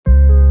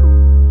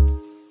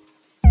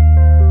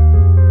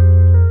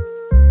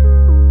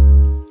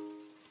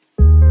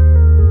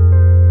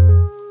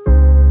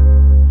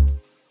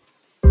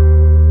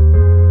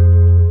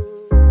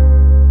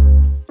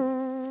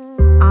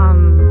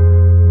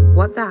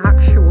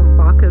actual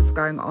fuck is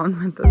going on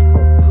with this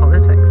whole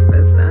politics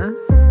business?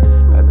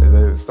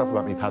 The stuff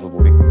about me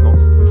paddleboarding,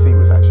 nonsense. The sea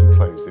was actually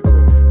closed. It was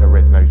a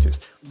red notice.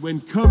 When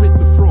Kermit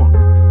the Frog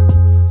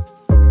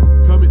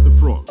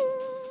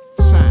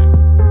sang,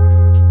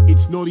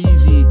 "It's not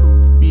easy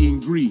being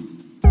green."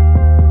 Do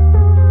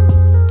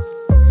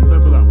you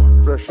remember that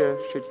one? Russia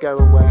should go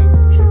away,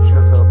 should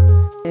shut up.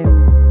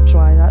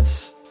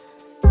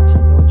 That's a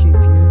dodgy view.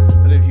 I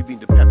don't know if you've been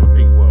to Peppa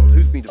Pig World.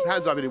 Who's been to?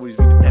 Hands up anybody's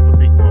been to Peppa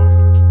Pig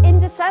World. In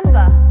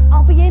December,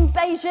 I'll be in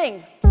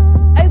Beijing,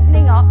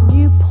 opening up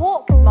new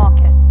pork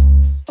markets.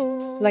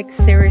 Like,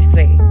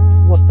 seriously,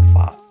 what the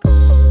fuck?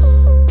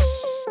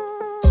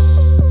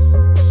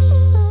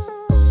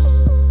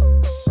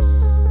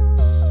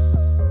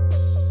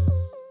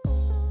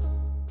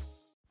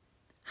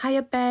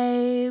 Hiya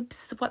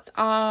babes, what's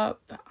up?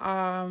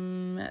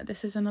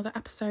 This is another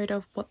episode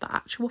of what the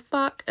actual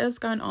fuck is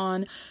going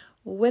on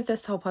with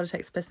this whole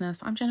politics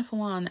business. I'm Jennifer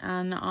Wan,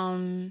 and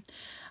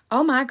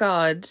oh my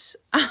god,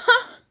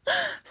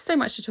 so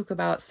much to talk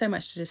about, so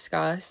much to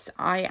discuss.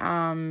 I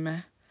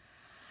am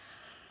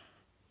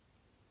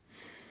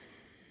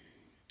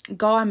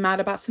I'm mad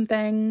about some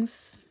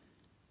things,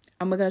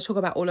 and we're going to talk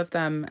about all of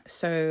them.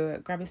 So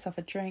grab yourself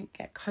a drink,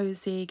 get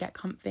cozy, get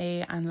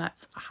comfy, and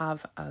let's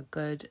have a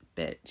good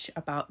bitch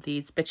about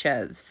these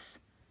bitches.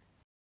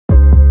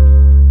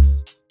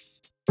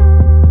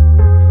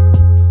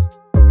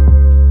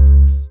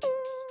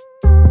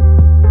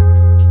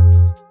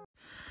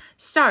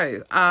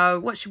 So,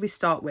 what should we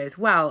start with?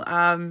 Well,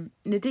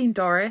 Nadine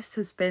Dorries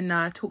has been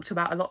talked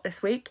about a lot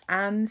this week,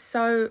 and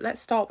so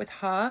let's start with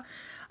her.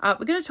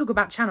 We're going to talk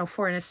about Channel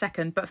 4 in a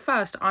second, but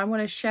first I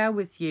want to share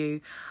with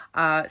you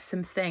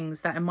some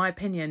things that, in my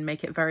opinion,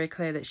 make it very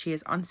clear that she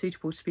is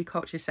unsuitable to be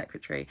Culture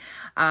Secretary.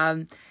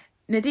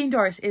 Nadine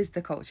Dorries is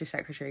the Culture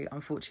Secretary,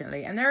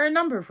 unfortunately, and there are a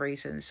number of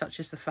reasons, such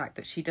as the fact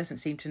that she doesn't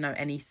seem to know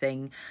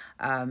anything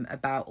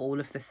about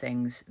all of the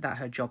things that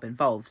her job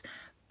involves.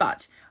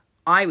 But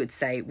I would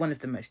say one of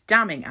the most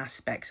damning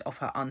aspects of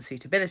her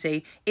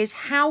unsuitability is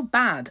how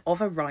bad of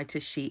a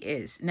writer she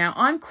is. Now,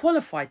 I'm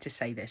qualified to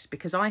say this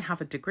because I have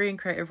a degree in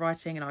creative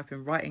writing and I've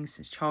been writing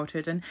since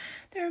childhood, and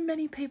there are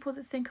many people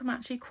that think I'm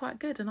actually quite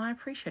good, and I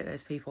appreciate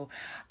those people.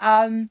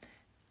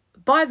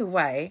 By the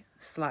way,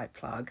 slight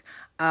plug,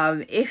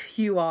 if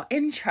you are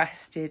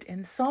interested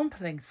in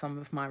sampling some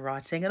of my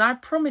writing, and I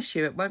promise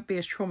you it won't be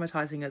as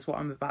traumatizing as what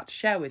I'm about to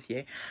share with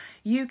you,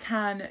 you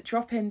can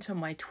drop into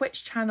my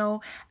Twitch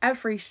channel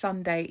every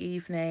Sunday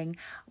evening.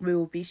 We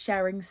will be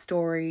sharing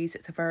stories.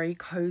 It's a very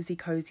cozy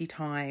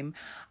time.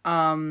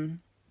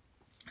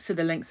 So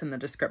the link's in the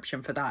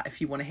description for that if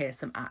you want to hear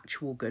some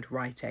actual good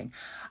writing.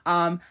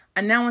 And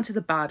now onto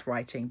the bad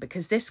writing,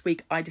 because this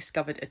week I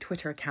discovered a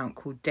Twitter account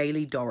called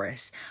Daily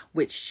Dorries,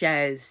 which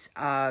shares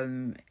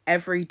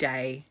every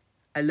day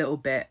a little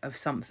bit of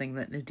something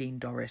that Nadine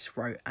Dorries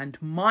wrote. And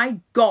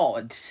my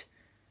God,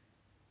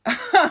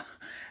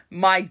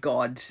 my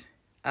God,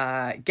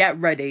 get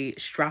ready,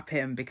 strap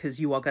in,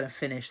 because you are going to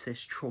finish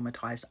this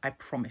traumatized, I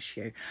promise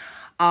you.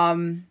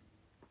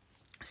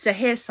 So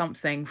here's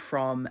something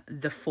from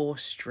The Four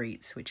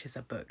Streets, which is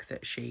a book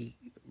that she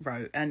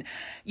wrote. And,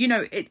 you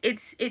know,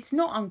 it's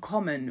not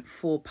uncommon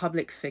for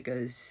public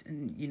figures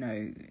and, you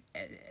know,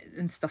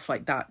 and stuff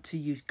like that to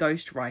use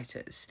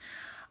ghostwriters.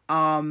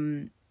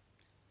 I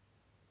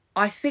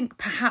think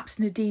perhaps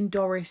Nadine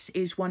Dorries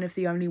is one of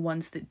the only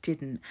ones that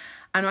didn't.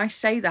 And I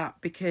say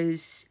that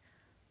because,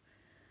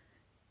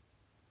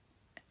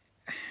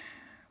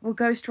 well,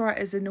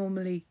 ghostwriters are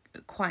normally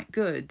quite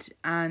good,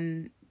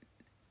 and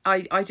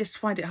I just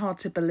find it hard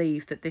to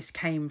believe that this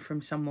came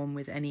from someone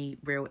with any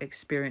real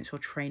experience or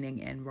training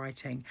in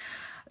writing.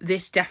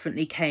 This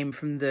definitely came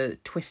from the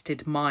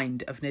twisted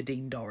mind of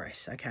Nadine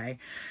Dorries, okay?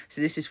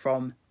 So this is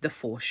from The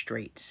Four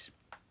Streets.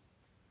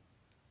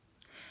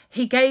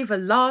 He gave a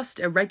last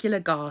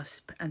irregular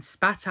gasp and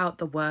spat out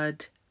the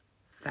word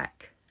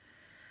feck.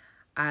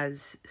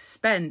 As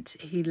spent,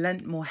 he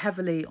leant more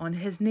heavily on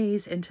his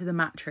knees into the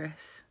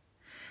mattress.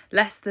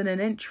 Less than an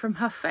inch from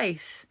her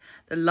face,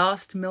 the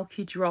last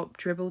milky drop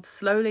dribbled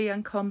slowly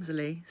and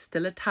clumsily,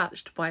 still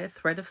attached by a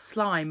thread of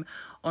slime,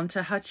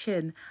 onto her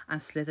chin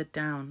and slithered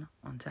down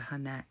onto her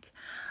neck.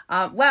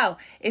 Well,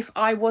 if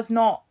I was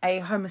not a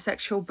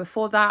homosexual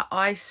before that,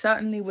 I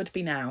certainly would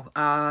be now.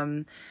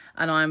 And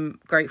I'm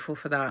grateful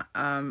for that.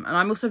 And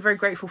I'm also very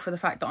grateful for the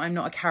fact that I'm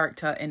not a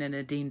character in a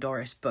Nadine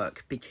Dorries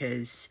book,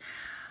 because,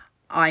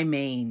 I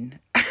mean,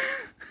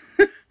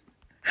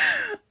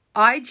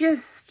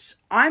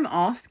 I'm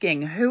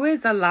asking, who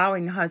is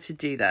allowing her to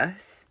do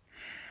this?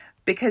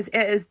 Because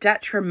it is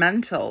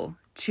detrimental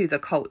to the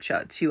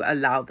culture to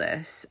allow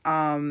this.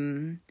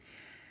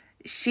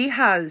 She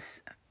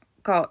has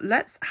got,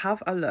 let's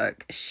have a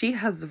look. She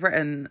has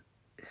written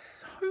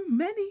so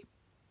many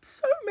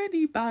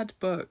bad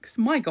books.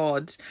 My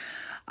God.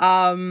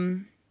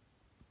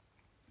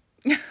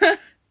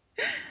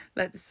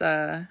 Let's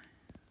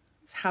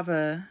have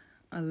a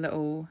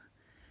little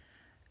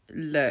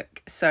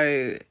look.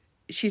 So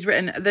she's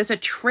written, there's a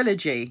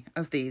trilogy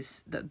of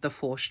these, the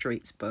Four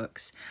Streets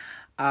books.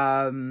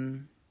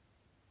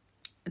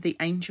 The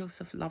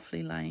Angels of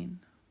Lovely Lane.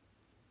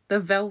 The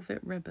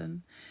Velvet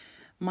Ribbon.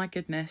 My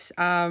goodness.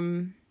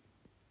 There's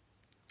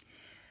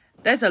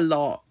a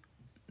lot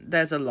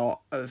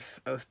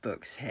of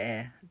books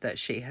here that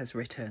she has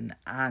written,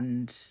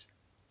 and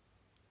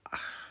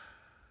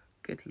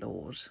good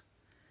Lord.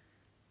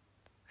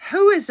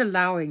 Who is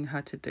allowing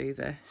her to do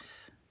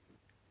this?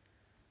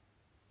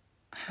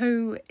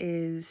 Who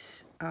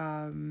is,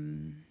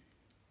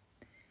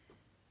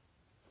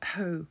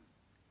 who?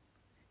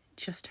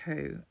 Just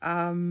who?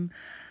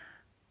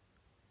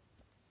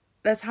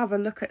 Let's have a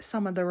look at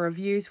some of the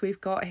reviews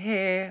we've got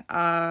here.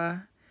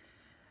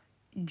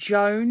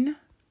 Joan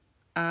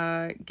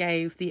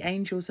gave The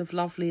Angels of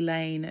Lovely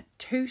Lane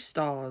 2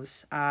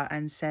 stars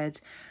and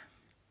said,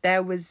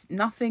 there was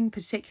nothing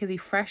particularly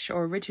fresh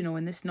or original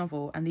in this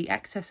novel, and the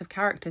excess of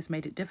characters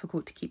made it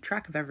difficult to keep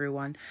track of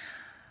everyone.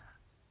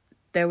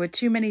 There were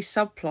too many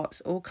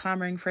subplots all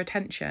clamouring for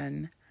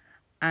attention,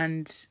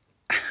 and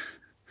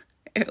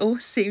it all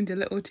seemed a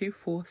little too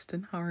forced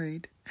and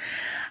hurried.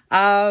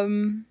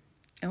 Oh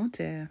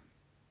dear.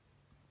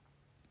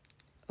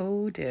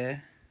 Oh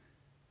dear.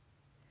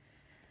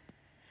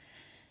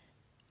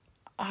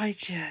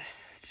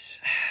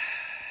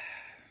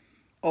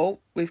 Oh,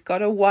 we've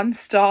got a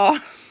 1-star.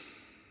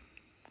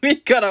 We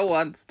got a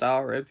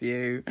 1-star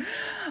review.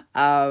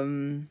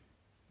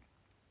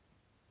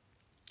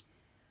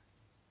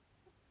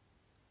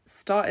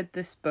 Started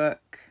this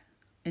book,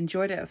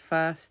 enjoyed it at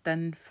first,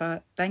 then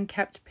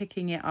kept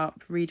picking it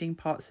up, reading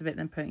parts of it,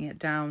 then putting it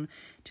down.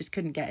 Just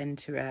couldn't get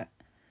into it.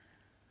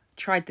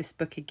 Tried this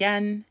book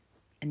again,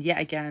 and yet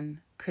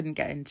again, couldn't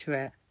get into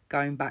it.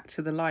 Going back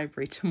to the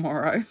library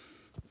tomorrow.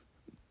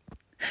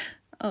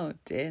 Oh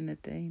dear,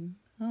 Nadine.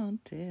 Oh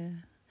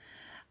dear.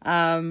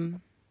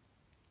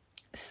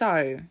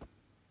 So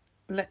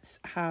let's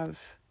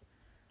have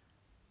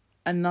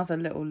another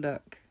little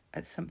look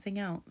at something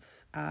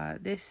else.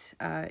 This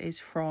is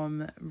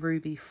from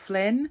Ruby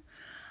Flynn,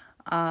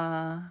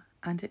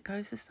 and it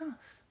goes as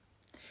thus.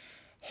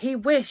 He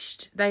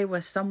wished they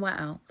were somewhere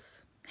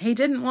else. He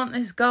didn't want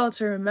this girl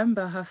to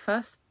remember her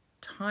first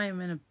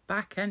time in a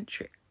back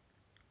entry.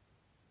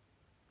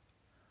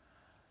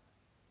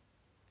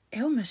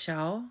 Ew,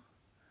 Michelle.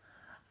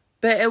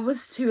 But it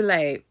was too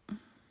late.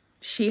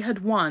 She had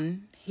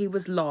won, he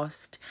was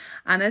lost,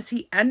 and as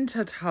he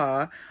entered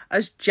her,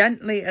 as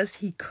gently as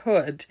he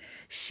could,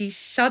 she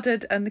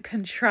shuddered and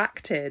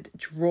contracted,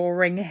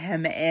 drawing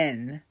him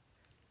in.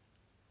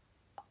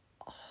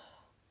 Oh,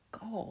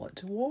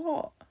 God,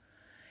 what?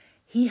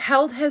 He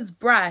held his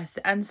breath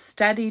and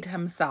steadied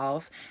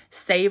himself,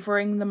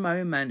 savouring the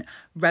moment,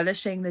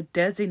 relishing the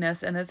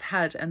dizziness in his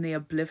head and the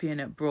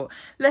oblivion it brought.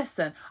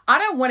 Listen, I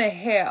don't want to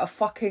hear a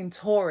fucking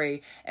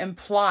Tory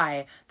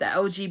imply that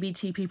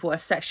LGBT people are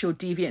sexual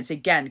deviants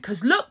again,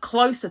 because look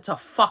closer to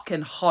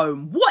fucking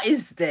home. What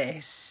is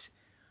this?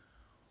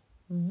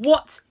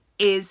 What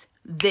is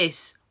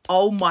this?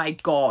 Oh my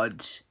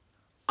God.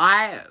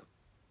 I...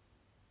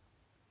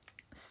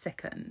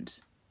 Sickened.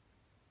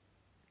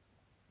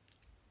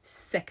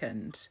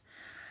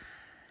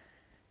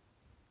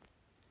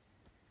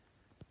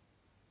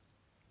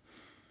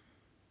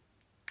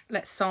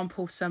 Let's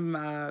sample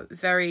some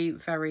very,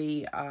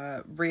 very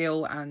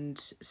real and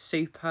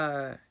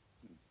super,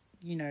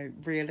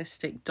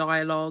 realistic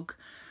dialogue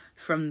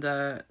from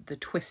the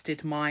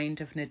twisted mind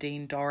of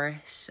Nadine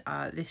Dorries.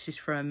 This is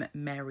from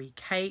Mary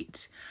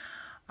Kate.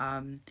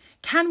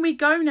 Can we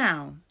go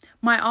now?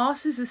 My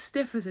arse is as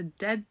stiff as a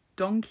dead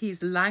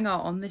donkey's languor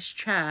on this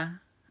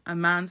chair. A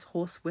man's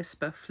hoarse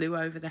whisper flew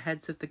over the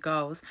heads of the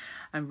girls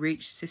and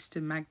reached Sister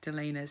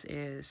Magdalena's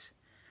ears.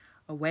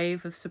 A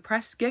wave of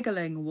suppressed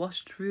giggling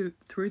washed through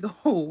the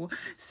hall.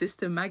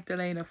 Sister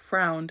Magdalena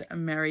frowned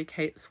and Mary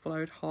Kate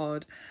swallowed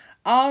hard.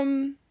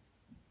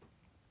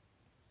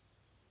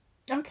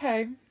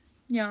 Okay.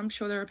 Yeah, I'm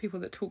sure there are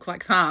people that talk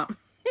like that.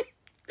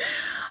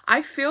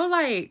 I feel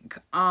like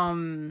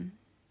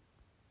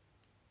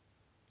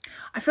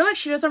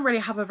she doesn't really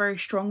have a very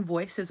strong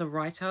voice as a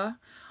writer.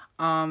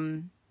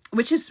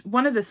 Which is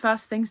one of the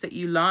first things that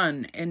you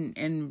learn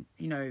in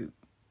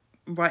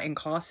writing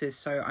classes.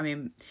 So, I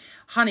mean,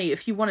 honey,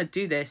 if you want to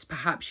do this,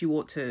 perhaps you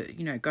ought to,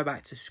 go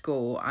back to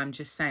school. I'm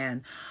just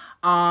saying.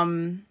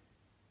 God.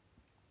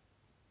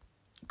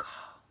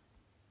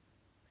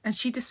 And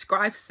she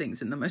describes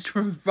things in the most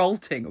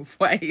revolting of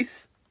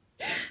ways.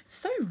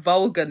 So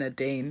vulgar,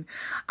 Nadine.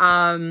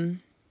 Oh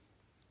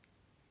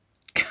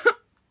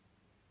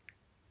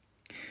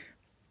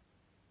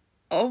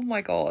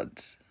my God.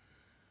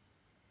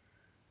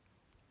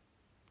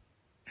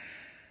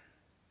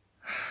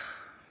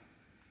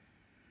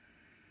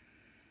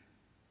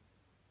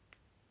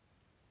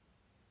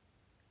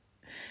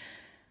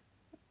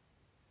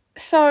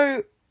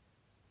 So,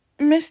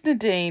 Miss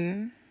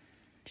Nadine,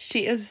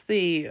 she is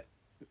the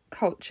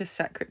culture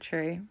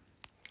secretary,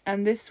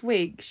 and this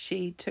week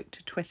she took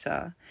to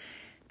Twitter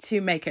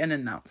to make an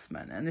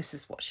announcement, and this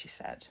is what she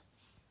said.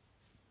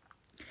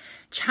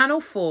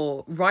 Channel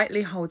 4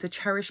 rightly holds a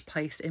cherished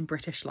place in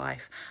British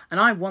life, and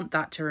I want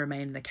that to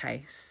remain the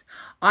case.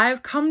 I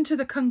have come to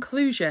the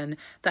conclusion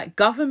that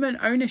government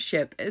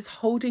ownership is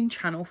holding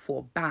Channel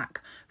 4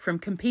 back from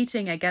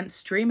competing against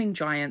streaming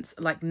giants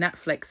like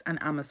Netflix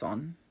and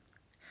Amazon.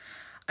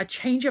 A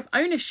change of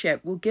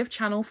ownership will give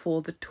Channel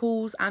 4 the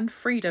tools and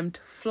freedom to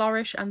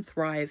flourish and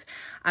thrive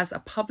as a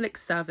public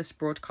service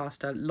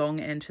broadcaster long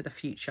into the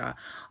future.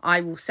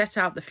 I will set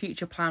out the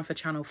future plan for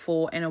Channel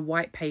 4 in a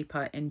white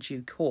paper in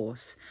due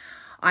course.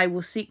 I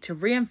will seek to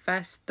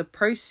reinvest the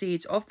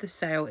proceeds of the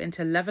sale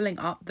into levelling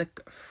up the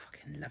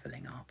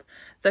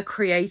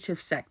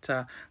creative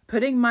sector,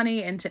 putting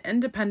money into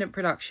independent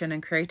production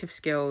and creative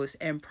skills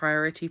in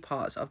priority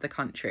parts of the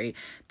country,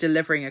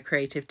 delivering a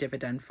creative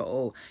dividend for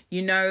all.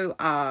 You know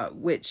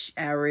which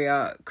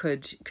area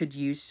could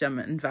use some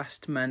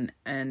investment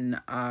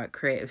in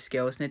creative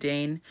skills,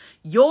 Nadine?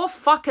 Your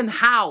fucking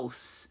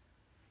house.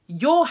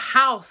 Your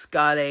house,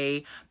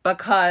 girlie,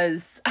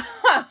 because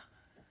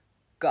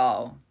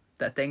girl,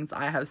 the things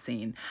I have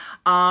seen.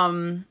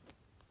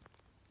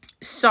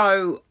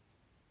 So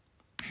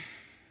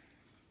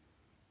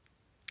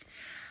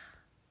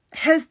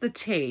here's the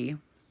tea.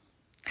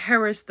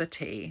 Here is the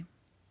tea.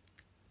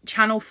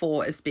 Channel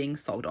 4 is being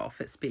sold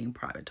off. It's being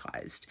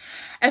privatized.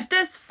 If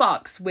this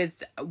fucks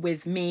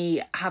with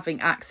me having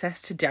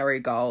access to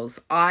Derry Girls,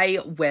 I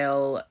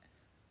will...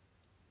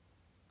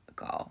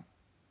 Girl.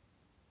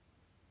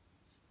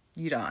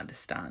 You don't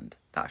understand.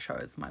 That show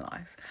is my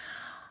life.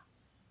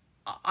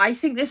 I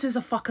think this is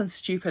a fucking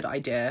stupid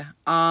idea.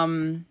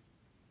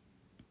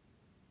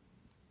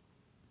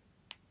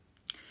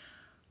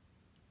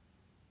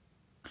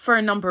 For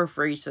a number of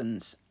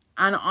reasons,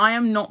 and I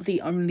am not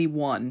the only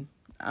one.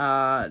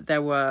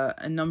 There were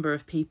a number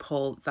of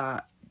people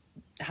that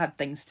had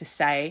things to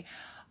say.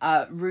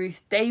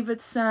 Ruth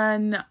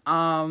Davidson,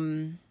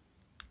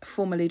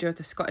 former leader of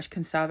the Scottish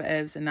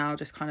Conservatives, and now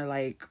just kind of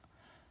like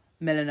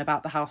milling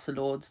about the House of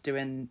Lords,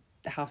 doing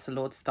the House of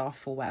Lords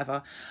stuff or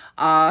whatever.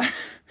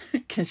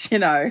 Because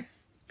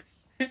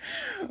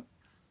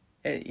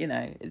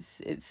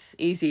it's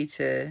easy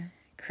to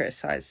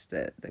criticize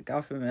the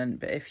government,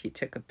 but if you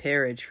took a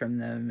peerage from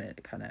them,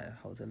 it kind of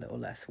holds a little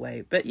less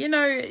weight. But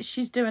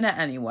she's doing it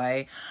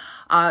anyway.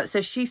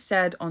 So she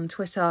said on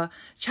Twitter,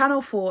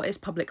 Channel 4 is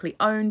publicly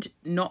owned,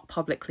 not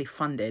publicly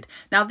funded.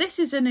 Now this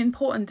is an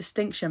important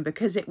distinction,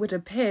 because it would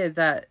appear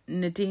that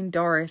Nadine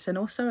Dorries and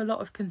also a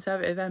lot of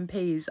Conservative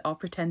MPs are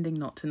pretending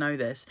not to know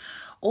this,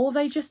 or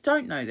they just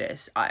don't know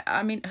this.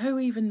 I mean, who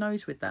even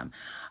knows with them?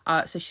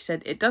 So she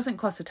said, it doesn't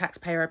cost the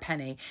taxpayer a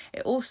penny.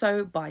 It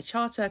also, by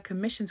charter,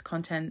 commissions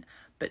content,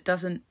 but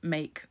doesn't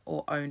make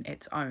or own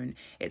its own.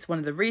 It's one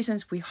of the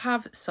reasons we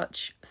have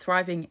such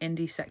thriving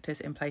indie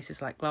sectors in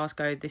places like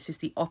Glasgow. This is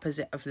the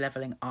opposite of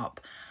levelling up.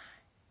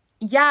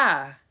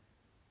 Yeah,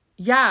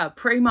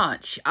 pretty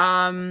much.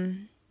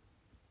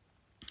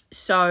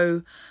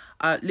 So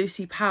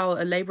Lucy Powell,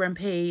 a Labour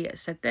MP,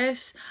 said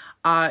this,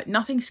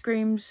 nothing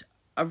screams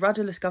a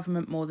rudderless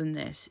government more than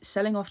this.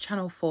 Selling off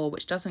Channel 4,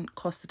 which doesn't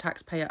cost the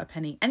taxpayer a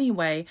penny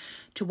anyway,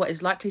 to what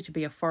is likely to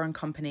be a foreign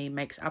company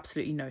makes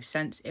absolutely no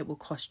sense. It will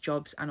cost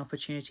jobs and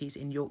opportunities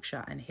in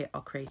Yorkshire and hit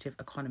our creative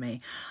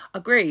economy.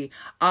 Agree.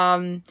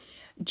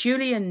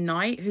 Julian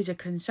Knight, who's a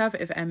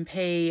Conservative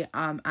MP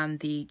and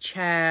the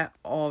chair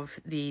of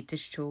the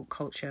Digital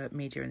Culture,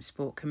 Media and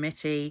Sport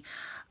Committee,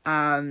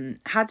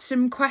 had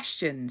some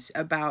questions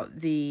about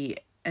the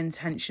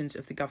intentions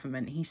of the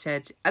government. He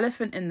said,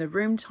 elephant in the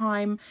room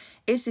time.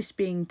 Is this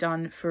being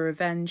done for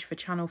revenge for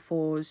Channel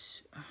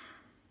 4's...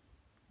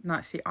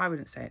 No, see, I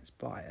wouldn't say it's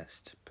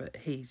biased, but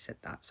he said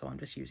that, so I'm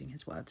just using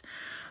his words.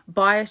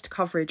 Biased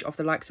coverage of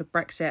the likes of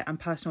Brexit and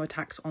personal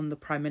attacks on the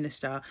Prime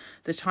Minister.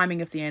 The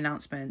timing of the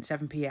announcement,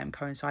 7 p.m,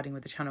 coinciding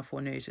with the Channel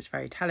 4 news, is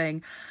very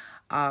telling.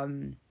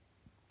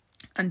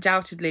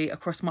 Undoubtedly,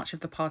 across much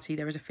of the party,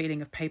 there is a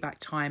feeling of payback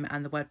time,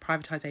 and the word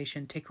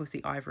privatisation tickles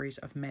the ivories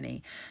of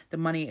many. The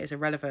money is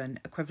irrelevant,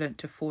 equivalent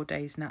to 4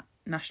 days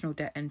national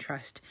debt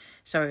interest,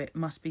 so it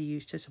must be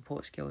used to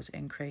support skills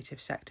in creative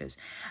sectors.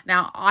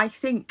 Now, I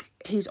think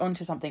he's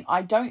onto something.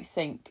 I don't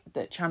think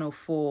that Channel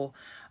 4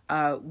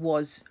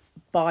 was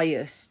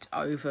biased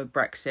over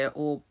Brexit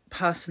or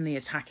personally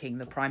attacking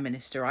the Prime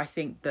Minister. I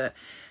think that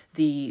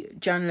the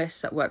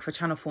journalists that work for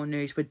Channel 4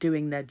 News were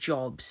doing their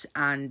jobs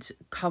and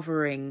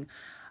covering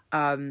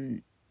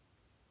things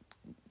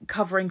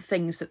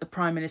that the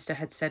Prime Minister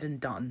had said and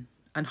done,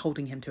 and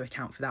holding him to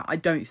account for that. I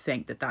don't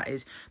think that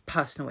is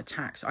personal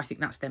attacks. I think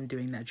that's them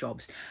doing their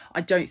jobs.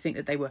 I don't think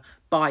that they were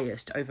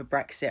biased over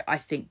Brexit. I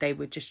think they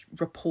were just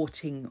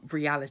reporting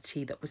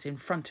reality that was in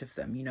front of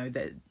them.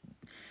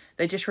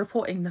 They're just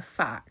reporting the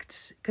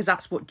facts, because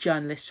that's what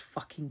journalists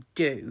fucking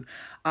do.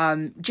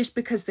 Just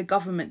because the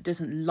government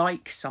doesn't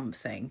like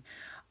something,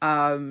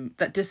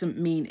 that doesn't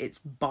mean it's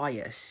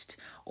biased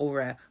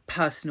or a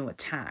personal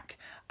attack.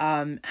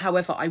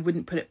 However, I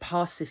wouldn't put it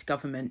past this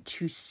government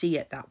to see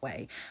it that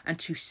way, and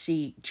to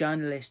see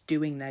journalists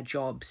doing their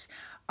jobs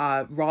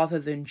rather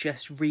than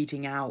just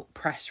reading out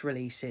press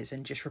releases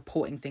and just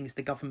reporting things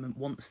the government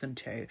wants them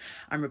to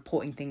and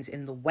reporting things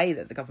in the way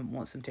that the government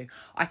wants them to.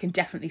 I can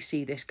definitely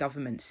see this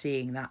government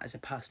seeing that as a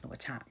personal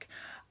attack.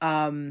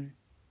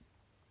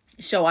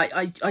 So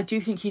I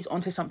do think he's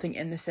onto something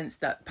in the sense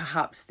that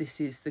perhaps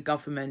this is the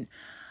government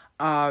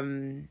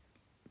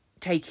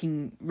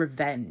taking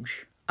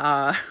revenge,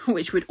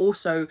 which would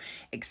also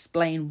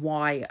explain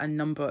why a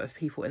number of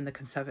people in the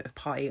Conservative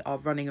Party are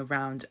running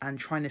around and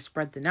trying to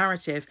spread the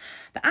narrative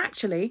that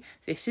actually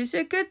this is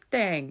a good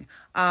thing,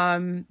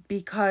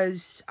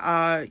 because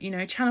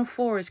Channel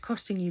 4 is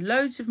costing you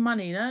loads of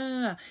money.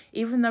 No,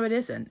 even though it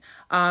isn't.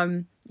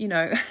 Why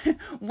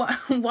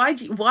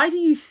do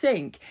you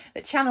think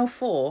that Channel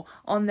 4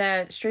 on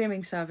their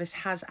streaming service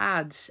has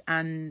ads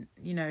and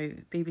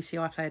BBC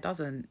iPlayer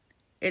doesn't?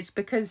 It's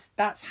because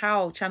that's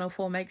how Channel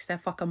 4 makes their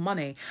fucking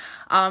money.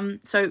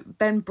 So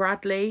Ben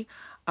Bradley,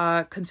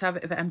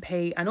 Conservative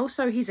MP, and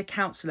also he's a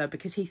councillor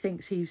because he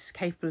thinks he's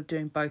capable of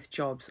doing both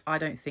jobs. I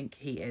don't think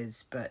he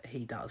is, but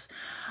he does.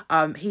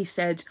 He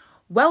said,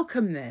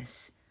 "Welcome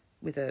this,"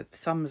 with a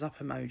thumbs up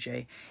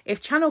emoji. "If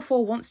Channel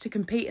 4 wants to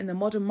compete in the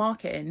modern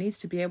market, it needs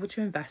to be able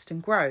to invest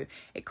and grow.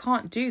 It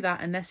can't do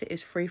that unless it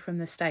is free from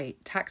the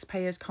state.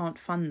 Taxpayers can't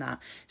fund that.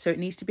 So it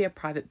needs to be a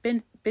private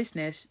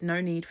business.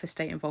 No need for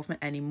state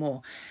involvement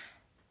anymore."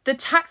 The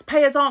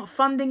taxpayers aren't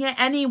funding it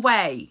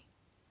anyway.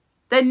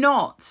 They're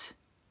not.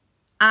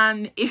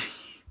 And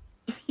if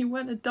you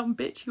weren't a dumb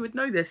bitch, you would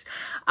know this.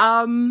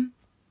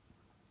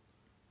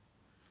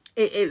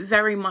 It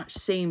very much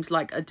seems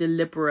like a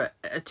deliberate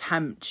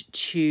attempt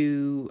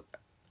to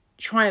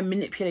try and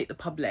manipulate the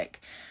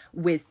public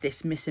with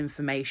this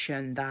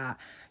misinformation that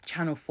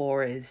Channel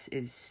 4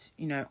 is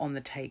on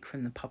the take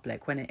from the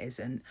public when it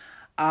isn't.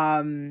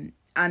 And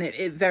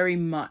it very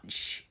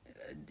much,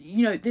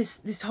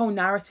 this whole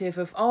narrative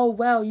of, oh,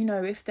 well,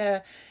 if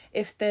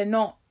they're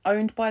not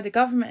owned by the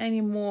government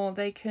anymore,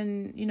 they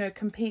can,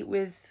 compete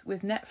with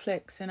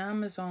Netflix and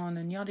Amazon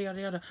and yada,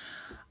 yada, yada.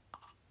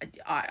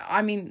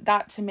 I mean,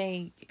 that to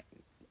me,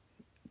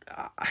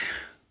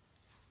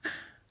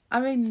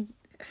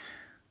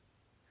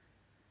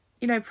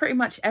 pretty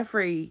much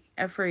every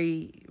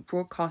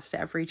broadcaster,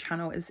 every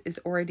channel is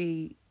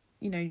already,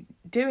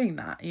 doing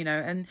that,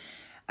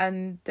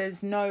 and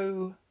there's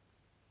no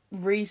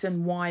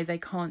reason why they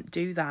can't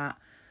do that,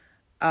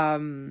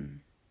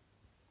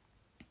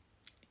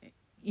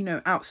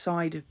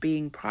 outside of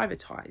being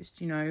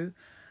privatized.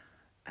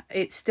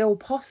 It's still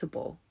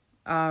possible,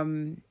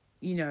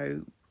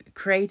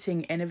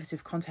 creating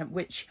innovative content,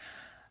 which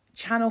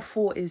Channel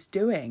 4 is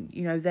doing.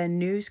 Their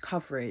news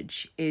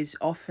coverage is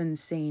often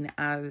seen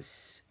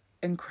as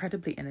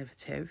incredibly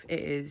innovative. It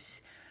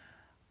is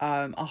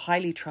a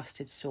highly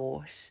trusted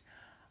source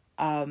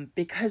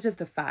because of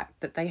the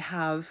fact that they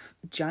have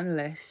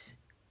journalists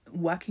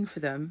working for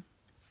them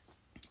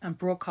and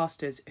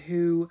broadcasters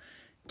who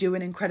do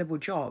an incredible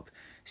job.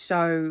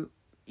 So,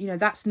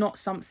 that's not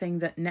something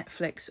that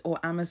Netflix or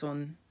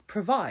Amazon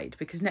provide,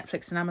 because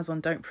Netflix and Amazon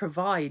don't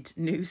provide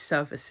news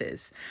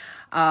there's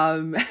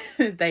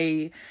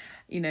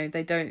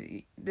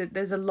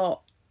a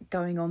lot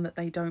going on that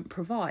they don't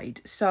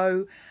provide.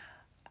 So,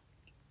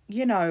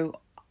 they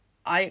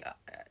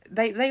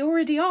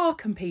already are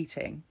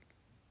competing,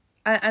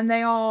 and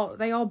they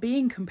are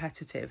being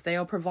competitive. They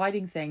are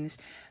providing things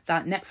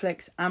that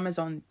Netflix,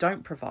 Amazon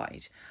don't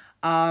provide.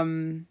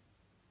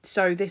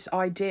 So this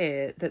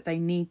idea that they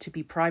need to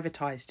be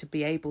privatized to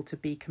be able to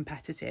be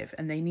competitive,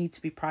 and they need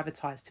to be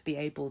privatized to be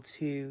able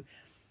to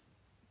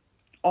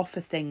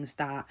offer things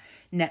that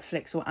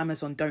Netflix or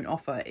Amazon don't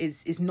offer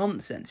is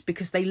nonsense,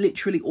 because they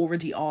literally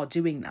already are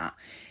doing that.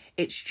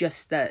 It's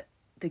just that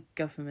the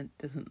government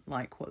doesn't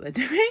like what they're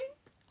doing.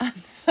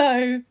 And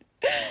so,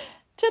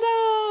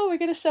 ta-da, we're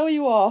going to sell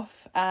you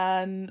off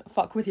and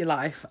fuck with your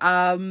life.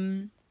 I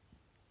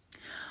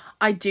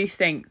do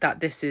think that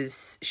this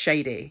is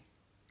shady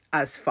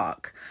as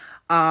fuck.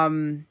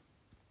 Channel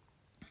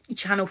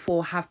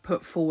 4 have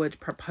put forward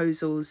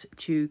proposals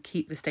to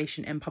keep the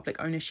station in public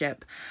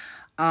ownership,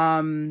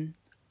 and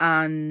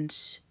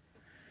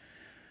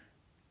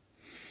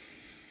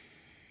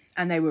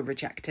they were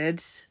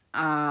rejected.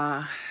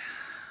 Who's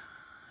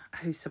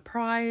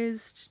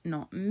surprised?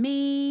 Not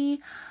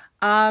me.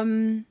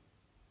 I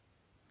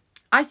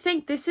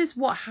think this is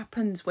what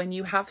happens when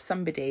you have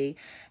somebody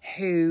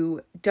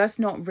who does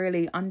not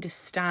really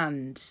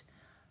understand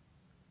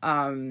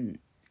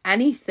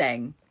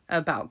anything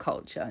about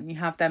culture, and you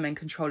have them in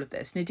control of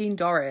this. Nadine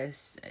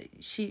Dorries,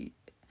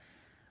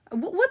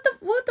 what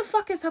the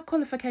fuck is her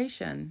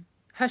qualification?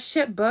 Her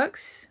shit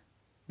books?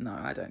 No,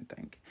 I don't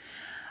think.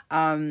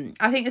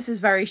 I think this is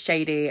very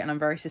shady, and I'm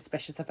very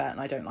suspicious of it, and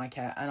I don't like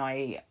it, and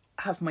I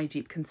have my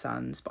deep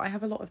concerns, but I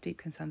have a lot of deep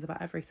concerns about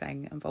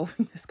everything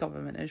involving this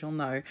government, as you'll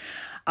know.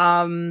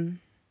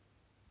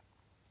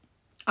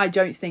 I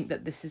don't think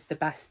that this is the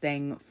best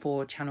thing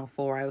for Channel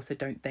 4. I also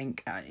don't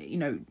think,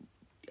 in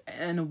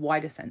a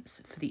wider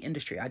sense for the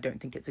industry, I don't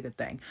think it's a good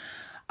thing.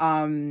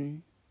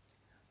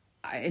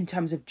 in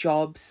terms of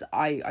jobs,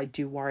 I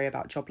do worry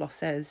about job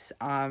losses,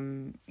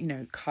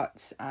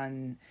 cuts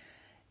and,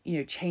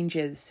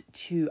 changes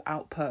to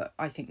output.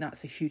 I think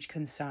that's a huge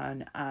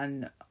concern.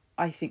 And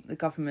I think the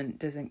government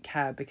doesn't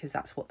care because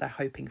that's what they're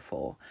hoping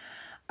for.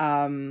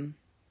 And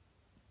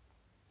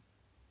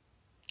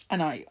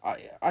I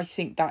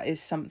think that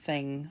is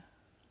something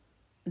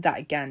that,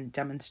 again,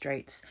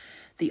 demonstrates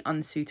the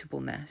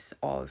unsuitableness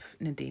of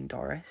Nadine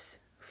Dorries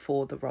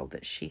for the role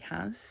that she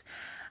has.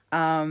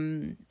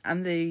 And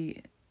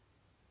the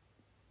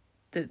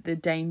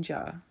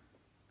danger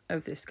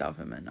of this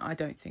government. I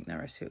don't think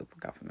they're a suitable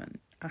government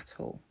at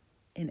all,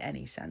 in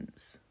any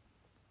sense.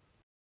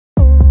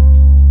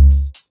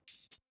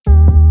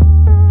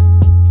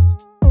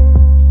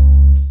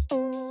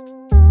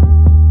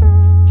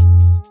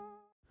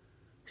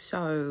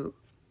 So,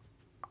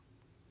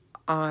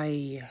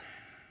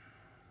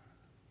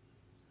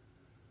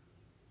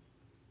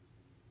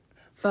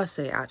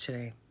 firstly,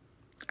 actually,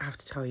 I have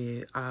to tell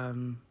you,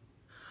 I'm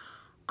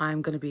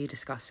going to be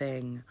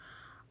discussing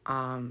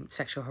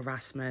sexual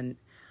harassment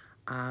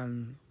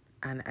and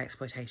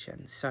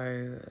exploitation.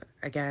 So,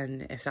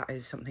 again, if that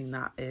is something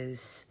that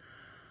is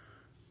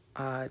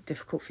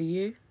difficult for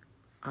you,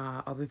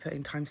 I'll be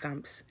putting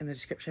timestamps in the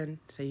description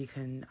so you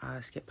can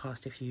skip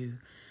past if you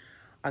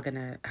are going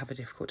to have a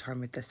difficult time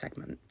with this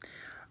segment.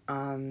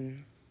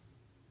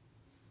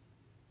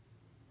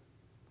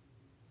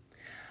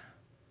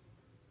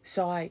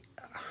 So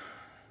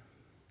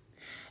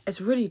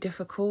it's really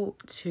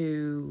difficult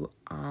to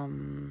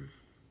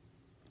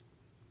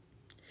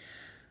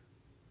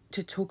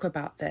talk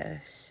about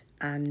this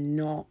and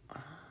not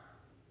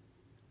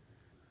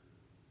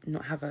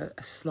have a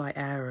slight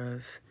air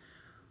of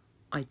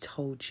I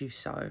told you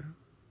so,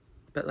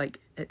 but like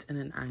it's in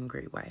an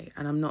angry way.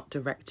 And I'm not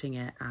directing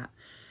it at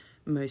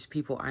most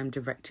people, I'm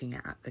directing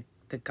it at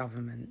the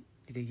government,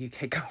 the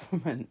UK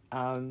government.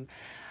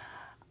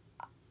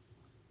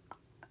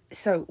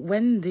 So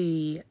when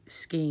the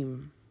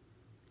scheme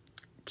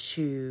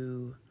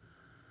to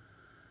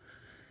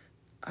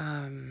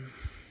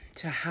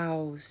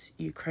house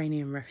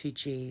Ukrainian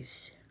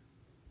refugees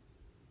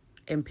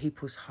in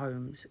people's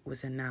homes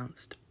was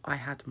announced, I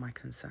had my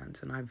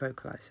concerns and I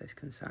vocalised those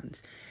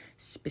concerns,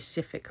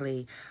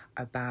 specifically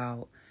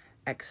about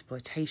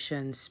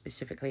exploitation,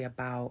 specifically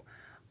about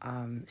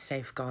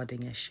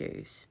safeguarding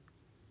issues.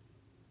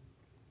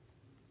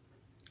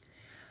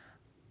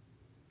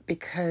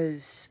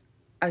 Because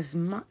as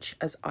much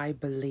as I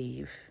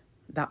believe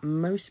that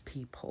most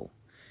people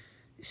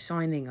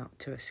signing up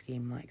to a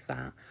scheme like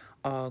that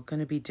are going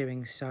to be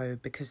doing so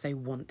because they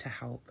want to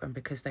help and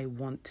because they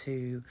want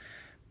to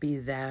be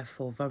there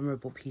for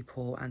vulnerable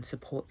people and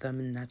support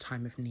them in their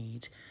time of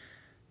need,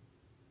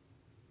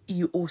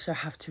 you also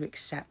have to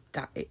accept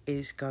that it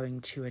is going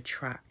to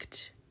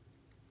attract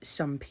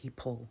some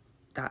people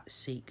that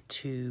seek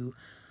to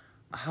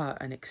hurt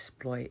and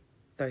exploit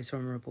those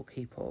vulnerable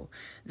people.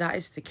 That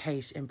is the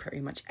case in pretty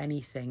much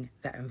anything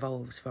that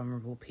involves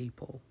vulnerable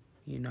people,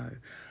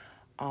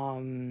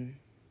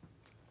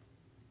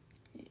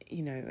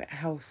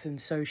 health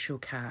and social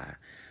care,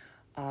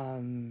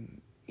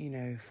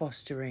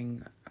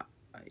 fostering,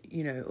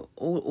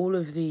 all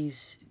of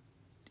these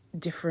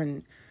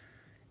different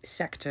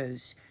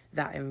sectors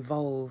that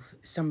involve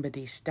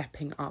somebody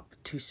stepping up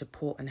to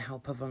support and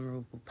help a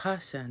vulnerable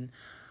person.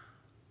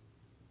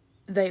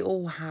 They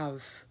all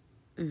have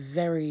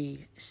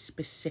very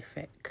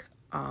specific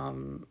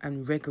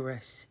and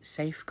rigorous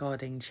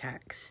safeguarding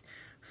checks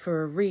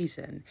for a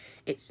reason.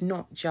 It's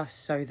not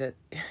just so that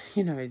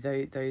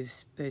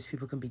those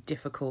people can be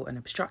difficult and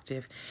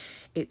obstructive.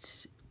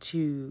 It's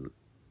to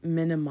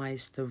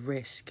minimize the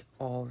risk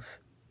of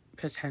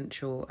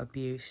potential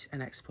abuse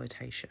and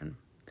exploitation.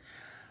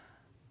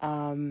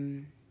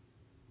 And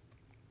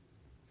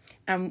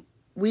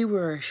we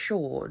were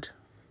assured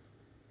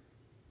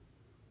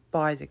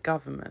by the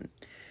government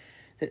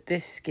that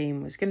this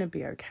scheme was going to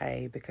be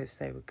okay because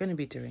they were going to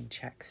be doing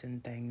checks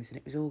and things and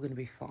it was all going to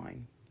be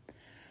fine.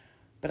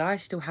 But I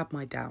still had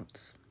my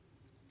doubts.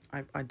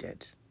 I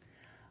did.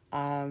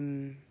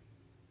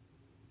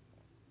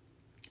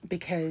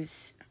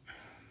 Because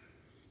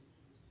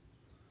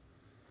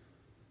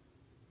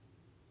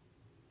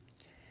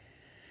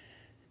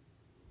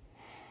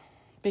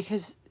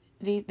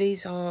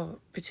these are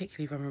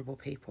particularly vulnerable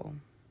people,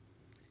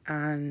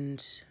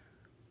 and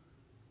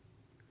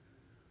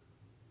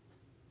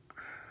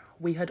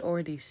we had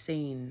already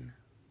seen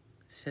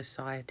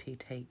society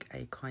take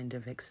a kind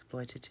of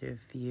exploitative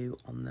view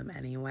on them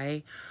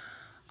anyway.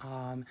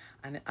 And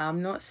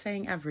I'm not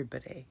saying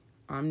everybody,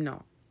 I'm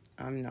not.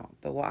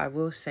 But what I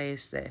will say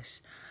is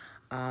this.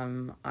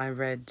 I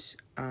read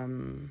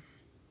an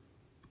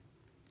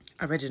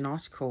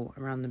article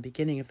around the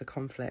beginning of the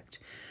conflict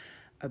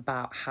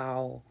about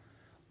how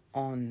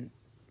on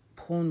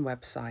porn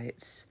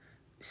websites,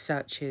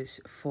 searches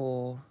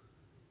for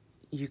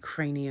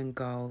Ukrainian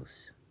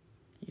girls,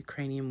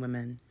 Ukrainian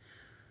women,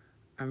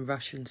 and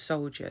Russian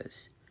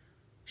soldiers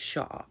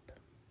shot up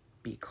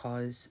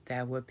because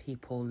there were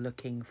people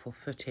looking for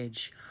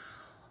footage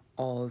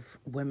of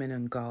women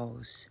and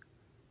girls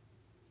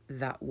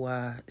that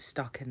were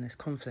stuck in this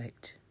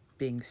conflict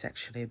being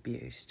sexually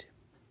abused.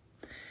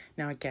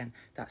 Now, again,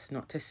 that's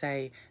not to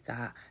say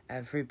that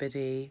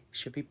everybody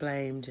should be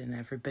blamed and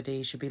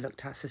everybody should be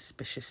looked at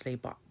suspiciously,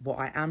 but what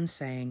I am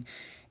saying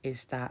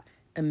is that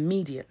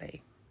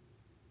immediately,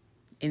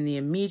 in the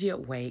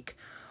immediate wake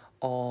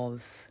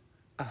of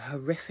a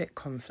horrific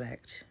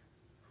conflict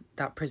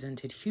that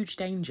presented huge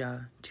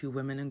danger to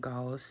women and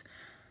girls,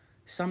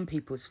 some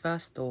people's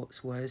first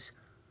thoughts was,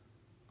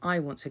 I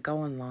want to go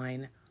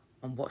online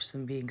and watch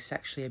them being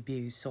sexually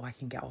abused so I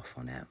can get off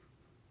on it.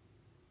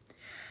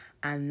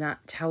 And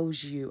that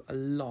tells you a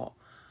lot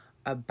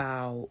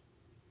about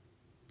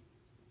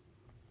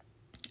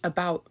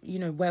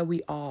where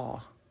we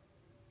are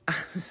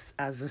as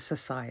a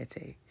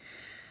society.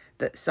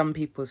 That some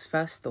people's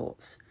first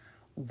thoughts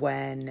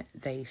when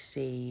they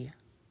see,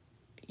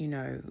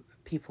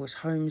 people's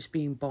homes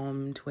being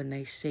bombed, when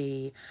they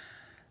see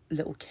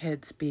little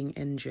kids being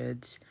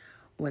injured,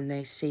 when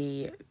they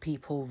see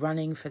people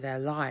running for their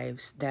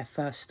lives, their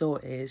first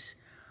thought is,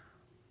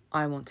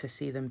 I want to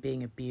see them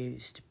being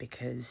abused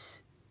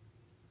because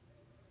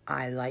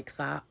I like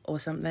that or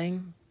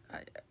something.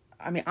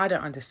 I mean, I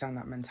don't understand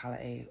that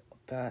mentality,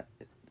 but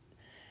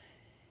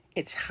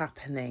it's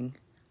happening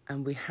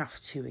and we have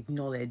to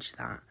acknowledge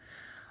that.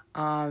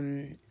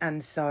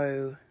 And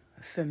so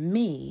for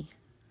me,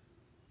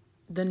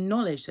 the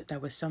knowledge that there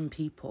were some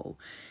people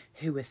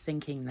who were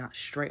thinking that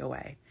straight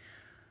away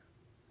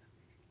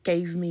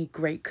gave me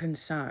great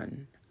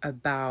concern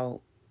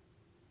about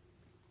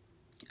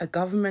a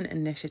government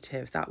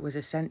initiative that was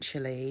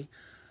essentially,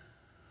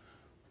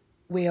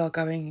 we are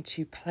going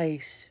to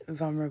place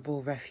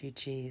vulnerable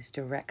refugees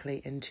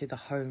directly into the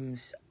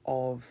homes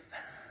of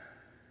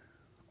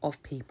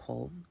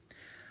people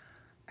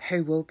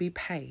who will be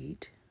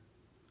paid.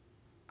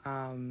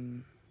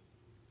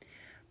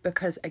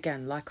 Because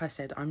again, like I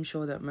said, I'm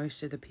sure that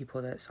most of the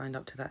people that signed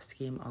up to that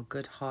scheme are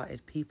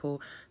good-hearted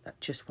people that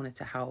just wanted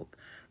to help.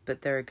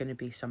 But there are going to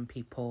be some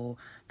people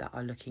that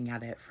are looking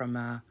at it from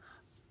a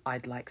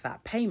I'd like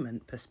that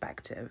payment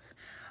perspective.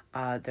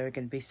 There are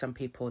going to be some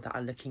people that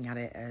are looking at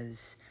it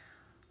as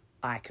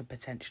I could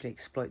potentially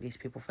exploit these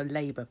people for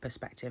labour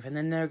perspective. And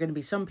then there are going to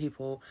be some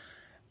people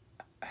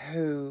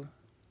who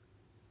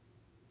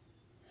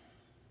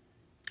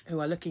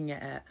are looking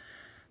at it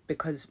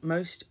because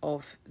most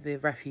of the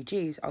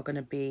refugees are going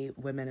to be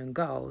women and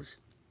girls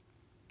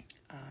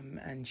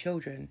and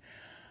children.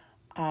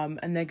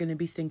 And they're going to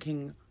be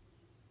thinking,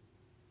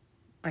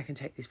 I can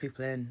take these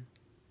people in.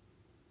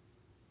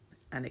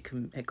 And it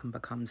can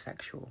become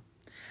sexual.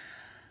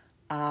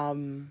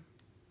 And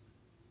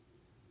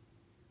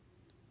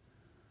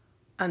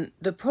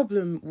the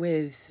problem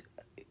with,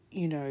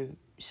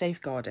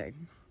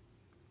 safeguarding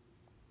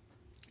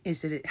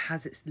is that it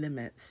has its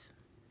limits.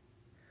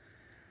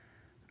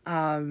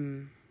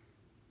 In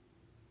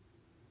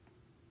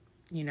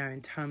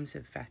terms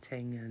of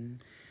vetting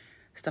and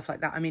stuff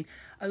like that. I mean,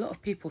 a lot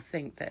of people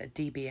think that a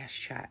DBS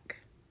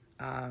check,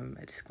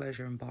 a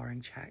disclosure and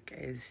barring check,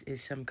 is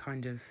some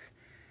kind of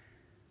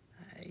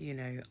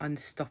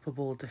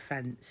unstoppable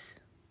defense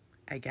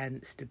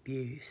against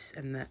abuse,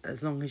 and that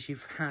as long as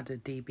you've had a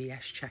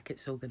DBS check,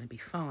 it's all going to be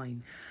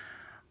fine.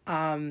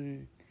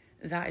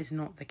 That is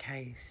not the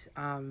case.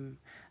 In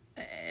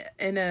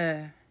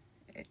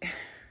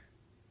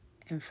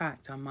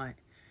fact, I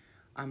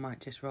might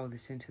just roll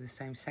this into the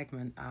same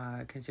segment,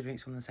 considering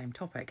it's on the same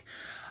topic.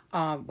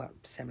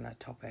 Similar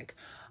topic.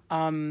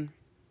 But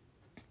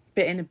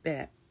in a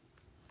bit,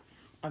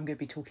 I'm going to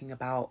be talking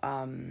about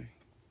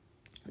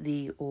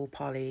the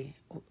all-party,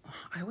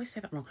 I always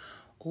say that wrong,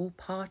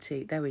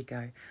 all-party, there we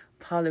go,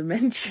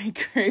 parliamentary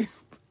group,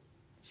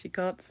 she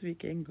can't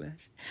speak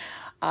English,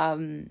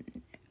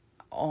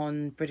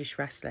 on British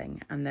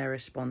wrestling and their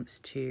response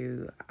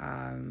to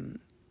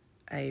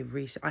a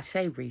recent, I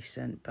say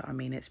recent, but I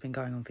mean it's been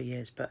going on for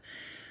years, but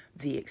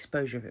the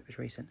exposure of it was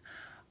recent.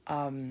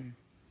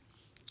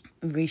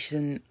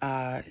 Recent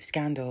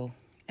scandal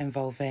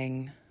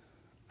involving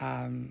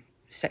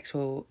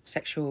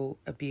sexual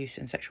abuse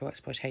and sexual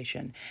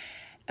exploitation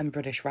in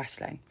British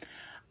wrestling.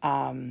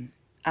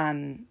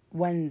 And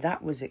when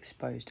that was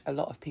exposed, a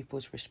lot of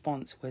people's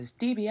response was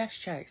DBS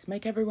checks,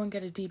 make everyone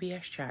get a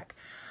DBS check.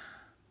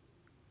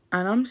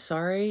 And I'm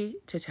sorry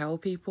to tell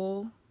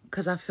people,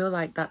 because I feel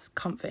like that's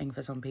comforting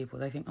for some people.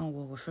 They think, oh,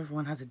 well, if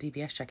everyone has a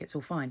DBS check, it's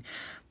all fine.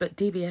 But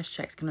DBS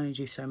checks can only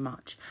do so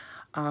much.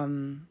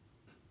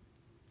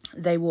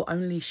 They will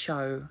only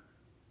show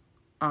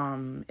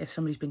if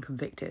somebody's been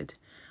convicted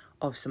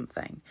of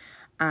something.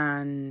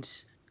 And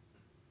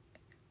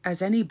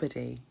as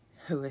anybody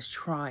who has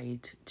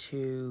tried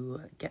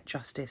to get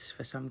justice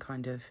for some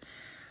kind of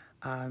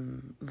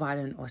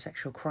violent or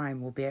sexual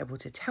crime will be able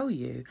to tell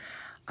you,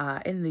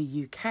 in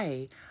the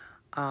UK,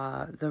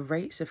 the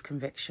rates of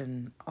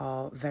conviction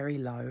are very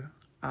low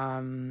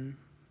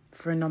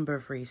for a number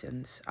of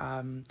reasons.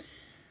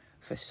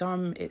 For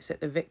some, it's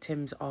that the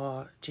victims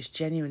are just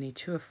genuinely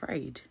too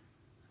afraid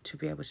to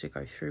be able to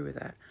go through with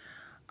it.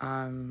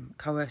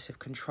 Coercive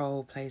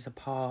control plays a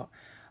part.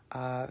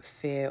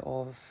 fear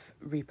of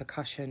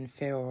repercussion,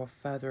 fear of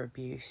further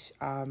abuse.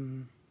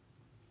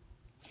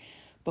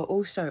 But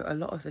also, a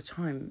lot of the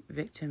time,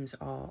 victims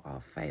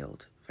are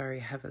failed very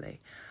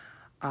heavily.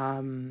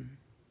 One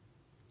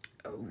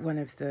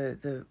of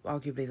the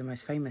arguably the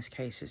most famous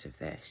cases of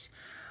this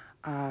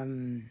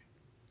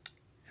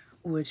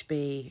would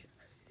be,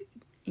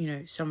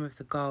 some of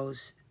the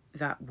girls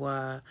that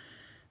were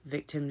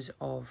victims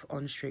of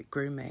on-street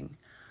grooming,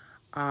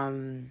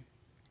 in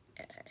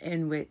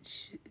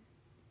which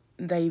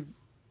they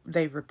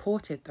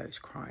reported those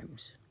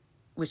crimes,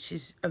 which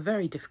is a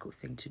very difficult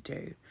thing to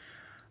do.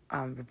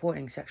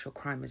 Reporting sexual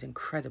crime is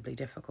incredibly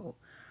difficult.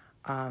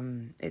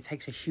 It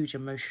takes a huge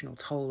emotional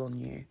toll on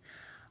you,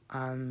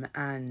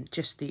 and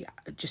just the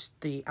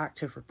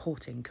act of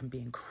reporting can be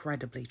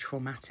incredibly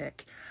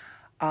traumatic.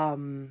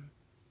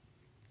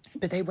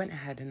 But they went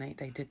ahead and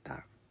they did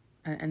that,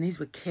 and these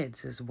were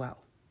kids as well,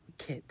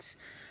 kids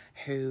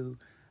who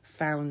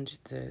found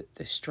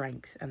the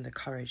strength and the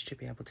courage to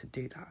be able to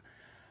do that.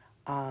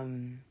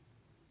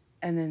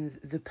 And then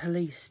the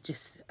police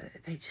just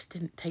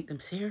didn't take them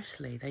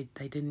seriously.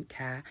 They didn't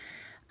care,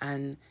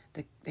 and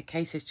the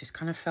cases just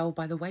kind of fell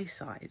by the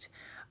wayside.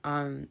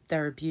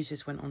 Their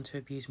abusers went on to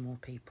abuse more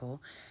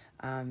people,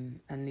 and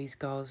these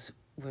girls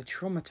were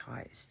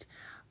traumatized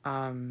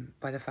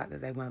by the fact that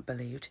they weren't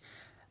believed.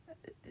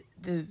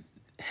 The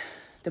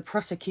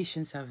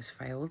prosecution service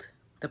failed,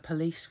 the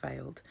police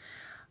failed,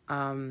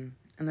 and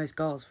those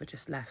girls were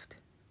just left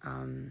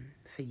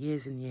for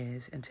years and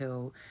years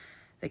until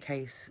the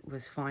case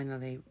was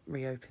finally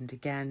reopened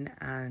again,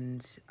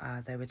 and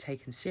they were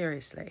taken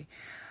seriously.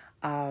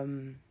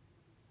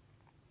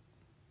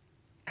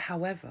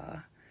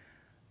 However,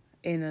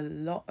 in a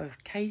lot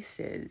of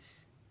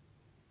cases,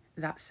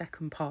 that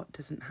second part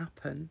doesn't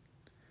happen.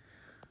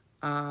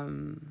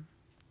 And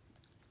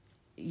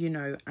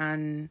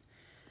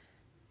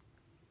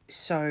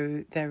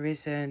so there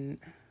isn't,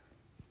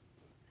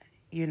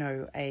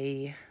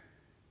 a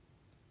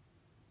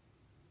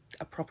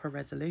proper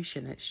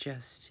resolution. It's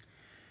just,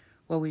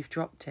 well, we've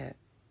dropped it.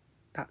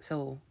 That's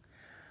all.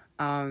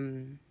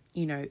 In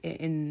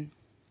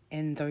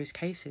those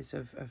cases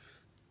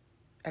of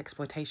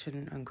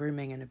exploitation and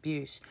grooming and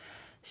abuse,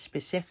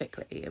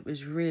 specifically, it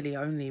was really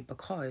only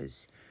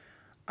because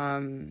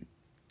the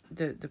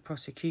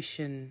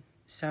prosecution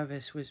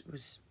service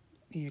was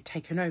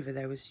taken over.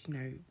 There was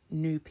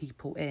new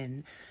people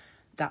in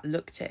that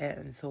looked at it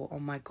and thought, oh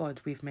my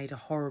God, we've made a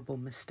horrible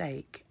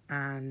mistake,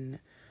 and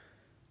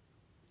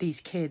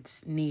these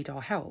kids need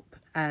our help.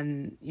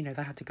 And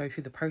they had to go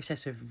through the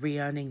process of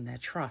re-earning their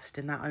trust,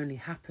 and that only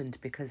happened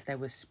because there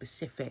were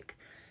specific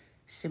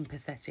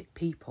sympathetic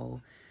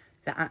people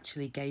that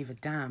actually gave a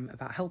damn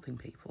about helping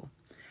people.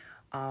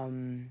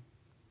 And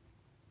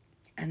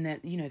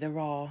that there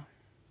are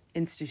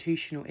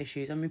institutional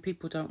issues. I mean,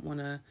 people don't want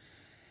to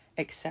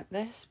accept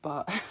this,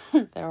 but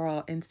there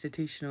are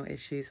institutional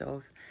issues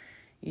of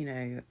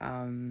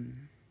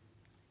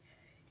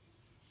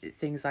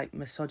things like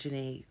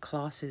misogyny,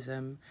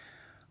 classism,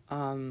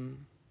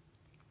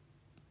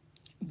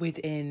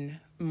 within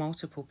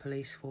multiple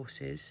police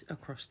forces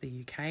across the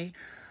UK.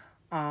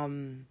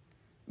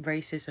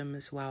 Racism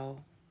as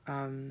well,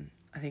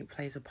 I think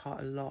plays a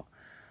part a lot.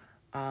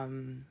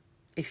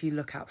 If you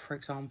look at, for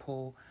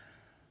example,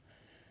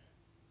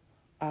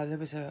 there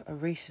was a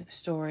recent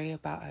story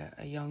about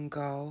a young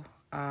girl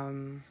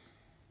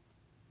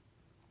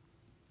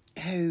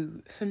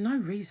who, for no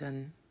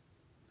reason,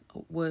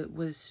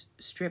 was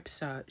strip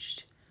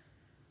searched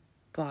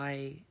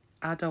by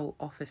adult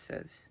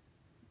officers.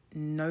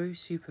 No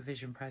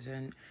supervision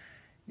present,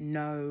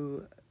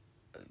 no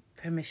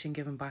permission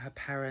given by her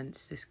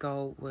parents. This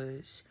girl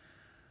was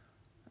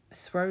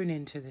thrown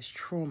into this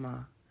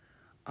trauma.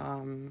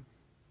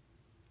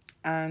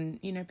 And,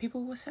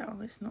 people will say,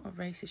 oh, it's not a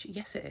race issue.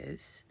 Yes, it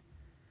is.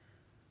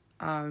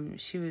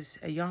 She was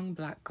a young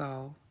black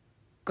girl,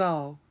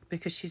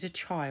 because she's a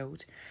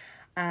child.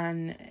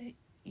 And,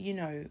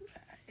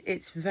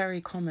 it's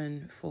very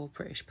common for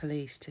British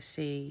police to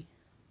see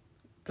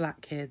black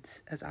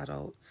kids as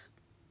adults,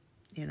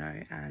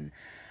 and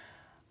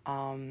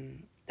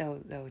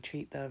they'll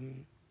treat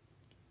them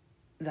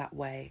that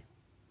way,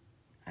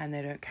 and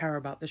they don't care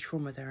about the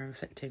trauma they're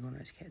inflicting on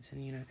those kids.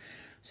 And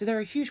so there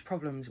are huge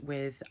problems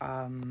with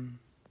with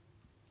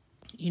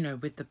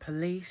the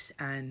police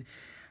and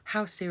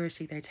how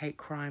seriously they take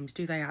crimes.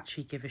 Do they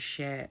actually give a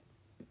shit?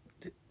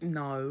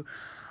 No.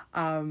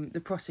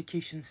 The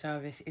prosecution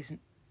service isn't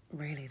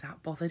really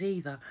that bothered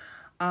either.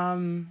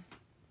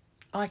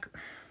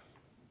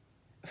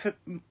 For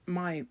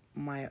my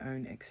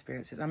own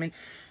experiences, I mean,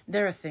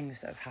 there are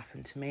things that have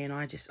happened to me, and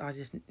I just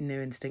knew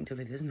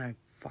instinctively there's no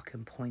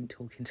fucking point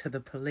talking to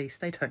the police.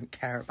 They don't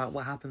care about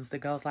what happens to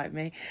girls like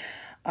me.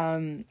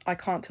 I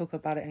can't talk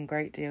about it in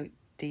great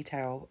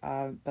detail,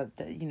 but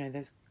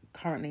there's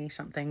currently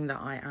something that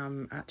I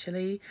am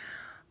actually,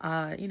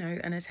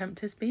 an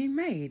attempt is being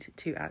made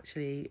to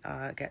actually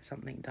get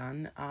something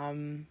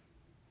done.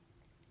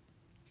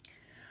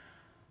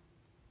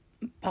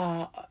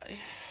 But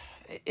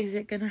is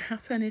it going to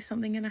happen? Is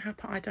something going to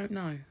happen? I don't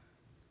know.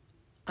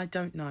 I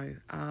don't know.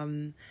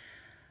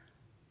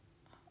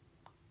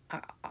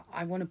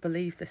 I want to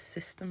believe the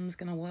system's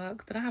going to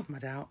work, but I have my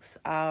doubts.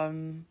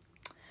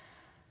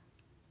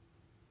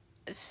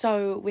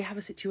 So we have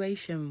a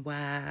situation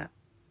where,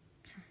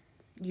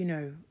 you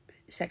know,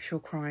 sexual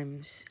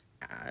crimes,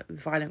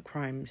 violent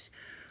crimes,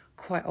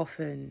 quite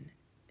often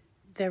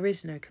there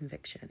is no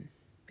conviction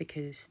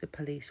because the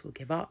police will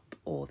give up,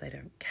 or they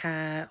don't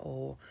care,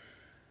 or,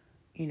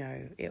 you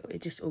know,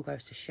 it just all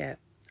goes to shit.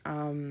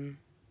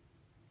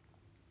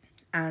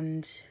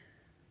 And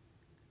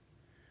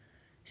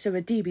so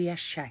a DBS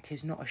check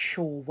is not a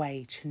sure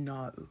way to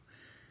know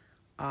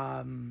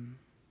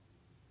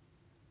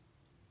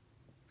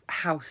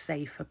how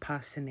safe a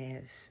person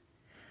is,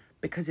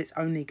 because it's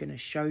only going to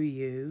show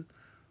you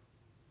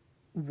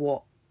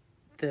what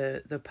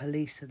the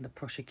police and the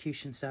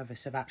prosecution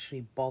service have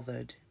actually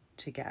bothered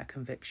to get a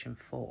conviction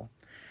for.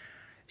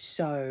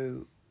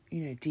 So,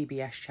 you know,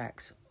 DBS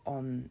checks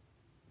on,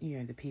 you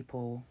know, the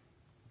people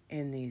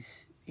in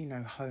these, you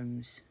know,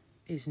 homes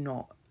is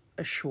not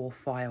a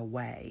surefire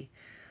way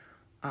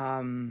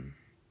of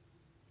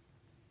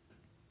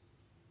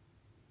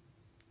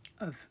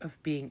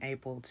being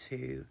able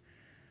to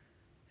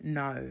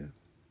know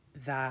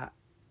that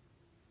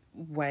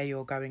where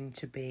you're going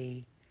to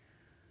be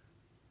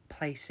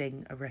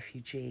placing a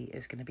refugee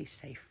is going to be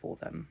safe for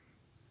them.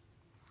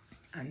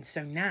 And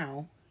so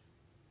now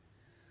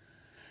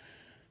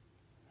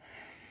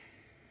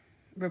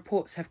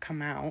reports have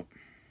come out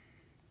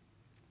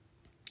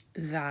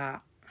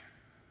that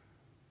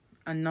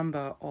a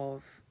number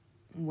of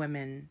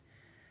women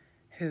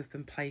who have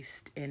been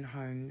placed in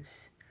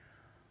homes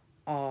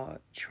are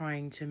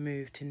trying to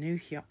move to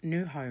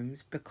new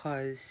homes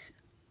because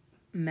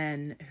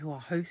men who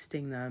are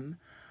hosting them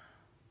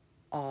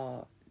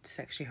are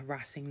sexually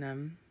harassing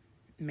them,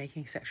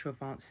 making sexual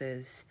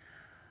advances,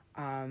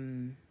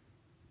 pressuring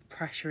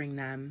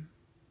them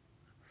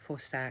for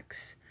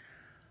sex.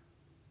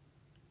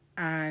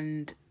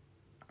 And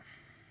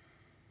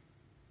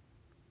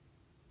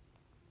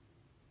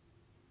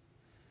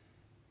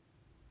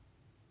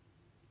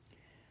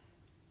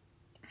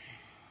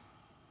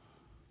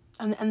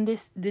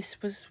this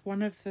was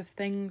one of the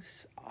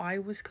things I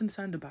was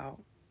concerned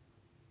about,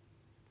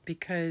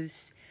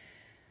 because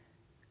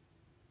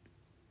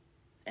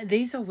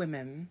these are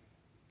women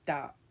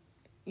that,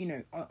 you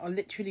know, are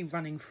literally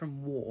running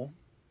from war.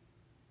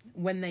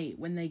 When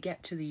they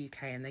get to the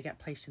UK and they get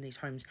placed in these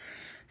homes,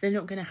 they're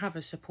not going to have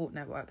a support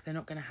network. They're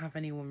not going to have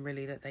anyone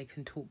really that they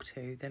can talk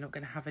to. They're not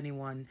going to have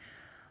anyone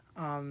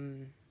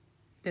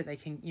that they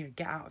can, you know,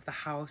 get out of the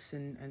house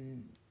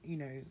and you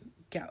know,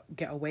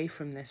 get away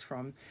from this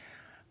from.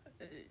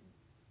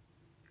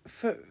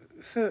 For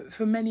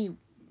many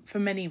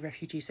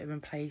refugees that have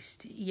been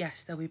placed,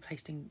 yes, they'll be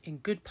placed in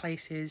good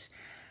places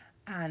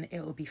and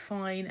it will be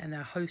fine and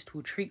their host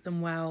will treat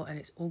them well and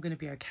it's all going to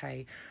be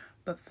okay.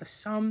 But for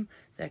some,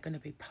 they're going to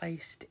be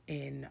placed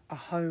in a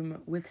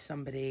home with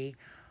somebody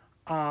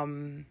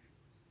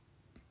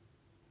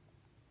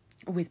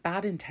with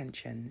bad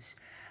intentions,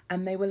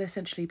 and they will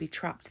essentially be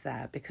trapped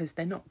there because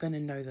they're not going to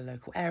know the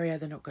local area,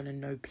 they're not going to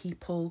know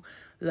people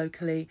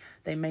locally,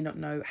 they may not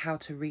know how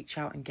to reach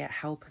out and get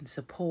help and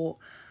support.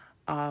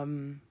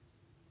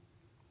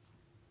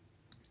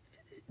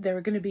 There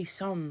are going to be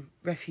some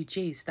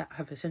refugees that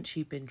have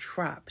essentially been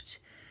trapped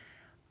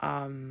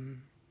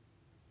in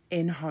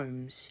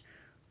homes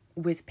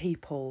with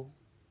people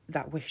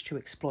that wish to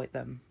exploit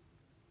them.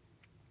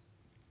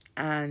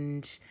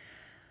 And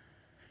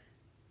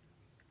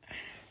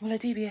well, a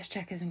DBS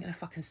check isn't going to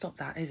fucking stop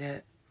that, is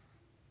it?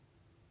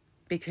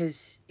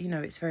 Because, you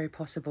know, it's very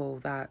possible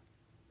that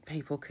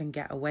people can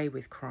get away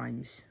with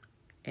crimes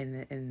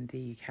in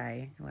the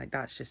UK. Like,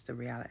 that's just the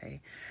reality.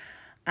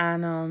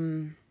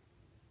 And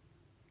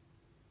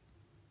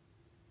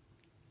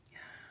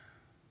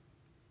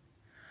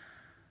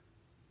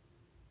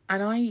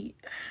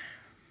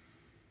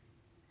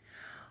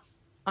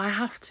I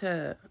have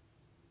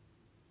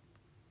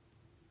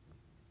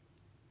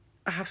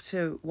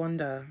to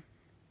wonder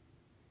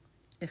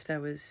if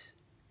there was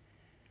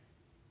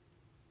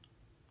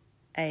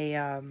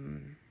a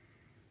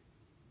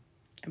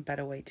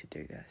better way to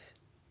do this.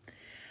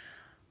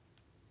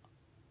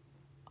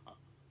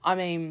 I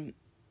mean,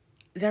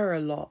 there are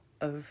a lot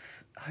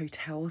of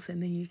hotels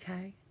in the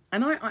UK,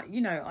 and I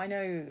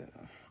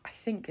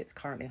think it's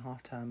currently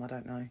half term. I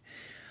don't know.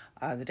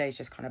 The days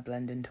just kind of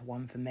blend into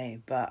one for me,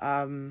 but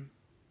I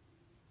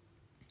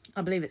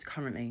believe it's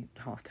currently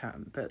half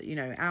term. But, you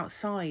know,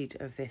 outside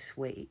of this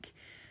week,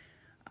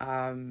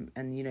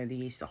 and, you know, the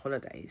Easter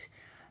holidays,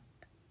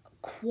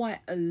 quite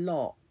a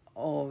lot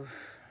of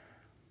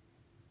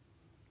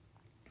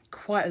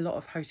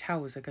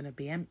hotels are going to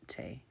be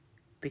empty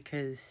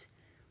because,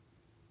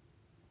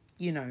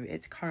 you know,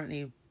 it's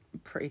currently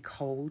pretty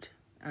cold,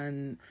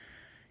 and,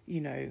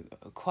 you know,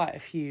 quite a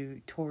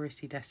few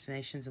touristy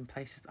destinations and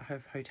places that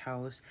have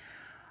hotels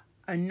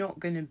are not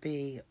going to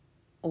be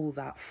all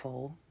that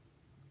full.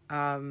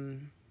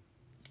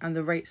 And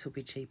the rates will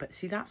be cheaper.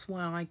 See, that's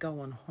why I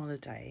go on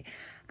holiday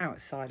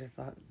outside of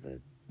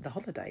the the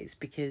holidays,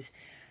 because,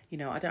 you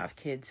know, I don't have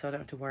kids, so I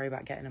don't have to worry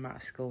about getting them out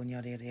of school and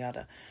yada yada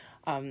yada.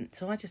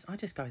 So I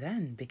just go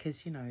then,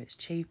 because, you know, it's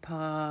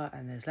cheaper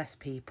and there's less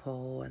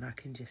people and I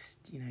can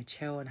just, you know,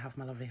 chill and have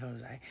my lovely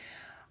holiday.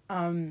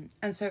 And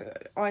so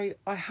I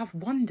have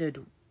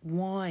wondered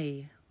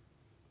why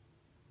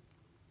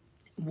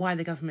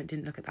the government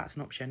didn't look at that as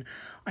an option.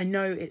 I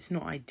know it's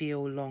not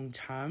ideal long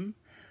term,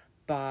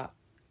 but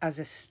as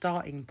a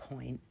starting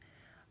point,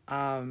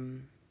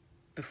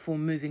 before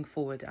moving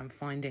forward and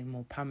finding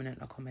more permanent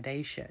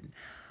accommodation,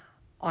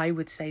 I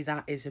would say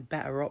that is a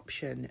better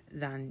option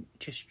than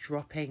just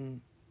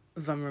dropping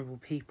vulnerable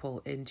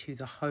people into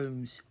the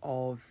homes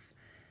of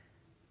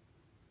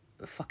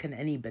fucking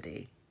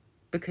anybody.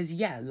 Because,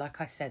 yeah, like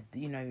I said,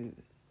 you know,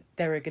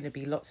 there are going to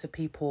be lots of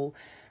people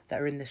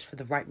that are in this for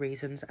the right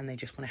reasons and they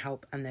just want to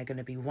help, and they're going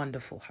to be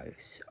wonderful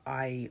hosts.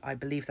 I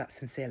believe that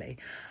sincerely.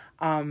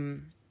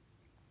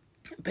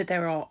 But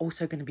there are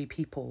also going to be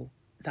people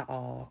that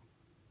are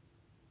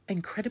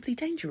incredibly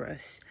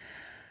dangerous,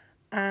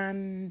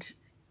 and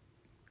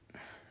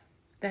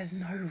there's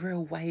no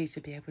real way to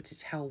be able to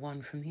tell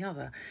one from the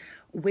other.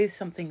 With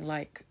something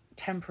like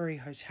temporary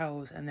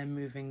hotels and then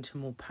moving to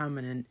more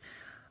permanent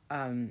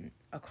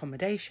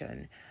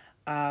accommodation,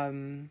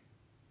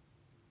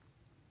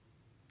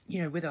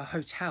 you know, with a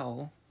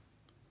hotel,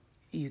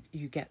 you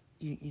get,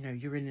 you know,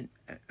 you're in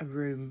a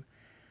room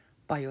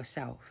by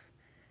yourself.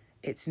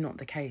 It's not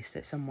the case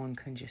that someone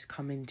can just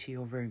come into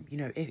your room. You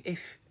know,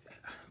 if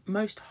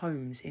most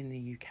homes in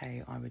the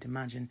UK, I would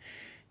imagine,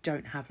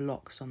 don't have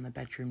locks on the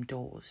bedroom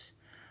doors.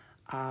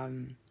 I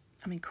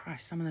mean,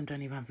 Christ, some of them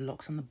don't even have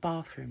locks on the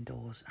bathroom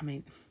doors. I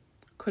mean,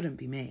 couldn't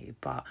be me,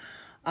 but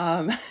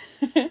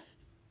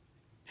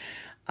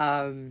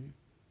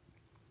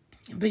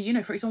but, you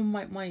know, for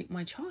example,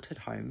 my childhood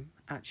home,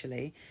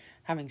 actually,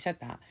 having said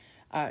that,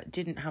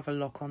 didn't have a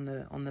lock on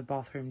the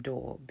bathroom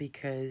door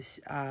because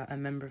a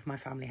member of my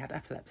family had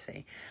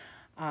epilepsy.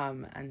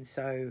 And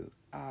so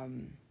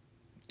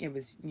it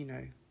was, you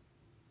know,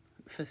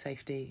 for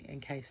safety in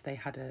case they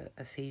had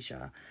a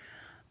seizure,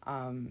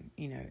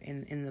 you know,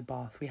 in the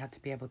bath, we had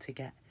to be able to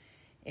get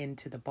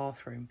into the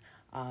bathroom.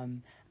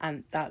 And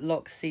that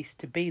lock ceased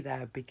to be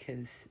there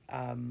because,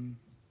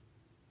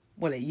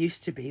 well, it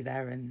used to be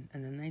there, and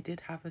then they did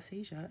have a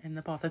seizure in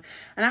the bathroom.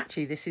 And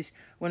actually, this is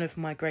one of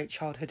my great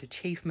childhood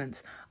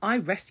achievements. I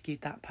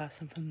rescued that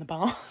person from the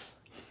bath.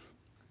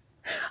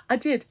 I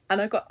did,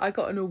 and I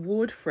got an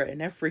award for it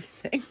and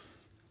everything.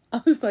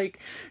 I was like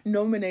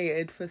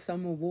nominated for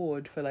some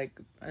award for, like,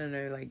 I don't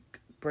know, like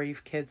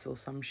Brave Kids or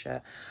some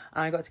shit.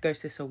 And I got to go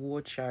to this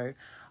award show,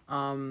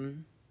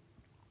 and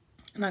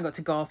I got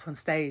to go up on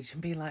stage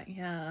and be like,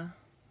 yeah.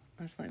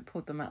 I just like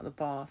pulled them out of the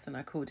bath and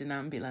I called an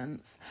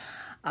ambulance.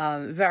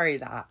 Very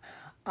that.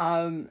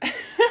 I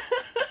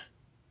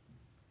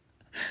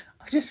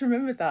just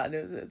remembered that, and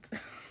it was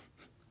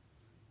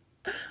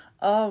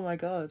oh my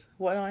god,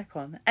 what an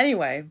icon.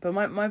 Anyway, but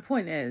my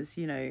point is,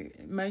 you know,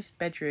 most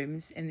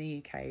bedrooms in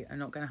the UK are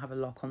not going to have a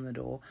lock on the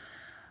door.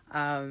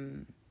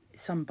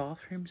 Some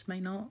bathrooms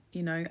may not,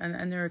 you know,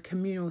 and there are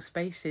communal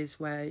spaces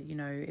where, you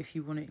know, if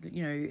you want to,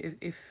 you know,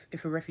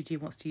 if a refugee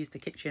wants to use the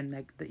kitchen,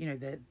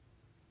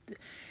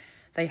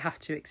 they have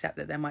to accept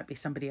that there might be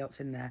somebody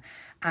else in there.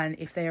 And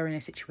if they are in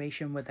a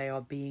situation where they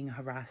are being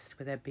harassed,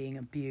 where they're being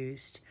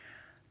abused,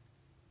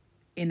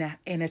 in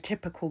a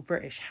typical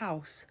British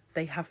house,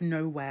 they have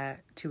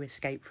nowhere to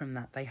escape from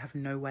that. They have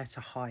nowhere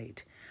to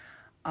hide.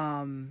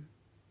 And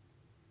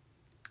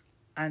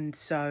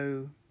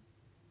so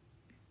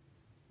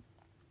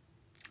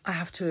I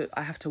have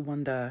to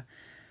wonder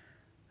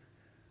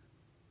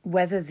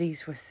whether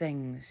these were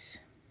things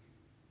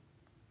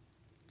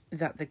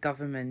that the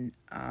government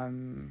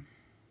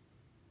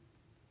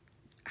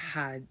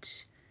had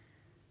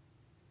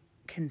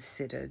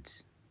considered.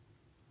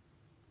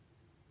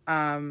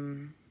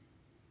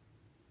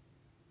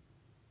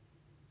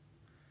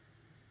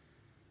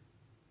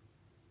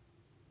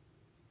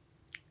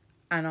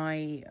 And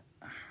I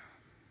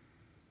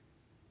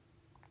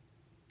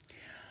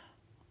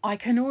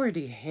can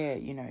already hear,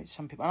 you know,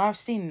 some people, and I've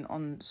seen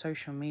on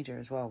social media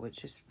as well,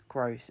 which is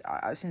gross.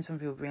 I've seen some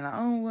people being like,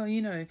 oh, well,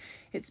 you know,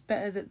 it's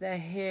better that they're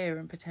here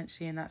and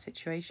potentially in that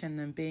situation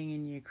than being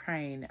in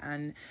Ukraine.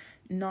 And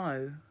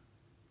no,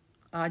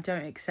 I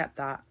don't accept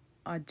that.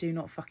 I do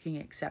not fucking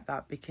accept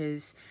that,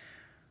 because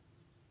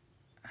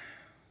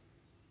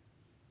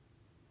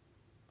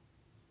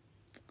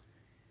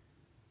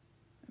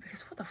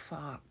what the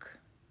fuck?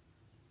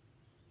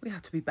 We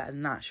have to be better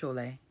than that,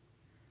 surely.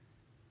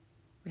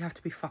 We have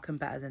to be fucking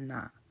better than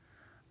that.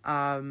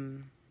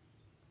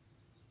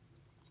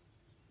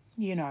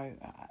 You know,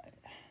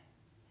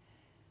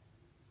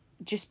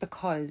 just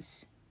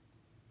because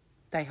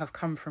they have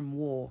come from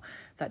war,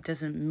 that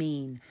doesn't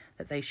mean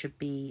that they should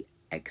be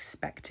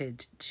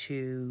expected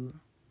to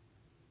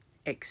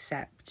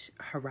accept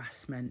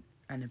harassment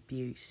and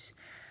abuse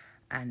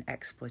and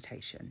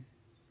exploitation.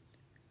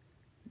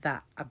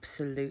 That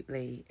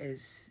absolutely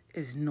is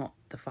not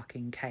the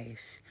fucking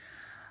case.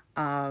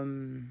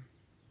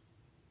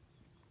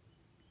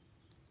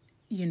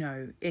 you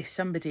know, if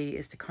somebody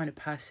is the kind of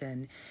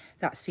person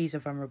that sees a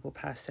vulnerable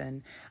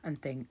person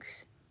and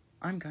thinks,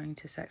 I'm going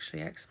to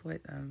sexually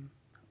exploit them,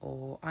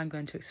 or I'm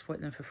going to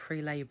exploit them for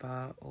free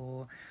labour,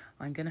 or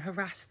I'm going to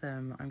harass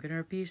them, I'm going to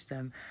abuse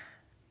them,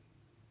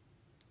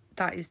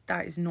 that is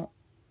not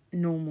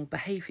normal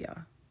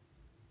behaviour.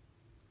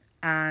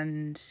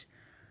 And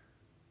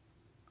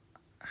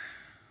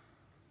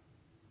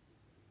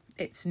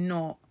it's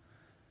not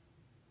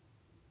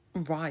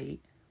right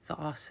that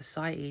our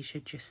society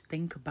should just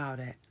think about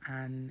it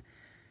and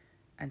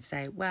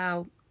say,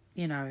 well,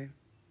 you know,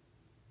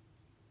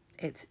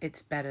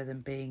 it's better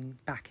than being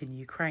back in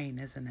Ukraine,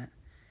 isn't it?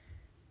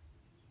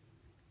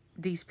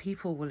 These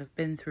people will have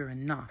been through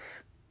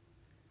enough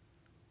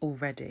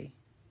already.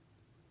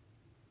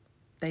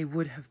 They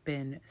would have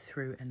been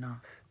through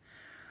enough.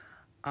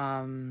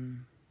 I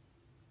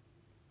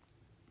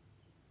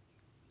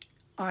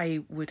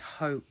would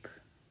hope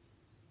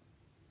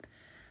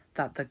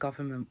that the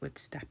government would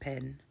step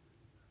in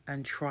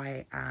and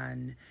try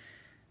and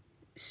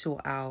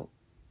sort out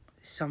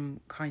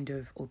some kind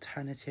of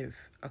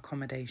alternative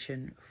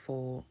accommodation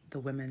for the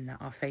women that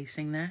are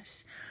facing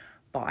this.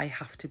 But I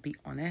have to be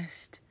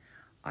honest,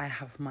 I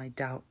have my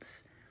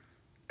doubts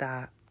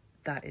that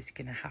that is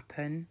going to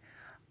happen.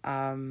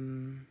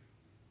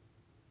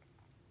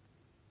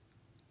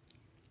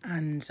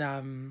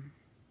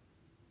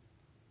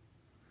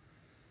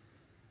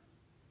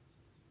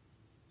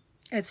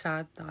 It's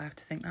sad that I have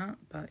to think that,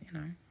 but, you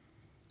know,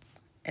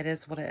 it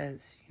is what it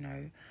is, you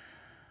know.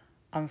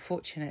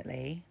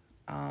 Unfortunately,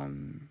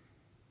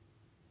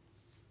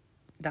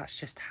 that's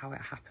just how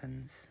it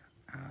happens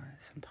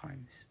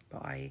sometimes.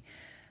 But I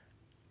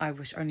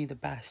wish only the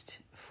best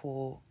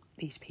for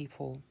these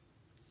people,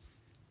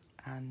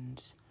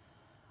 and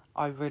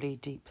I really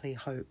deeply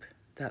hope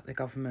that the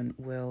government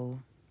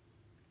will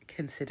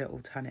consider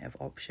alternative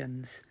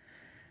options.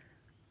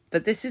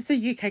 But this is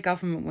the UK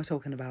government we're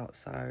talking about,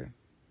 so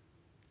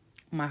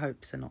my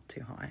hopes are not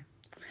too high.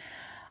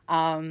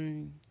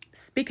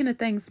 Speaking of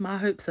things my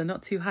hopes are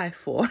not too high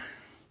for,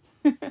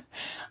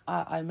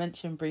 I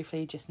mentioned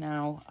briefly just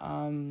now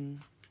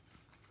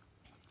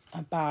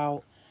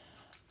about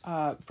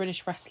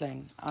British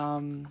wrestling,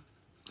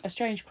 a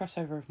strange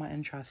crossover of my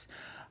interests,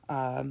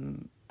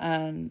 and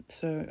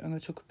so I'm going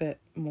to talk a bit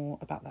more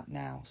about that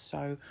now.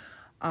 So,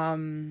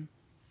 and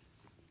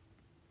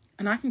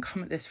I can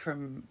come at this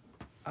from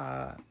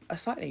a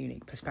slightly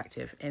unique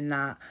perspective in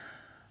that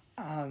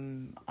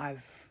my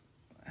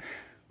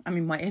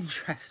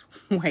interest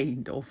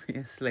waned,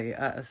 obviously,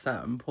 at a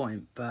certain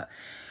point, but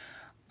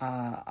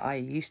I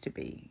used to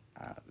be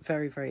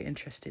very, very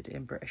interested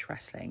in British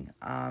wrestling,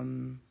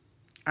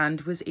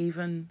 and was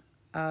even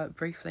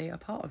briefly a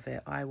part of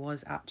it. I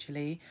was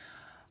actually,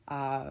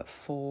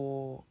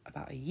 for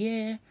about a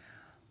year,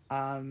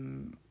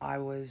 I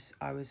was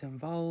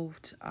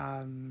involved.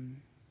 I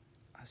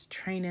was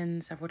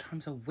training several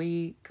times a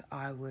week.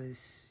 I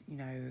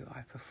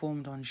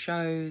performed on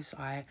shows.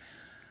 I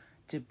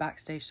did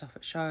backstage stuff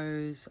at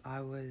shows.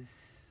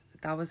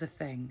 That was a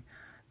thing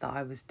that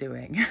I was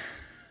doing.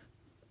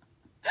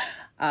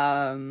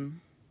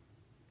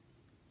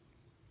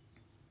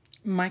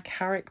 My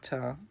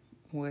character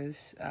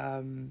was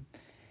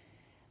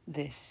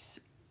this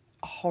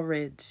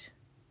horrid,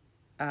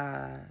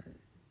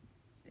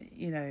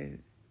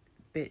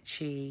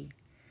 bitchy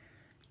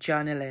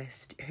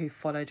journalist who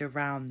followed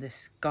around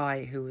this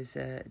guy who was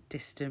a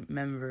distant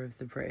member of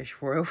the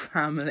British royal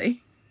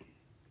family.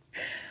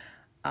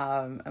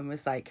 And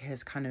was like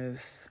his kind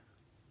of,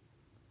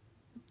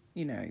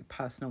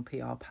 personal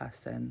PR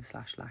person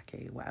 /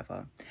 lackey,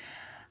 whatever.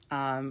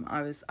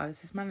 I was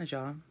his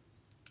manager,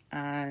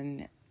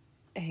 and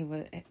it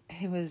was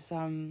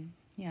a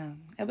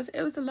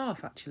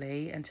laugh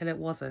actually, until it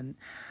wasn't.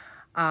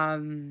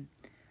 And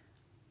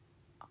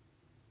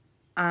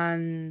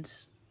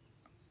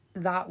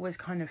that was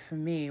kind of, for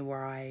me,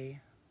 where I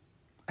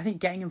think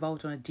getting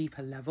involved on a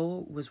deeper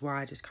level was where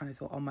I just kind of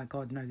thought, oh my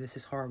God, no, this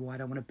is horrible. I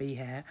don't want to be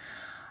here.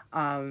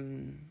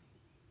 And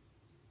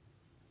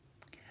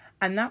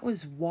that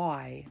was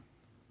why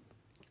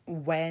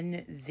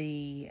when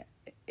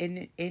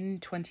in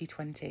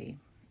 2020,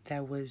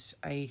 there was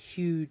a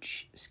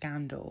huge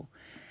scandal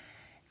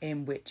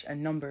in which a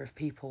number of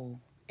people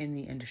in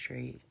the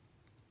industry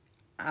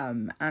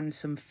and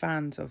some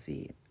fans of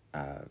the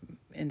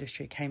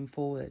industry came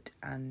forward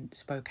and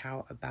spoke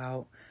out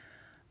about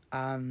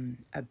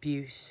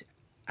abuse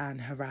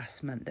and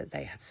harassment that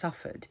they had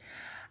suffered.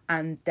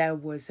 And there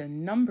was a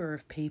number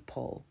of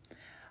people,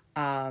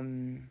 I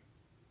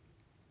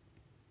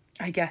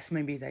guess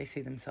maybe they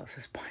see themselves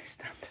as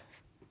bystanders,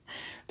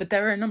 but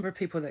there were a number of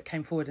people that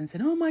came forward and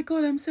said, oh my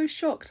God, I'm so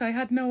shocked, I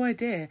had no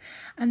idea.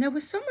 And there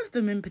were some of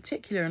them in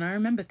particular, and I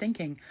remember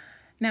thinking,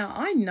 now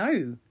I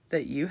know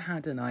that you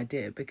had an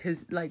idea,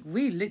 because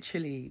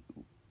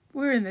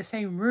we're in the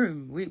same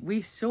room,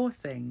 we saw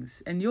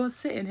things, and you're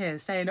sitting here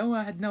saying, oh,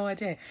 I had no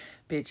idea.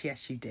 Bitch,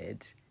 yes you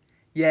did.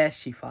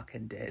 Yes, you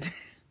fucking did.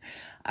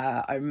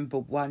 I remember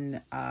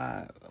one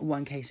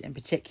case in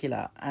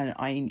particular, and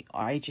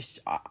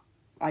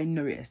I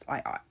noticed,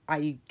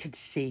 I could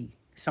see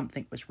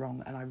something was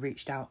wrong, and I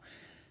reached out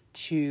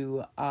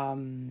to a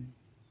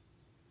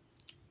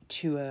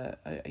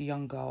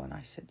young girl, and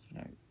I said, you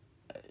know,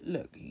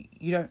 look,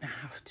 you don't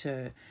have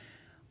to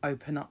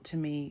open up to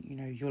me, you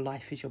know, your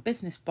life is your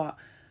business, but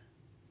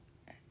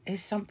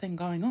is something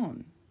going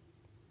on?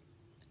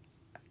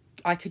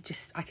 I could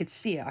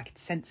see it, I could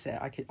sense it,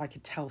 I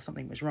could tell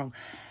something was wrong.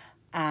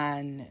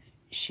 And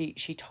she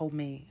told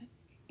me,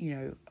 you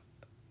know,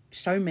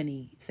 so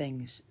many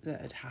things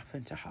that had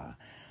happened to her.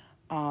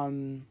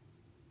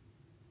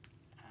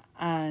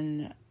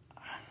 And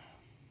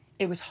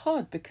it was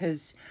hard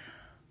because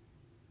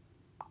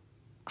I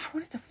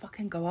wanted to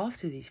fucking go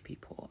after these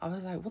people. I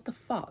was like, what the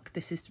fuck?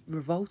 This is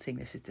revolting.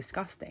 This is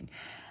disgusting.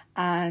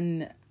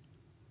 And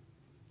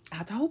I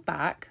had to hold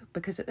back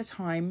because at the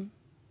time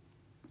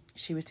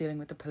she was dealing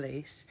with the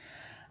police,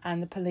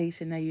 and the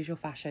police, in their usual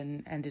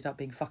fashion, ended up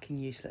being fucking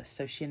useless.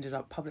 So she ended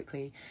up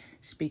publicly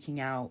speaking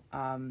out.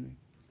 And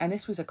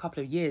this was a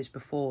couple of years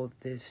before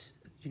this,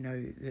 you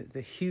know,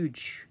 the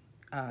huge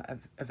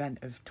event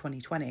of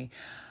 2020.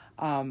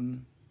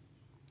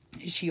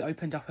 She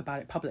opened up about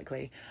it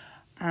publicly,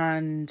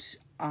 and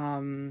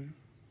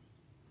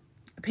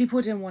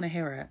people didn't want to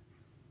hear it.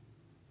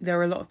 There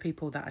were a lot of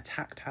people that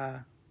attacked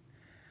her,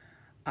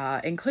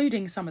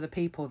 including some of the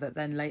people that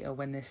then later,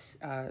 when this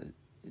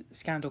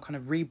scandal kind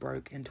of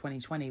rebroke in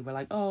 2020, were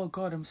like, oh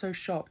God, I'm so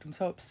shocked, I'm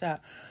so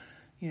upset,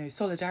 you know,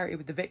 solidarity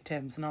with the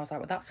victims. And I was like,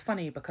 well, that's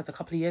funny, because a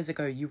couple of years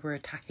ago you were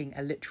attacking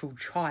a literal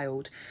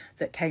child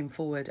that came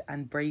forward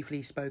and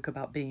bravely spoke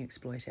about being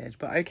exploited.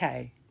 But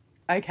okay.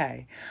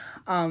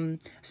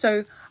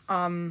 So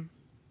the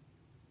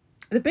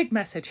big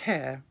message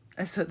here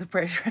is that the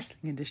British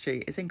wrestling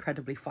industry is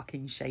incredibly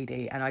fucking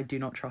shady, and I do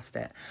not trust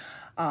it.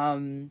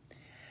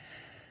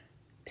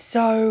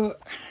 So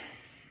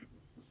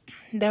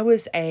there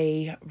was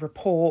a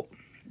report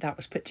that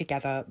was put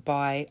together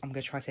by, I'm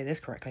going to try to say this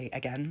correctly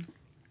again,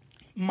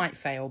 might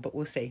fail, but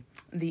we'll see,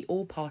 the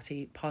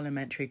All-Party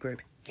Parliamentary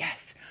Group,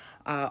 yes,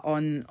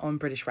 on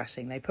British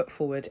wrestling. They put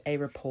forward a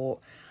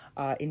report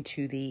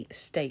into the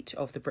state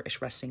of the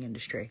British wrestling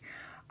industry.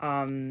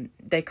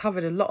 They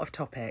covered a lot of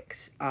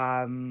topics,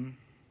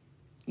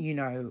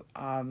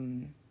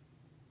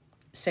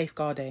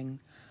 safeguarding,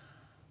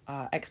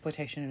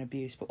 exploitation and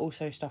abuse, but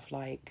also stuff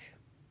like,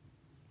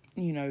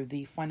 you know,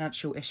 the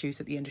financial issues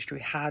that the industry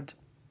had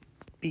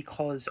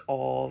because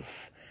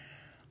of,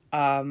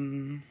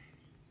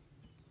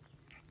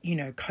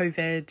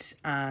 COVID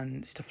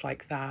and stuff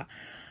like that.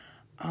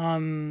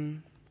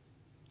 And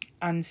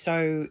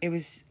so it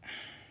was,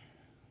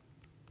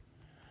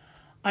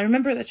 I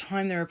remember at the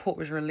time the report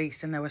was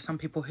released, and there were some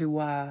people who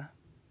were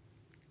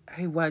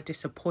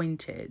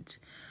disappointed,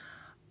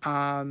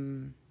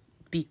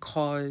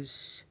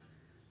 because,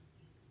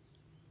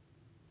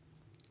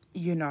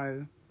 you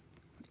know,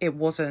 it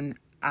wasn't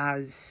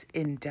as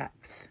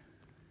in-depth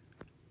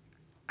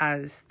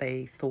as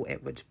they thought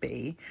it would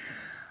be.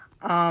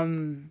 But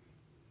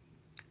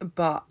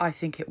I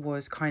think it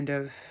was kind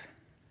of,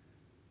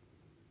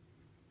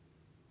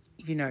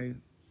 you know,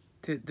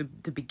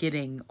 the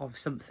beginning of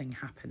something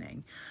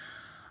happening,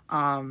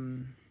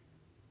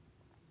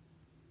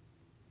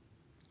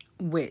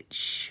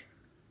 which,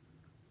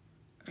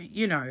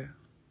 you know,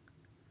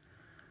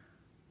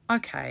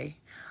 okay,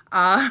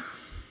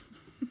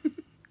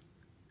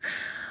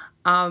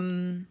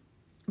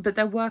 but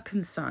there were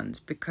concerns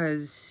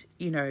because,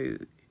 you know,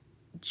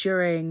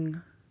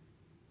 during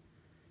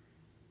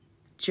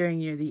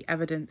the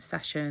evidence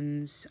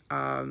sessions,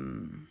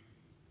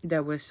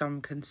 there were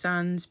some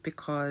concerns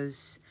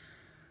because,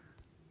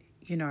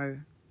 you know,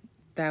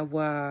 there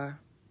were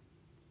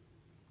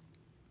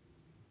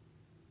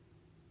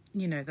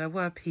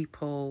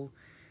people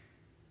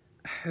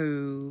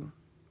who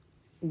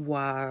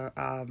were,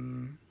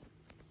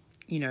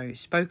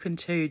 spoken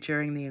to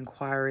during the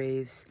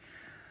inquiries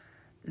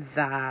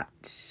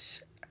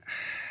that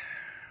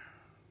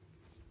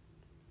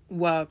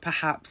were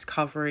perhaps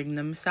covering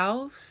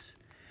themselves.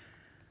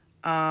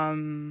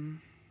 And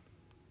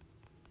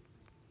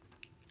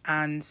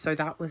so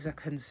that was a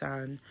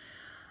concern.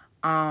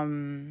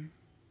 And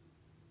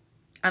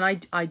I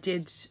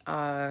did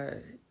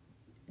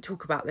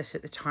talk about this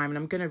at the time, and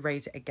I'm going to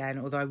raise it again,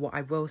 although what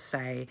I will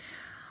say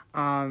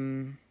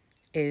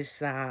is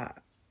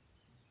that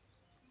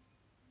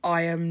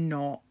I am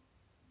not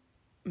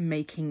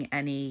making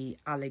any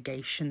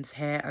allegations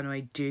here, and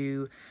I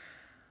do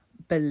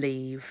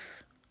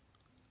believe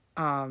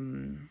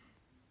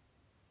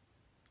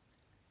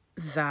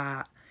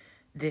that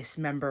this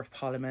Member of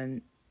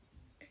Parliament,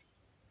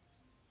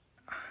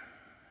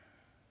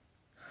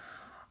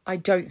 I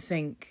don't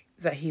think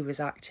that he was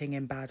acting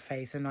in bad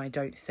faith, and I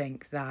don't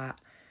think that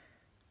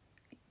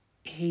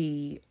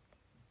he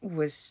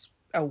was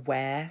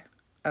aware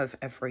of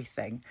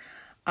everything.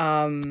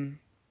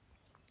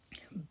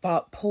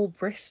 But Paul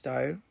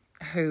Bristow,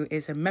 who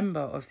is a member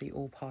of the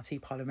All-Party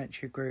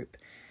Parliamentary Group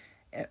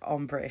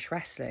on British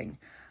Wrestling,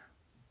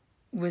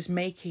 was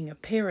making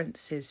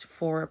appearances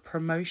for a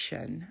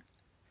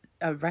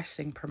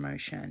wrestling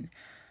promotion,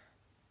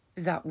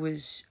 that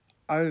was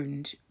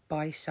owned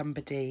by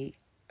somebody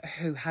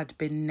who had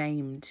been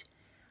named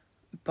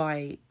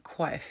by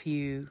quite a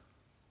few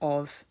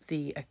of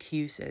the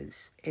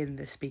accusers in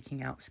the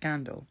Speaking Out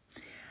scandal.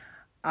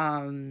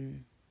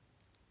 And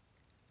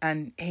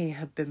he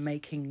had been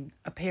making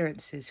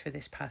appearances for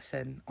this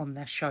person on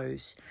their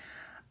shows,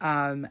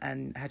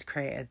 and had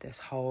created this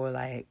whole,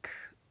 like,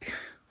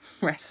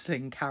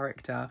 wrestling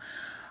character.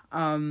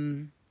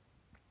 And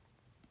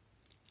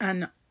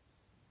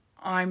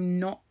I'm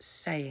not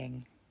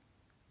saying,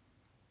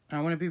 and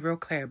I want to be real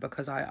clear,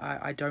 because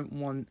I don't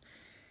want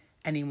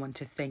anyone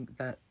to think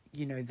that,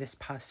 you know, this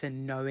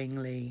person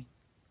knowingly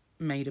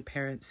made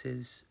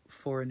appearances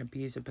for an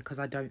abuser, because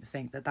I don't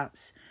think that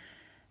that's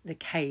the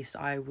case.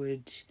 I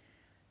would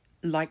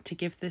like to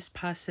give this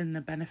person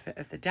the benefit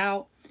of the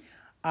doubt.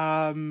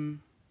 But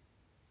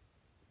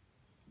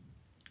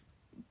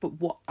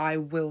what I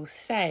will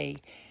say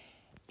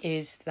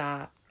is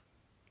that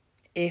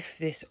if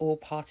this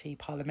all-party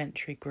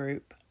parliamentary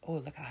group, oh,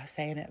 look at her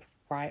saying it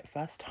right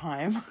first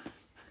time,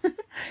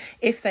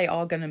 if they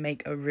are going to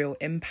make a real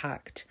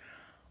impact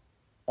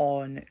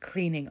on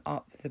cleaning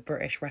up the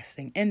British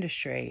wrestling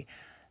industry,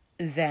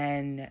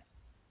 then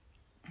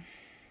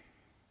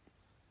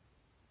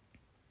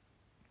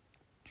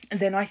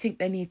I think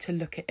they need to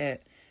look at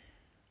it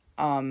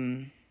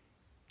from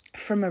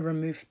a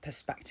removed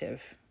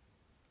perspective,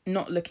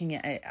 not looking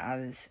at it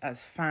as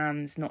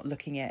fans, not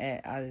looking at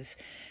it as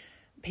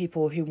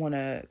people who want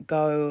to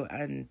go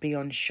and be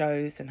on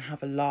shows and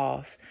have a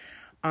laugh.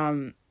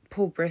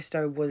 Paul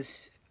Bristow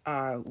was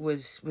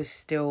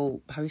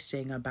still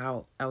posting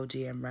about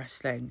LDM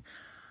wrestling,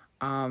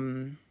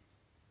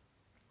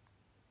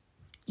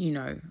 you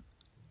know,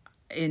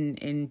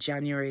 in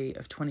January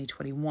of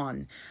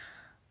 2021.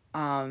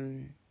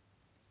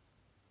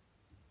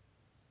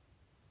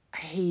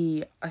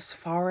 He, as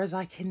far as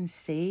I can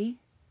see,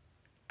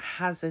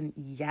 hasn't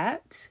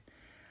yet.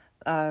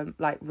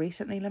 Like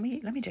recently, let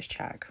me just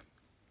check.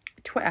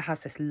 Twitter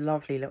has this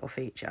lovely little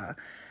feature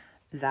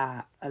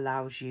that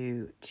allows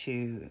you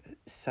to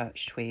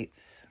search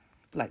tweets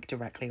like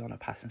directly on a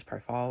person's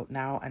profile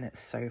now, and it's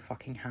so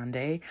fucking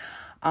handy.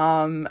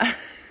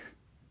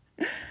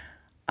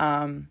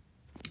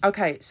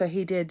 Okay, so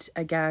he did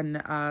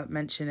again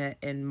mention it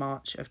in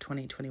March of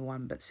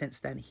 2021, but since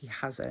then he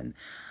hasn't.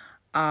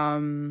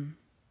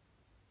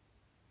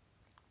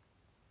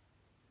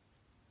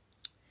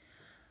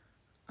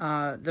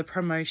 The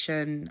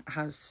promotion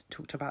has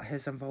talked about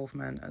his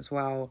involvement as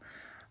well.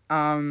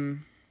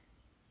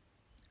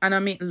 And I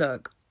mean,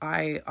 look,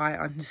 I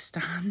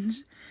understand,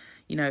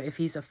 you know, if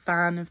he's a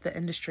fan of the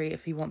industry,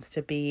 if he wants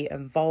to be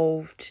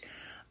involved,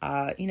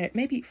 you know,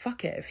 maybe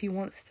fuck it, if he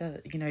wants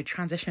to, you know,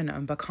 transition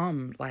and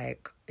become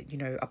like, you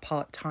know, a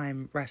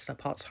part-time wrestler,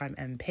 part-time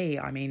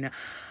MP, I mean,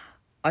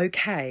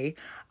 okay.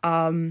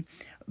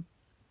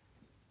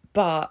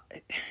 But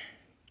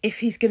if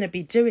he's going to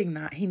be doing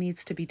that, he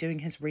needs to be doing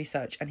his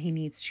research, and he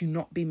needs to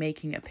not be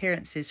making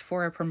appearances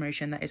for a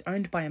promotion that is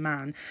owned by a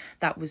man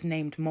that was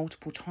named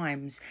multiple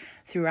times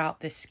throughout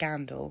this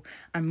scandal,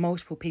 and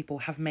multiple people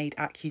have made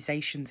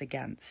accusations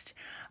against.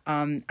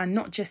 And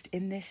not just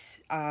in this,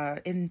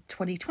 in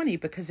 2020,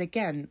 because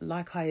again,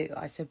 like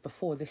I said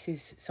before, this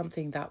is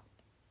something that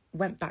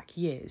went back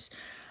years.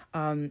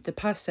 The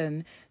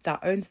person that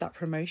owns that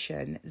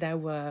promotion, there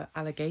were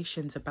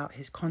allegations about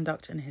his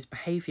conduct and his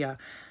behaviour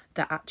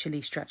that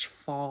actually stretch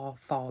far,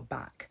 far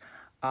back.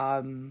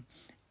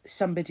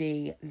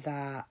 Somebody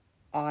that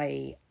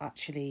I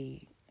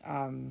actually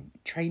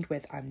trained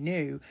with and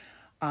knew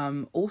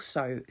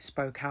also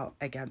spoke out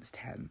against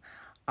him.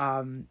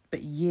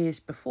 But years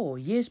before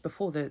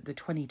the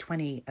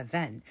 2020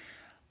 event,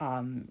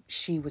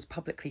 she was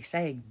publicly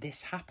saying,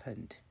 this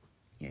happened.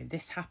 You know,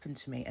 this happened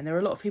to me. And there are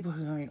a lot of people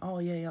who are going, oh,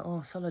 yeah,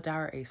 oh,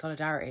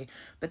 solidarity.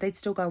 But they'd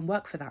still go and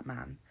work for that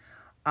man.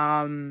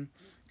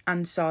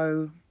 And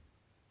so,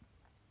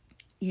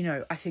 you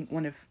know, I think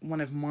one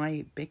of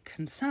my big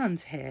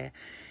concerns here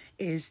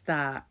is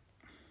that,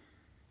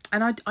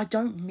 and I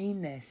don't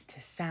mean this to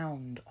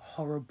sound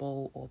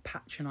horrible or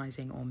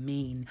patronising or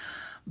mean,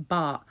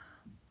 but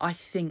I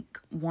think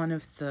one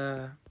of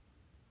the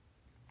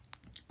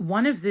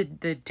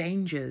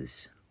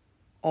dangers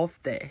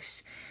of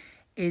this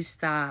is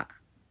that,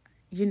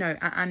 you know,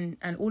 and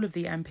all of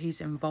the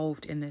MPs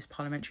involved in this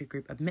parliamentary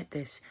group admit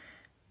this,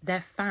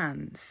 they're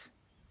fans.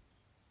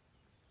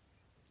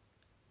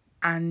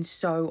 And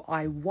so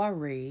I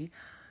worry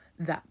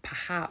that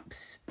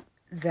perhaps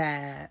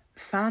their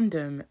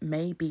fandom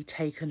may be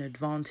taken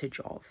advantage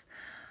of.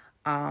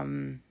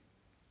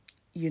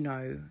 You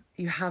know,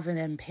 you have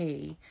an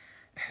MP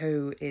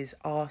who is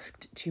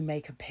asked to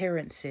make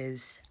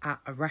appearances at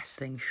a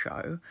wrestling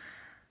show.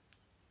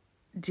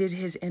 Did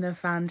his inner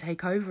fan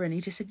take over and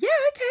he just said, yeah,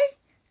 okay.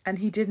 And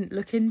he didn't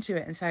look into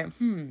it and say,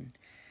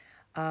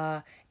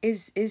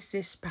 is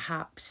this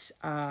perhaps,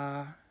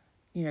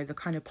 you know, the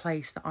kind of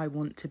place that I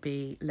want to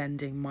be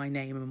lending my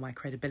name and my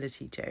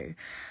credibility to?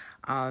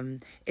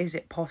 Is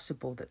it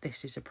possible that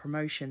this is a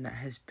promotion that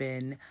has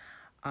been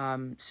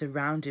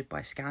surrounded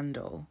by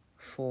scandal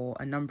for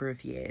a number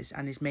of years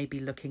and is maybe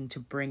looking to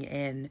bring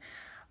in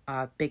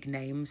big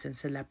names and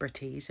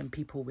celebrities and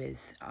people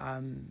with,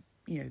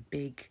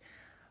 big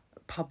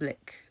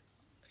public,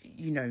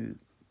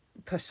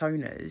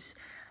 personas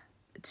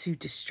to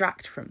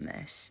distract from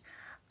this.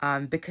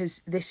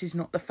 Because this is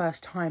not the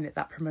first time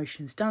that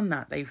promotion's done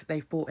that.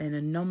 They've brought in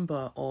a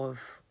number of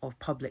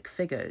public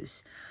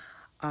figures.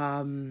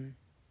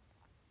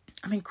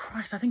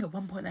 Christ, I think at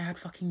one point they had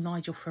fucking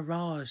Nigel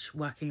Farage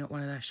working at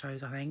one of their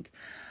shows, I think.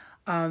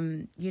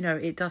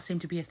 It does seem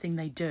to be a thing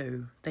they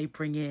do. They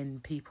bring in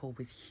people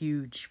with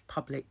huge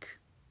public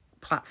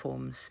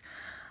platforms.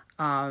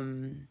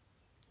 And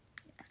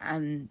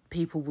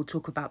people will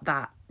talk about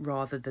that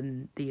rather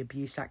than the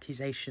abuse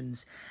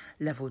accusations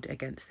levelled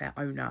against their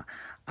owner.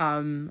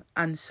 And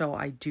so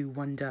I do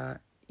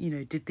wonder,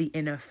 did the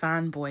inner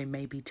fanboy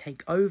maybe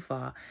take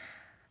over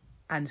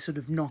and sort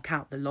of knock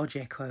out the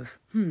logic of,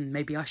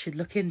 maybe I should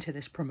look into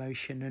this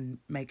promotion and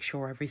make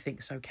sure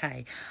everything's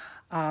okay.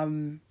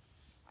 Like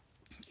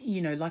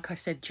I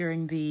said,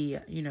 during the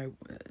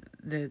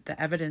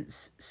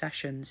evidence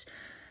sessions,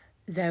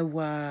 there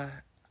were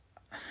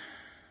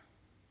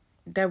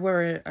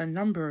a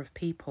number of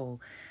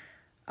people,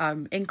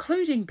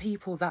 including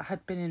people that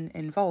had been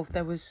involved.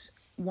 There was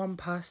one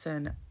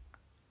person,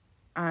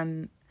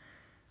 and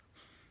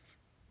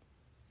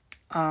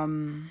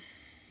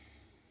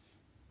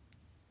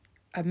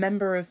a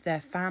member of their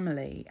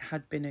family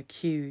had been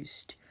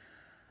accused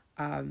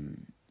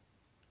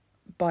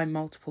by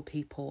multiple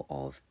people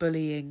of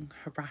bullying,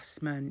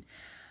 harassment,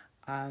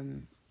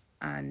 and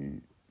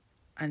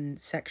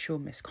sexual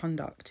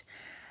misconduct.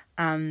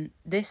 And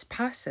this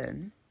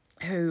person,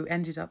 who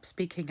ended up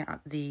speaking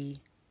at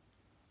the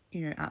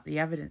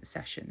evidence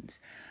sessions,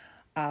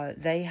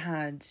 they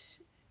had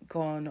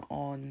gone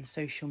on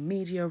social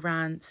media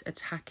rants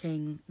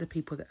attacking the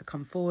people that had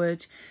come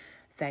forward.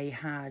 They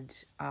had,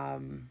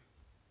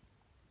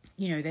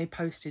 they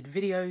posted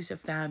videos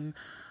of them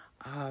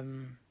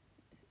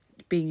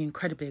being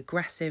incredibly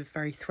aggressive,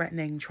 very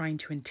threatening, trying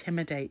to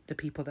intimidate the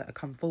people that had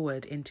come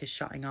forward into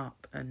shutting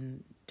up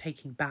and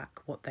taking back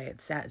what they had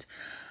said.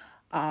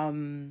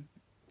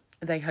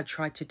 They had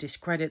tried to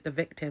discredit the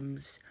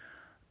victims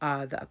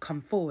that had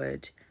come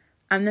forward.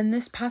 And then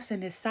this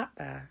person is sat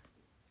there,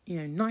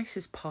 nice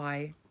as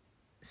pie,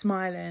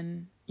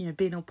 smiling,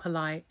 being all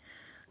polite,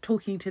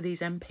 talking to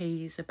these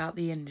MPs about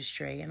the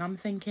industry. And I'm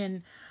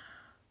thinking,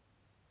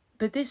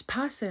 but this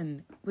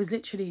person was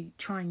literally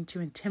trying to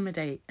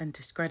intimidate and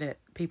discredit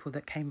people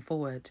that came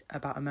forward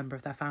about a member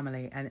of their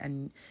family.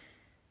 And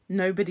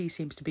nobody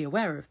seems to be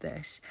aware of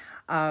this.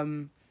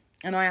 And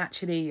I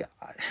actually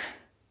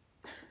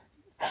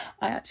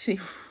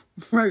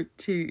wrote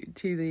to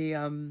the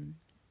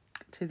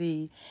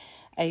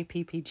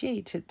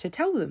APPG to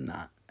tell them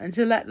that and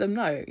to let them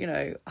know,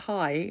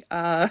 hi,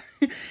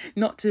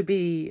 not to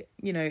be,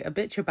 a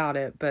bitch about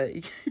it, but,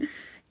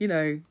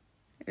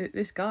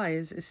 this guy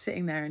is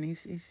sitting there and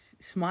he's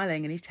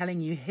smiling and he's telling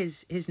you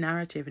his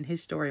narrative and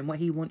his story and what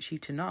he wants you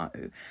to know.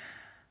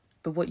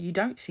 But what you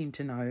don't seem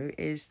to know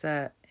is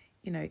that,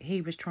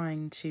 he was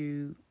trying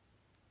to,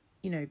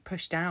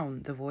 push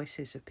down the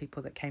voices of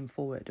people that came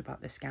forward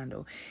about this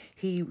scandal.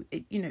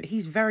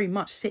 He's very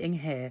much sitting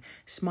here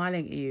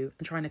smiling at you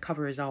and trying to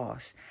cover his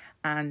arse,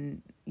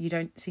 and you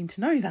don't seem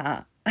to know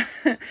that.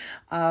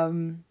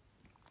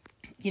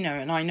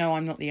 And I know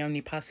I'm not the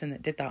only person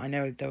that did that. I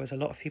know there was a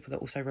lot of people that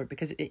also wrote,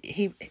 because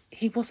he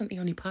wasn't the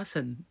only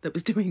person that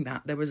was doing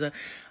that. There was a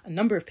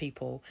number of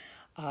people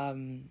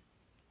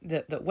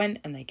that went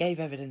and they gave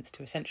evidence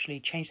to essentially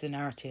change the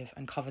narrative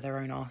and cover their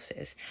own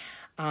arses.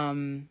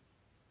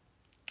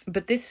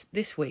 But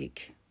this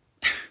week,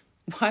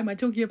 why am I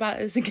talking about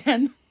this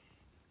again?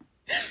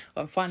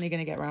 I'm finally going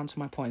to get around to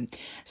my point.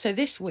 So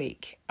this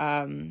week,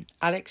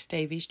 Alex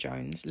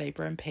Davies-Jones,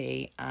 Labour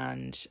MP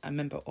and a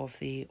member of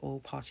the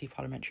all-party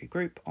parliamentary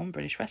group on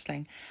British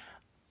Wrestling,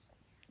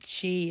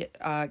 she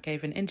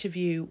gave an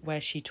interview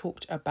where she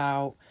talked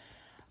about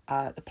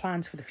the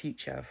plans for the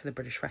future for the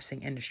British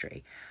wrestling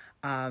industry.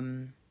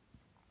 And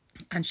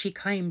she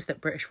claims that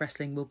British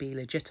wrestling will be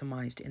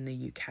legitimised in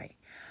the UK.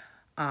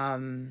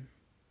 And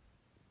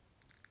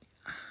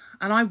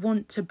I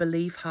want to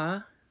believe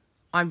her.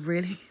 I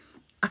really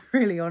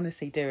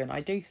honestly do. And I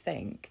do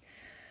think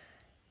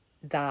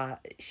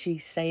that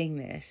she's saying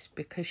this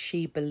because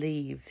she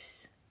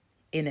believes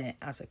in it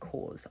as a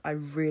cause. I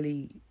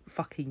really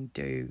fucking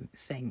do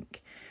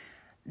think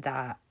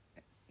that,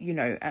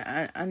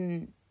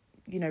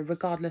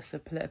 regardless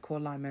of political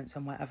alignments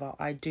and whatever,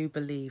 I do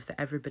believe that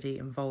everybody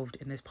involved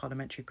in this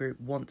parliamentary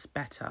group wants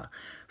better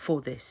for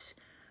this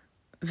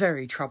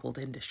very troubled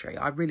industry.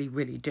 I really,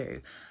 really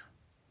do.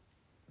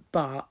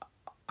 But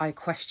I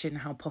question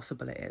how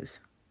possible it is.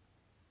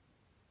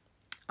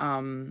 I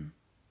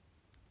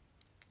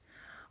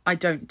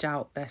don't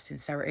doubt their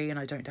sincerity and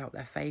I don't doubt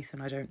their faith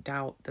and I don't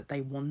doubt that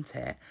they want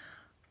it.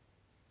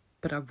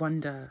 But I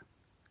wonder,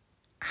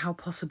 how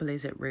possible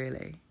is it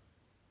really?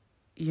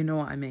 You know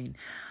what I mean?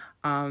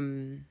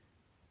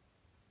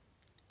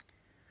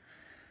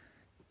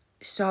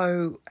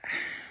 So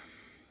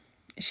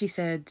she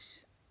said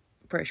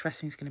British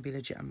wrestling is going to be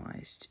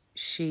legitimised.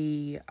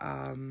 She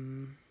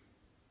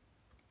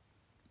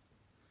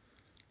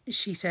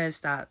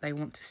says that they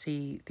want to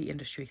see the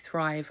industry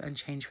thrive and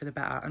change for the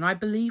better. And I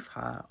believe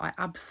her. I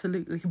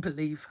absolutely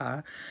believe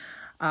her.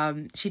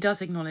 She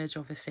does acknowledge,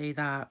 obviously,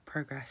 that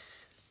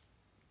progress...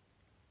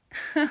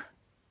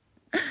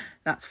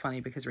 That's funny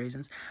because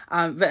reasons.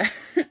 But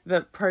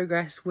that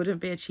progress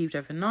wouldn't be achieved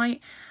overnight.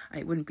 And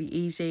it wouldn't be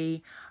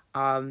easy.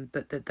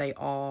 But that they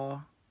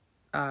are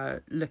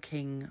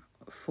looking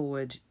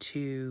forward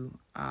to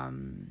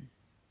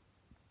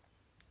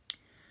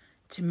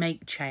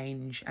make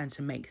change and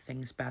to make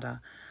things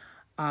better.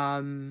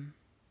 And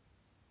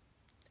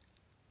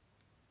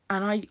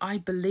I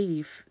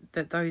believe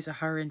that those are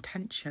her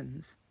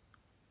intentions.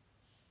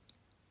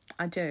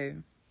 I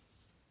do.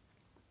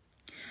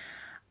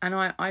 And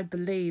I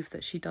believe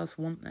that she does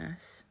want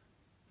this.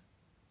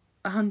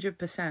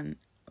 100%.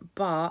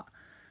 But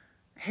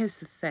here's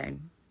the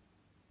thing.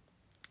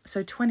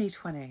 So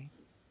 2020,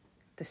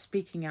 the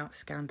speaking out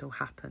scandal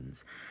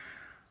happens.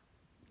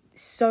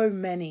 So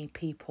many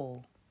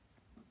people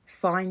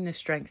find the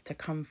strength to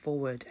come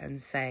forward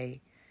and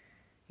say,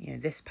 you know,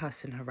 this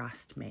person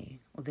harassed me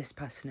or this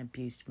person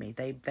abused me.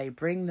 They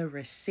bring the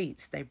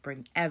receipts, they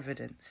bring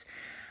evidence.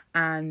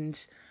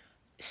 And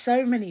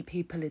so many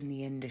people in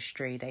the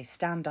industry, they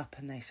stand up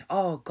and they say,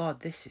 oh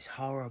God, this is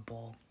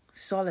horrible.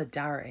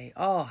 Solidarity.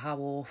 Oh, how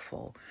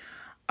awful.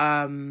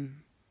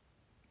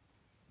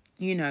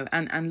 You know,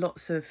 and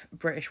lots of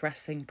British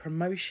wrestling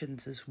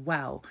promotions as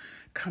well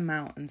come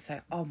out and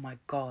say, oh my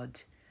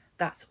God,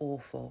 that's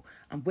awful.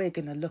 And we're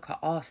going to look at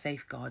our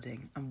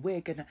safeguarding and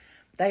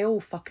they all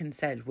fucking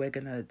said, we're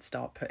going to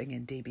start putting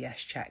in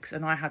DBS checks.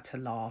 And I had to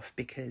laugh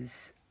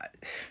because,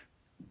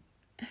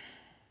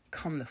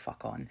 come the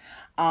fuck on.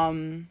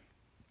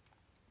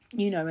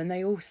 You know, and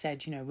they all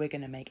said, you know, we're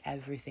going to make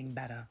everything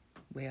better.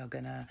 We are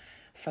going to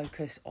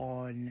focus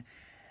on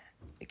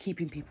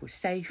keeping people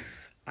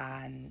safe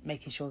and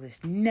making sure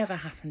this never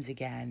happens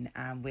again,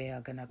 and we are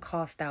going to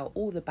cast out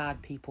all the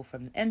bad people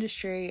from the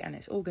industry and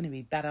it's all going to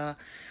be better.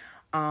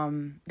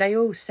 They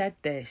all said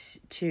this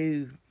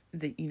to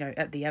the, you know,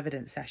 at the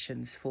evidence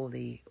sessions for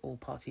the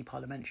all-party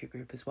parliamentary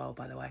group as well,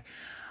 by the way.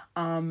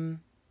 You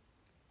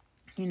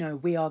know,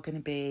 we are going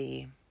to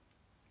be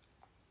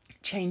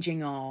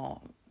changing our,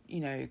 you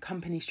know,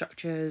 company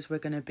structures. We're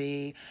going to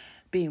be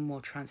being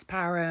more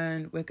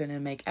transparent. We're going to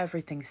make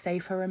everything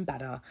safer and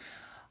better.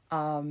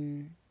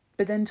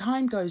 But then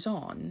time goes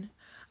on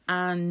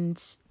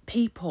and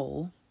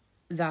people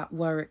that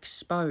were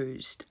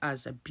exposed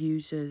as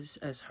abusers,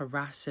 as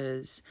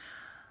harassers,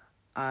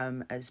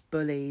 as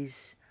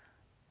bullies,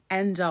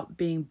 end up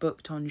being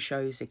booked on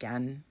shows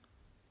again.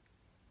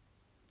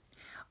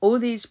 All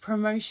these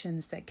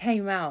promotions that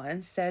came out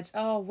and said,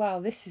 oh, wow,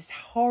 this is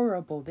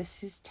horrible.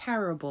 This is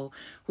terrible.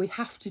 We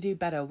have to do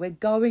better. We're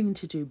going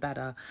to do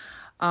better.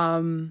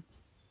 You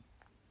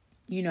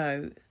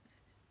know,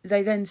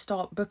 they then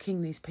start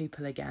booking these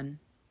people again.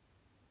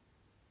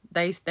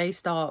 They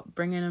start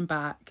bringing them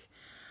back,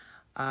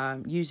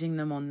 using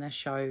them on their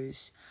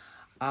shows.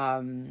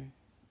 And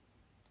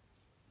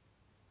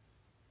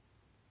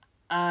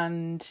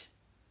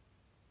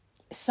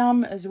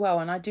some as well,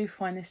 and I do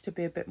find this to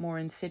be a bit more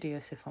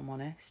insidious, if I'm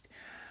honest.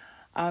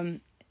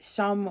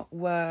 Some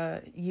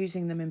were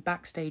using them in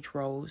backstage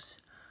roles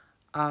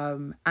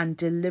and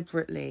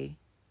deliberately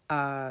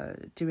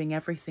doing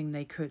everything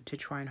they could to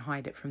try and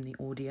hide it from the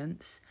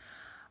audience.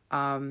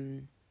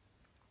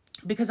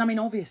 Because, I mean,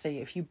 obviously,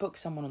 if you book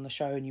someone on the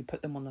show and you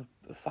put them on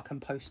the fucking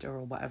poster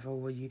or whatever,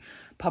 or you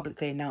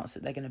publicly announce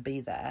that they're going to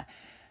be there,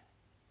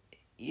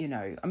 you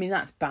know, I mean,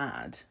 that's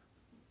bad,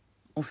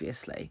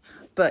 obviously.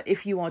 But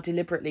if you are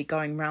deliberately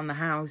going round the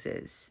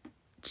houses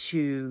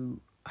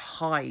to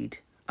hide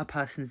a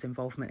person's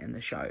involvement in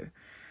the show,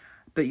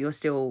 but you're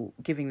still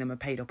giving them a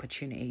paid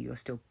opportunity, you're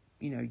still,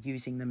 you know,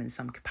 using them in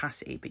some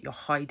capacity, but you're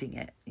hiding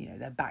it, you know,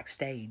 they're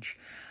backstage.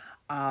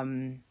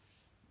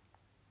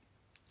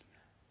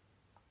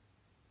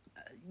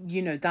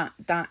 You know,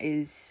 that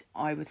is,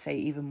 I would say,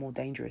 even more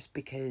dangerous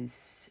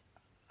because,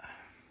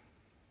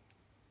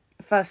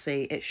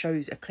 firstly, it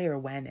shows a clear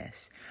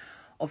awareness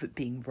of it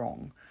being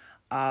wrong.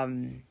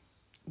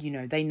 You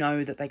know, they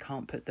know that they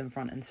can't put them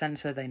front and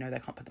centre. They know they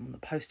can't put them on the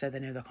poster. They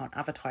know they can't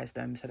advertise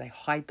them, so they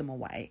hide them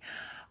away.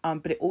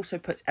 But it also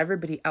puts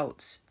everybody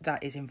else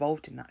that is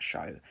involved in that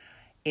show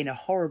in a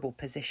horrible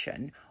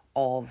position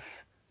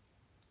of,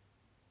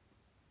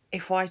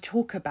 if I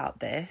talk about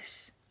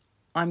this,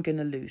 I'm going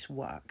to lose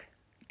work.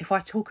 If I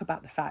talk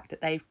about the fact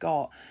that they've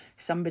got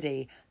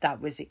somebody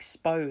that was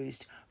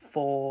exposed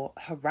for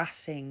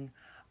harassing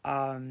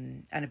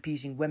and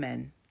abusing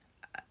women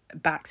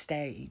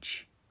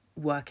backstage,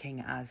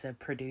 working as a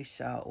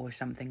producer or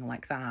something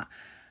like that,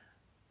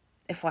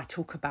 if I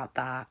talk about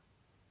that,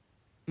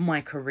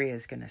 my career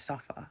is going to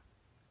suffer.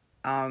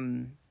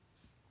 You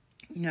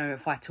know,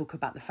 if I talk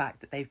about the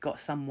fact that they've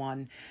got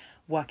someone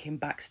working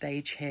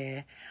backstage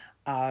here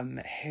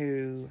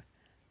who,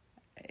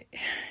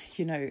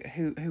 you know,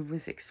 who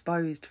was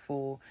exposed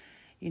for,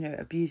 you know,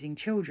 abusing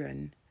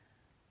children,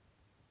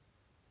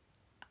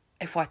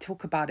 if I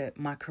talk about it,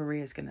 my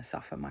career is going to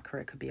suffer. My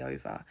career could be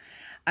over.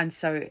 And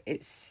so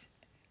it's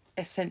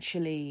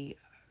essentially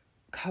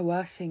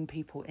coercing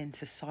people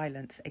into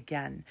silence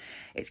again.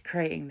 It's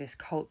creating this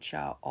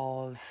culture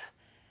of,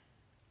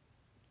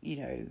 you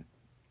know,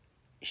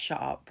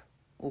 shut up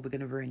or we're going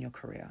to ruin your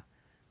career.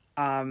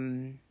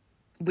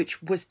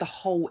 Which was the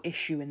whole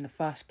issue in the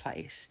first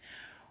place.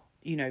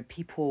 You know,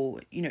 people,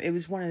 you know, it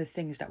was one of the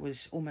things that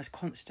was almost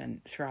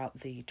constant throughout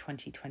the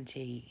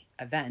 2020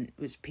 event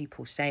was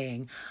people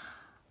saying,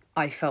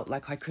 I felt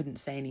like I couldn't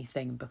say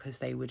anything because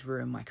they would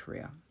ruin my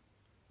career.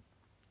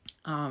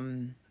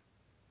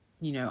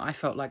 You know, I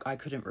felt like I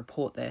couldn't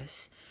report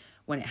this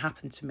when it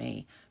happened to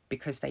me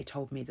because they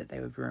told me that they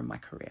would ruin my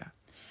career.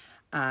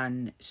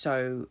 And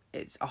so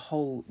it's a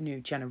whole new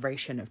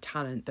generation of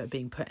talent that are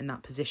being put in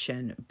that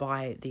position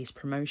by these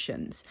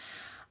promotions.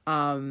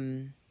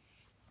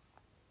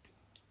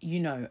 You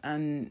know,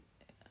 and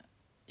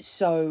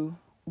so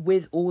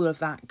with all of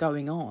that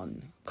going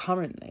on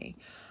currently,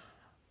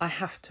 I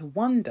have to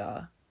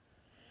wonder,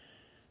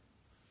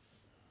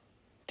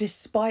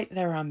 despite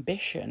their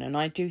ambition, and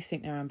I do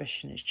think their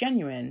ambition is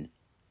genuine,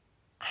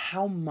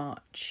 how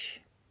much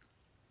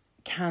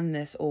can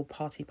this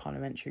all-party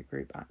parliamentary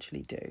group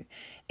actually do?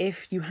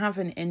 If you have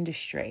an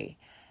industry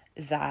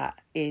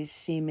that is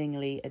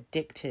seemingly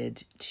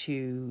addicted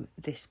to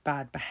this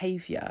bad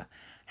behaviour,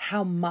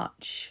 how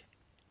much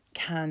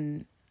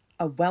can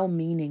a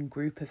well-meaning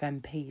group of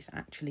MPs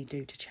actually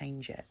do to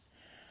change it?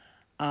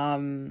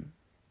 I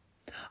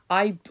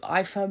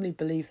firmly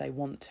believe they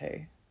want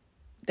to.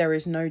 There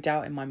is no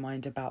doubt in my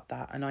mind about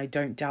that, and I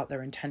don't doubt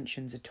their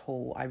intentions at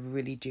all. I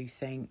really do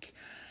think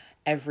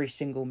every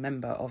single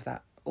member of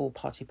that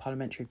all-party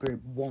parliamentary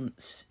group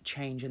wants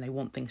change and they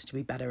want things to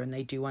be better, and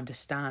they do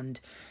understand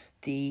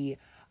the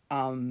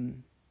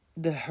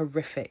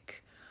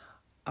horrific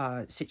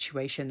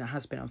situation that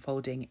has been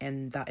unfolding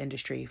in that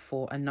industry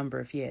for a number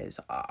of years.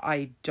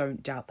 I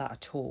don't doubt that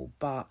at all,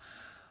 but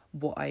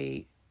what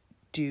I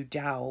do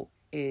doubt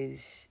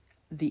is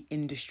the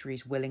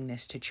industry's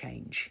willingness to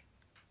change.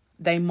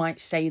 They might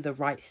say the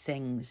right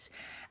things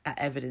at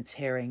evidence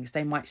hearings.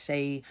 They might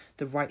say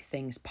the right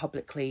things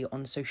publicly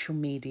on social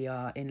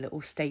media in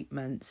little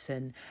statements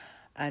and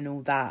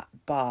all that.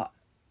 But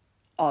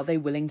are they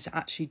willing to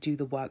actually do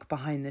the work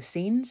behind the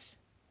scenes?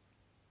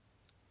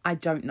 I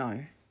don't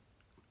know.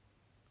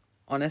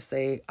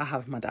 Honestly, I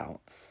have my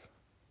doubts.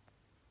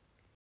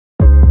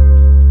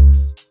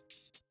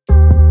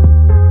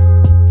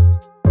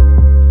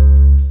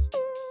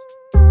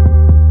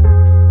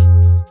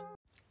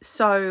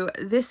 So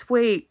this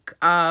week,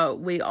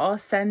 we are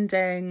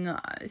sending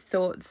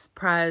thoughts,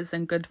 prayers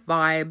and good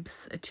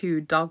vibes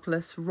to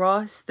Douglas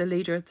Ross, the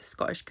leader of the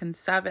Scottish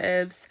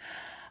Conservatives,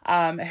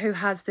 who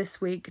has this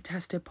week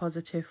tested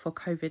positive for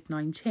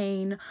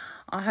COVID-19.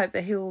 I hope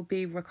that he will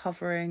be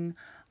recovering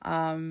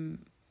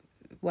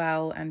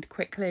well and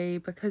quickly,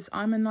 because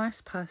I'm a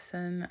nice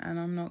person and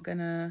I'm not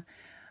gonna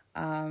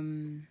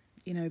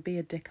be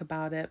a dick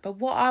about it. But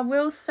what I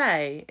will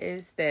say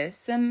is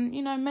this, and,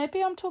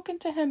 maybe I'm talking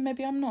to him,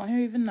 maybe I'm not, who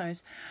even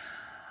knows.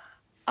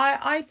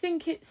 I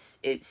think it's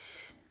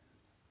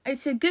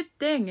a good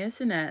thing,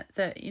 isn't it,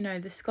 that,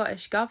 the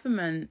Scottish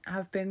government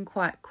have been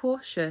quite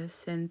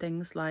cautious in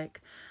things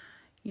like,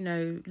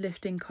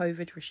 lifting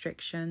COVID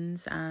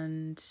restrictions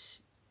and,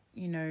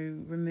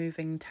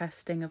 removing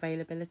testing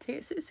availability.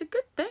 It's a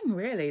good thing,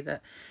 really,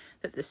 that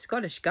the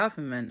Scottish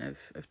government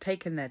have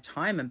taken their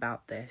time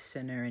about this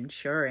and are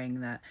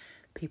ensuring that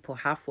people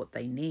have what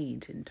they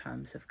need in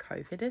terms of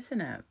COVID,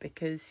 isn't it?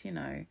 Because,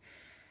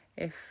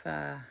 if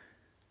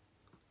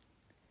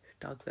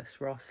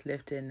Douglas Ross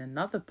lived in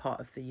another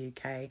part of the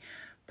UK,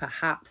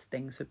 perhaps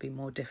things would be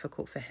more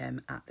difficult for him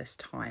at this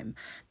time.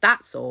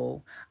 That's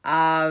all.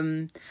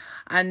 And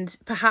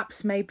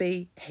perhaps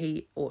maybe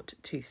he ought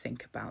to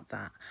think about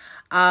that.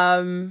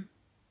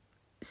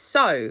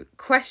 So,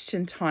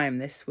 question time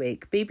this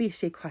week,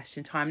 BBC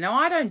Question Time. Now,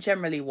 I don't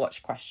generally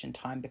watch Question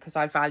Time because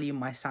I value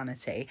my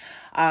sanity.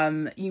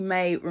 You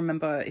may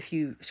remember, if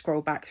you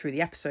scroll back through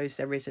the episodes,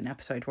 there is an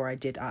episode where I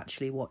did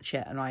actually watch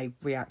it and I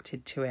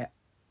reacted to it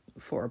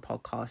for a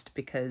podcast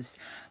because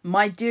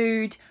my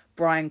dude,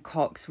 Brian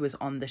Cox, was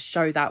on the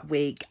show that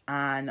week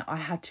and I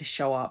had to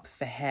show up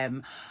for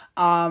him.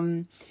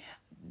 But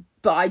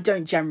I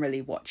don't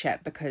generally watch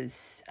it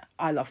because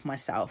I love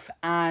myself.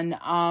 And,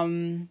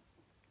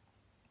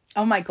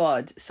 oh my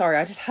God, sorry,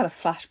 I just had a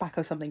flashback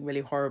of something really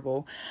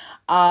horrible.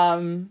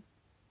 The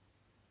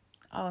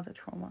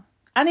trauma.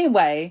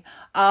 Anyway,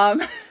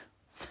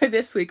 so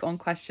this week on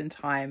Question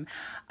Time,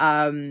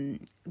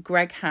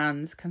 Greg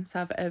Hands,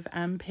 Conservative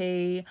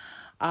MP,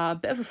 a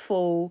bit of a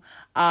fool.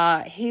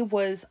 He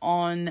was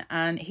on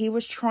and he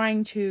was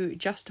trying to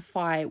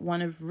justify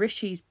one of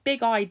Rishi's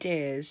big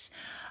ideas.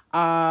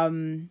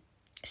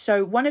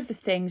 So one of the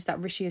things that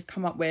Rishi has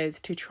come up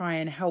with to try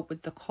and help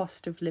with the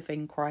cost of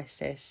living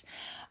crisis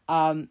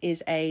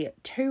is a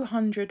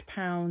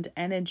 £200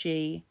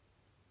 energy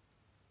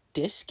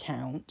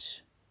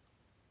discount,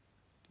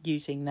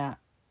 using that,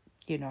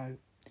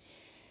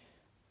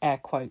 air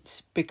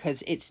quotes,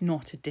 because it's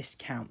not a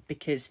discount,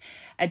 because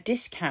a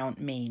discount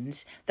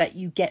means that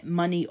you get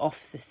money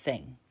off the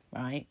thing,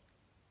 right?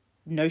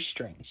 No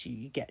strings,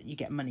 you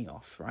get money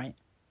off, right?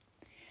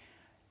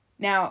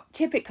 Now,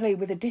 typically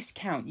with a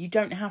discount, you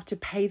don't have to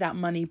pay that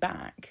money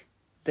back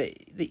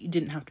that you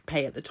didn't have to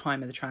pay at the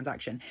time of the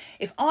transaction.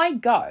 If I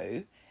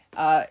go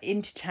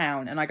into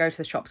town and I go to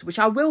the shops, which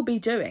I will be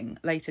doing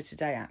later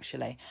today,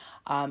 actually,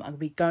 I'll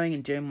be going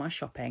and doing my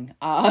shopping,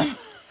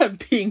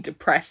 being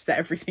depressed that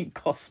everything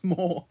costs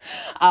more.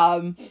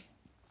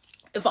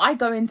 If I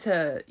go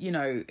into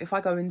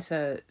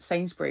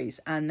Sainsbury's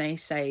and they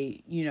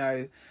say,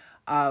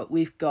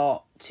 we've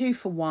got 2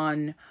 for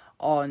 1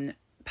 on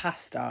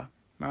pasta,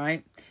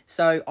 right?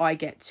 So I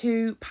get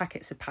 2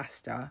 packets of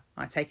pasta,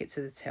 I take it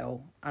to the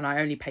till, and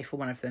I only pay for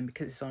one of them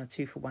because it's on a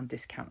 2 for 1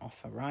 discount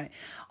offer, right?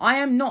 I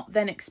am not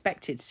then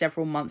expected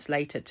several months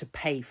later to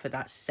pay for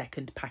that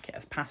second packet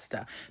of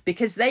pasta,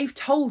 because they've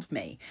told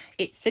me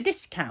it's a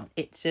discount,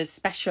 it's a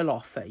special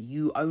offer,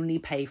 you only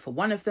pay for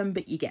one of them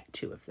but you get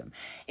 2 of them.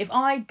 If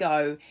I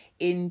go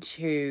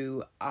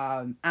into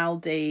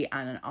Aldi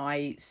and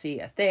I see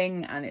a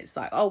thing and it's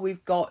like, oh,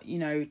 we've got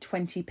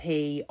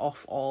 20p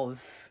off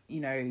of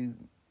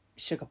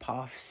sugar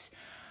puffs,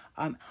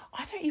 I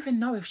don't even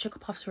know if sugar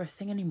puffs are a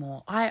thing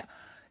anymore.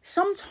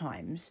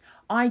 Sometimes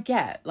I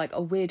get like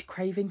a weird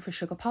craving for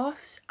sugar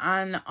puffs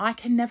and I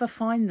can never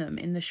find them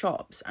in the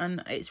shops,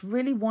 and it's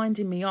really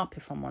winding me up,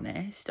 if I'm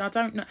honest. I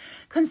don't know.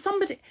 Can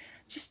somebody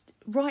just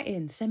write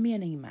in, send me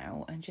an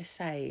email and just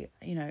say,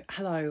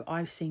 hello,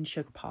 I've seen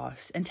sugar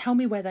puffs, and tell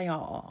me where they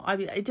are.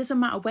 It doesn't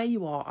matter where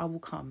you are, I will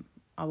come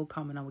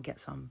and I will get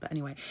some. But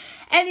anyway,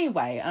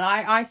 and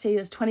I see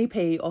there's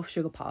 20p off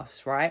sugar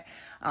puffs, right?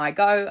 And I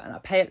go and I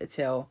pay at the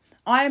till.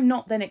 I am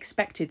not then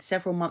expected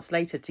several months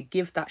later to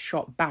give that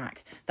shop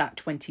back that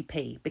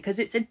 20p because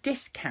it's a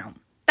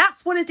discount.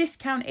 That's what a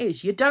discount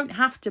is. You don't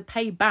have to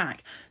pay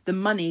back the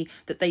money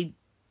that they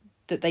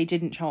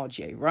didn't charge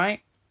you,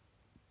 right?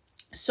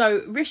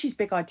 So Rishi's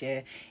big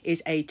idea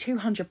is a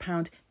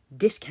 £200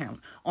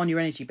 discount on your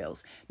energy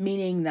bills,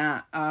 meaning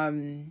that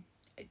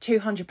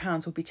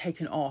 £200 will be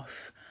taken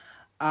off.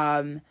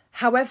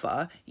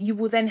 However, you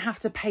will then have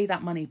to pay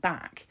that money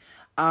back.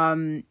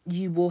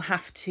 You will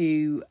have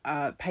to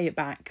pay it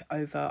back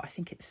over, I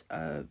think it's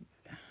a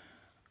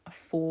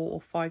 4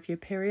 or 5 year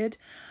period.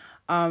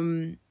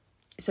 So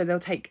they'll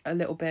take a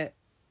little bit,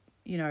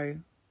 at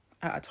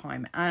a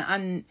time.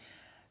 And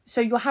so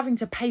you're having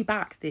to pay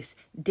back this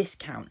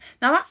discount.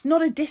 Now, that's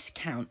not a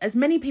discount, as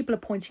many people are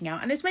pointing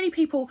out, and as many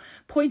people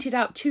pointed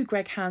out to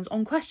Greg Hands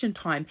on Question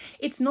Time.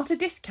 It's not a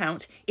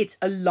discount, it's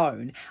a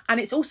loan. And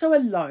it's also a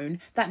loan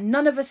that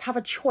none of us have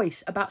a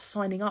choice about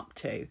signing up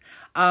to.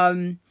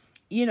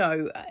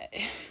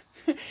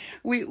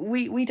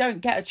 We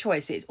don't get a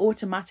choice. It's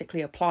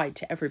automatically applied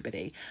to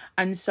everybody.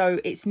 And so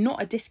it's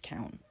not a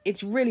discount.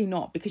 It's really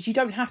not, because you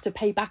don't have to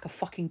pay back a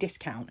fucking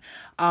discount.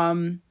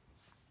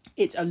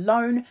 It's a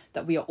loan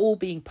that we are all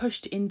being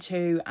pushed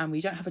into, and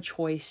we don't have a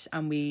choice,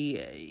 and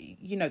we,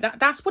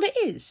 that's what it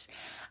is.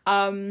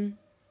 And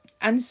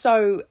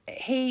so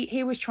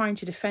he was trying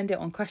to defend it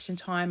on Question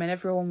Time, and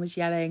everyone was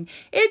yelling,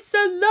 it's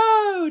a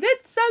loan,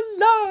 it's a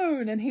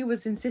loan. And he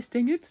was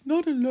insisting, it's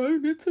not a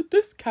loan, it's a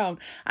discount.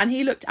 And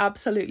he looked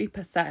absolutely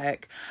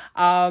pathetic.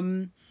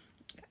 I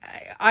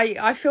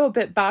feel a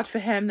bit bad for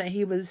him that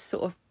he was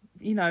sort of,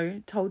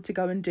 told to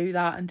go and do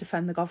that and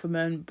defend the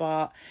government.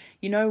 But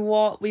you know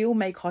what? We all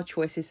make our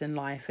choices in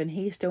life, and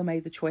he still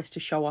made the choice to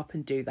show up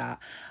and do that.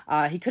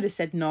 He could have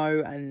said no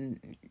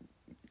and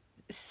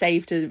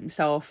saved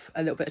himself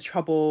a little bit of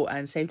trouble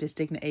and saved his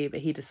dignity, but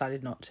he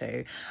decided not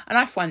to. And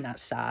I find that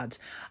sad.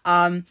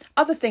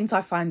 Other things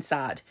I find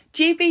sad.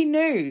 GB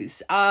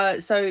News.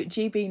 So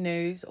GB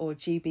News, or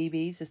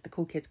GBBs as the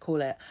cool kids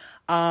call it,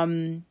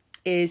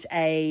 is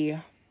a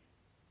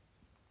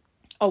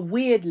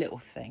weird little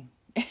thing.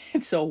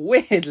 It's a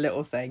weird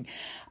little thing.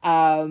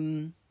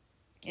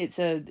 It's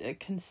a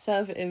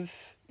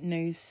conservative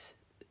news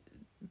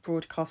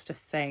broadcaster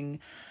thing.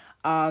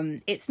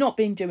 It's not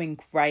been doing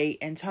great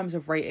in terms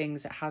of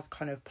ratings. It has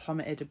kind of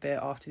plummeted a bit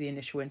after the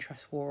initial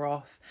interest wore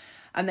off,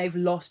 and they've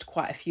lost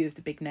quite a few of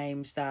the big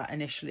names that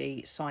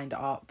initially signed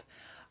up.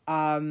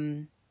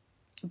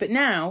 But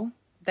now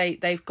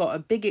they've got a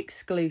big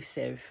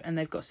exclusive, and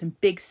they've got some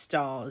big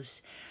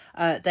stars.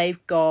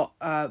 They've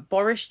got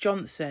Boris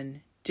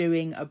Johnson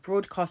doing a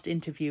broadcast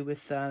interview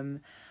with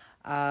them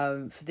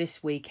for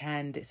this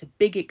weekend. It's a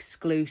big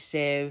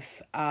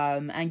exclusive,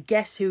 and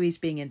guess who he's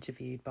being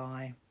interviewed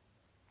by?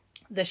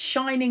 The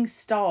shining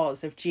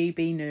stars of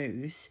GB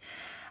News,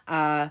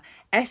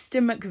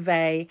 Esther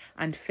McVeigh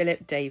and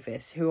Philip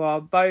Davis, who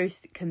are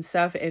both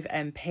Conservative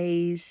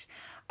MPs,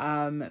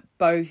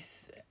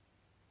 both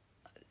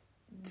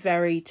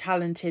very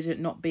talented at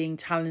not being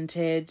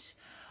talented,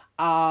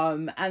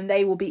 and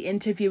they will be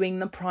interviewing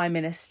the Prime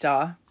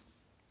Minister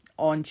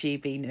on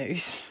GB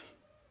News.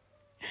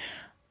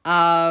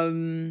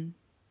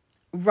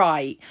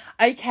 Right,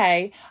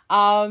 okay,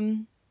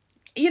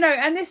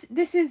 and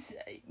this is,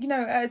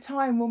 at a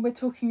time when we're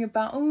talking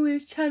about, oh,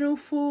 is Channel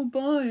 4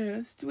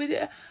 biased? With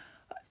it,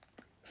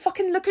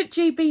 fucking look at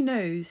GB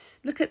News.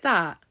 Look at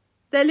that.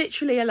 They're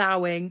literally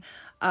allowing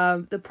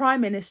the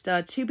Prime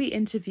Minister to be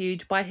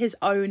interviewed by his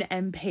own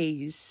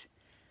MPs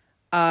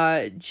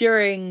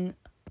during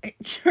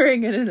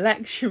an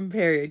election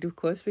period, of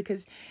course,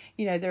 because,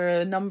 there are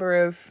a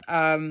number of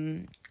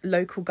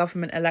local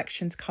government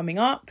elections coming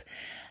up.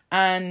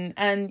 And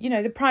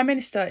the Prime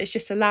Minister is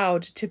just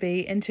allowed to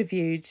be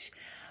interviewed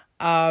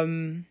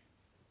on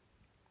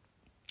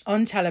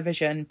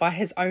television by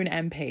his own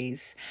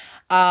MPs.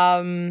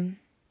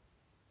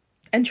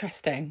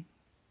 Interesting.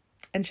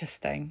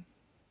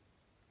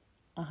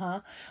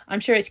 I'm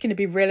sure it's going to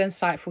be real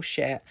insightful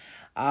shit.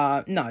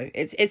 No,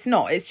 it's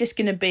not. It's just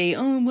going to be,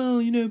 oh,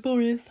 well,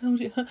 Boris,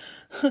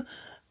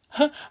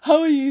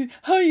 how are you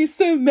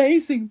so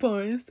amazing,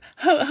 Boris?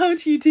 How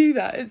do you do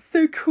that? It's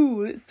so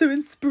cool. It's so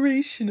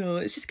inspirational.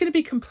 It's just going to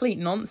be complete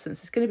nonsense.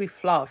 It's going to be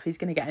fluff. He's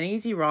going to get an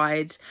easy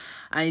ride,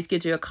 and he's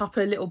going to do a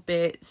couple of little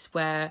bits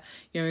where,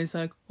 he's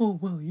like, oh,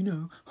 well,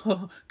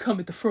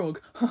 Kermit the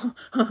Frog,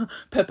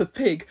 Peppa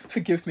Pig,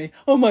 forgive me.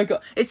 Oh my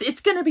God.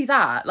 It's going to be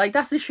that. Like,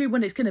 that's literally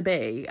what it's going to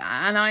be.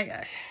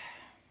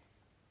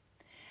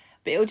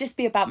 But it'll just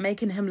be about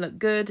making him look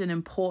good and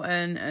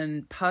important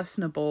and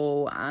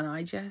personable, and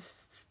I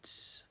just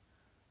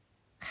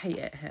hate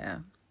it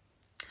here.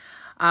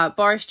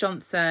 Boris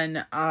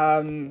Johnson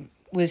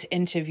was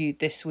interviewed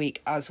this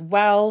week as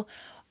well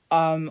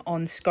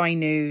on Sky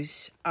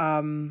News,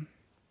 and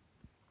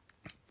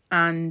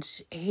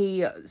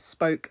he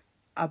spoke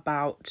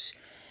about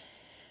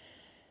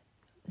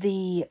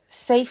the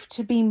Safe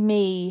to Be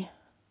Me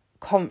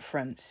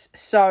conference.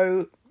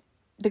 So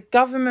the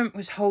government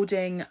was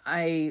holding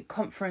a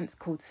conference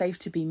called Safe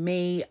to Be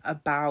Me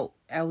about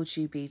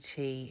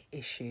LGBT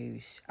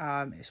issues.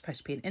 It was supposed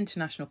to be an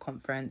international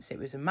conference. It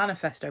was a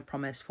manifesto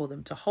promise for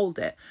them to hold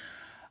it.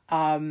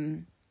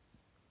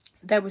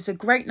 There was a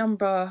great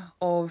number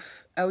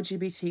of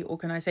LGBT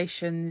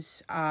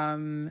organisations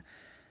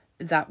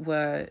that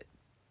were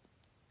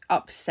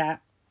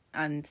upset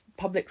and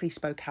publicly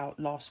spoke out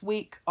last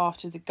week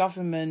after the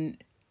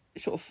government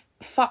sort of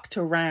fucked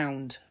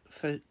around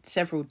for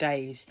several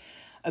days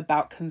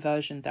about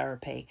conversion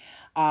therapy.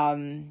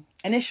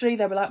 Initially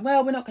they were like,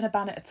 well, we're not going to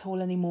ban it at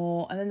all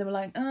anymore, and then they were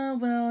like, oh,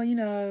 well,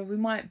 we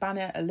might ban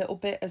it a little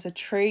bit as a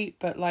treat,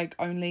 but like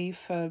only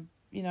for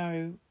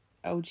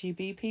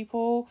LGBT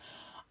people,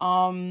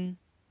 and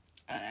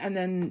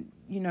then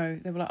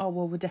they were like, oh,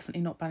 well, we're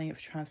definitely not banning it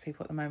for trans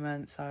people at the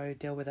moment, so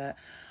deal with it.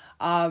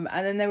 And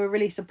then they were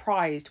really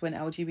surprised when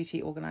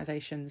LGBT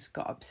organisations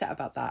got upset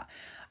about that.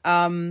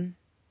 And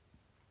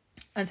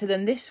so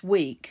then this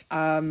week,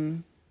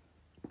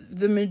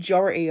 the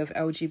majority of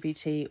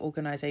LGBT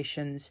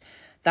organisations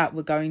that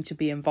were going to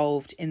be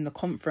involved in the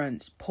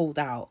conference pulled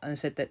out and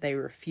said that they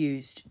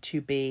refused to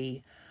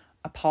be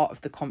a part of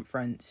the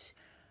conference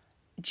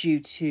due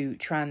to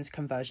trans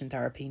conversion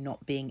therapy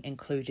not being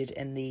included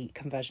in the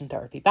conversion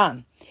therapy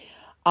ban.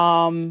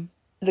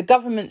 The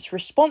government's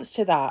response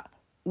to that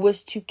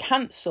was to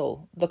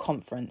cancel the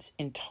conference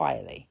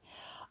entirely.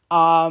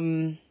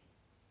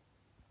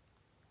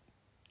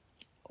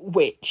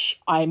 Which,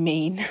 I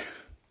mean...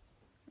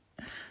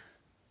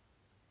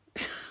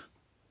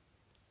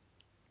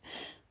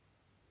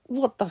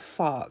 what the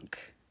fuck?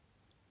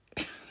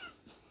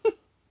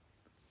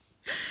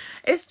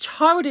 It's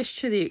childish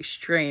to the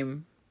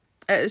extreme.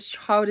 It is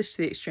childish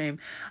to the extreme.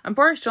 And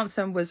Boris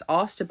Johnson was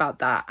asked about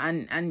that,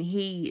 and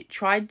he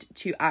tried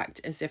to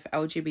act as if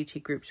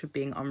LGBT groups were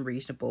being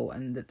unreasonable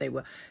and that they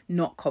were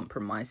not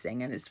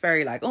compromising. And it's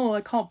very like, oh,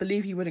 I can't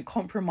believe you wouldn't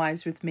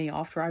compromise with me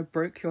after I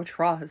broke your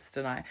trust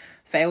and I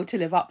failed to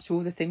live up to all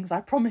the things I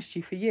promised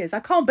you for years.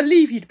 I can't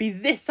believe you'd be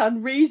this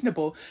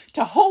unreasonable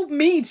to hold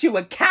me to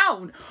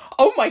account.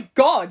 Oh my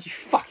God, you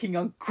fucking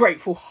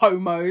ungrateful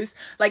homos.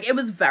 Like, it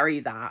was very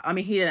that. I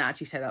mean, he didn't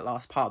actually say that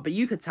last part, but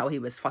you could tell he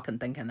was fucking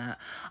thinking it.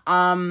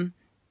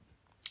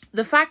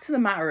 The fact of the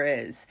matter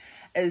is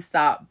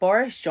that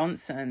Boris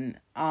Johnson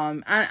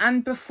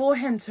and before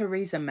him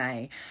Theresa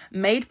May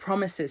made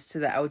promises to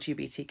the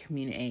LGBT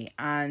community,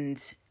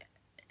 and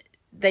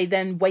they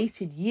then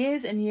waited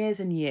years and years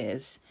and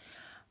years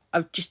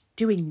of just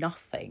doing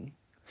nothing,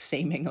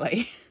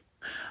 seemingly.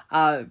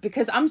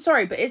 Because I'm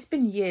sorry, but it's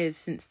been years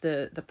since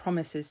the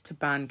promises to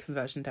ban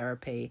conversion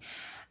therapy,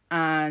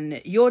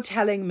 and you're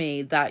telling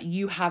me that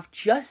you have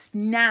just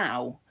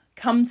now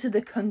come to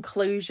the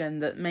conclusion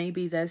that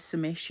maybe there's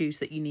some issues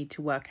that you need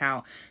to work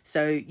out,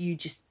 so you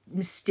just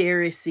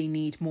mysteriously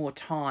need more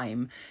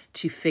time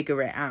to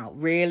figure it out.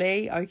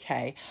 Really?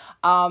 Okay.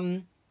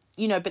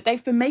 But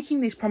they've been making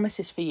these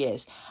promises for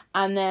years,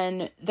 and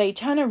then they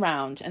turn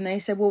around and they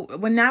say, well,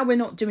 now we're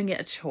not doing it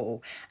at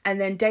all. And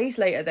then days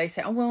later they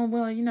say, oh, well,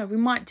 we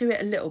might do it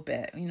a little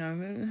bit,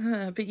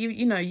 but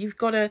you've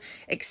got to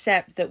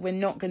accept that we're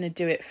not going to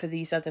do it for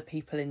these other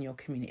people in your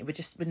community.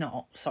 We're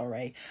not,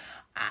 sorry.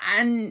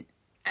 And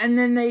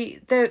then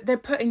they're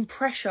putting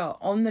pressure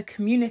on the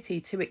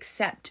community to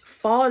accept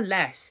far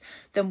less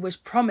than was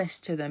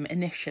promised to them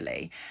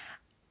initially.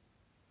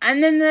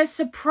 And then they're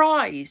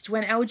surprised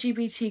when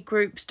LGBT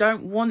groups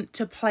don't want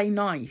to play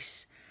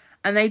nice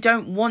and they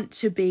don't want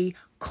to be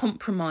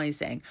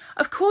compromising.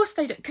 Of course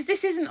they don't, because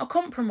this isn't a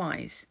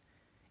compromise.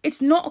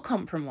 It's not a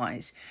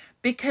compromise,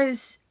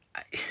 because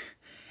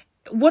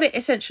what it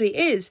essentially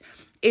is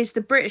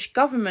the British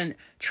government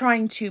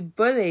trying to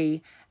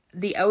bully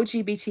the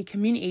LGBT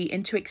community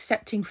into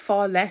accepting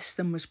far less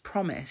than was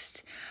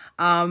promised.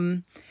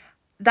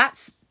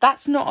 That's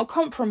not a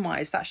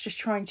compromise. That's just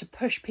trying to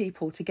push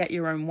people to get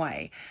your own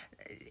way.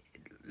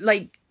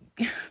 Like,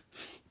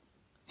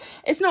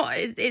 it's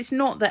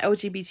not that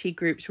LGBT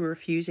groups were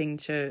refusing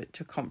to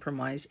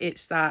compromise.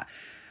 It's that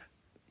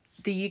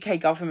the UK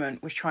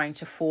government was trying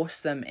to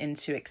force them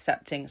into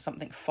accepting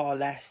something far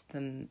less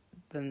than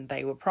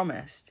they were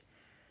promised.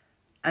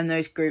 And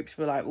those groups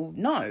were like, well,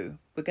 no,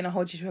 we're going to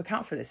hold you to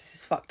account for this. This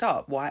is fucked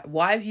up.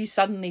 Why have you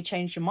suddenly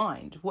changed your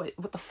mind? What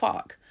the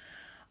fuck?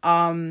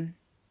 And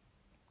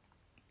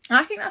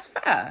I think that's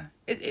fair.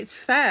 It's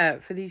fair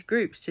for these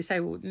groups to say,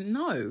 well,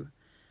 no.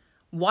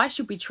 Why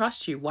should we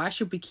trust you? Why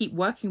should we keep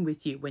working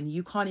with you when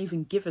you can't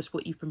even give us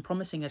what you've been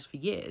promising us for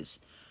years?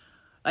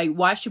 Like,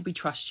 why should we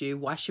trust you?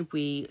 Why should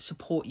we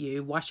support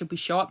you? Why should we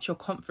show up to your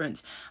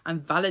conference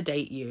and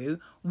validate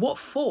you? What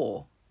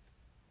for?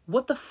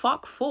 What the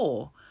fuck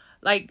for?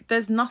 Like,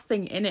 there's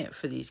nothing in it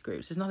for these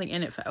groups. There's nothing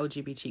in it for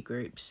LGBT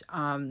groups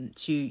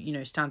to, you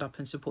know, stand up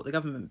and support the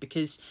government,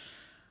 because,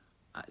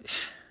 I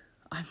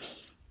mean,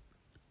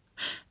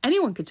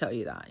 anyone could tell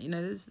you that. You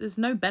know, there's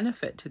no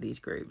benefit to these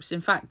groups.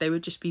 In fact, they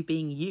would just be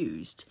being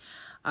used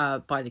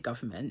by the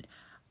government.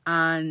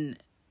 And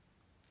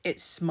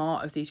it's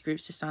smart of these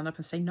groups to stand up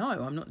and say, no,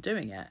 I'm not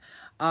doing it.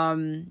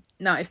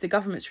 Now, if the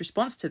government's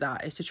response to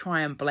that is to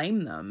try and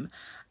blame them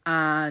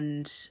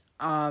and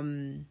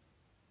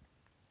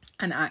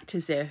act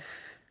as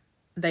if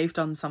they've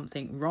done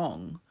something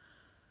wrong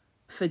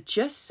for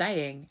just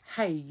saying,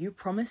 hey, you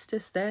promised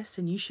us this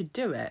and you should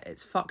do it.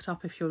 It's fucked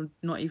up if you're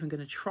not even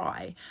going to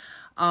try.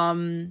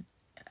 You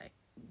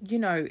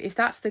know, if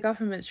that's the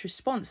government's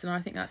response, then I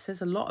think that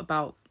says a lot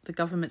about the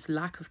government's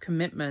lack of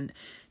commitment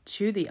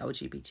to the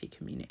LGBT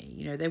community.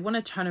 You know, they want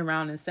to turn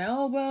around and say,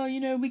 oh, well, you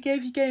know, we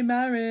gave you gay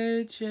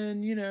marriage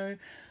and, you know,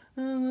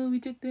 oh, well, we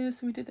did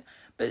this and we did that.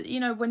 But, you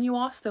know, when you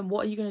ask them,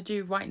 what are you going to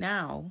do right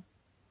now?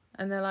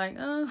 And they're like,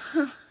 oh,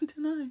 I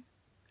don't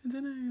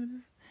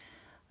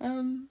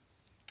know.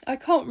 I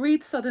can't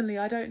read suddenly.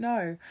 I don't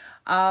know.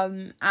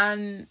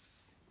 And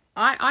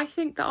I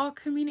think that our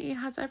community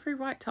has every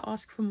right to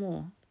ask for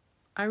more.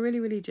 I really,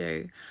 really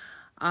do.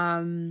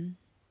 I'm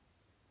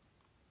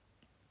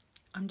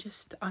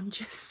just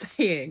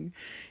saying,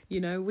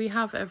 you know, we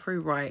have every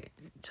right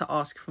to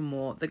ask for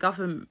more. The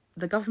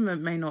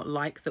government may not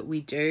like that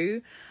we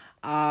do,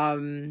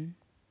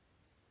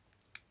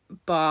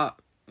 but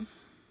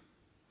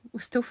we're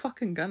still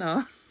fucking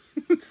gonna.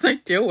 So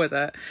deal with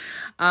it.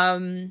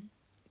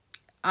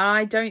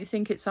 I don't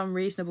think it's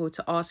unreasonable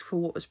to ask for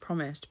what was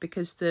promised,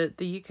 because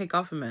the UK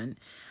government,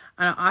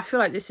 and I feel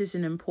like this is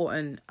an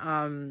important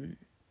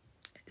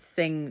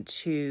thing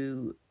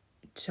to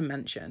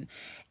mention,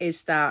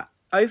 is that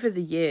over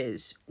the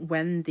years,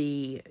 when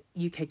the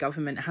UK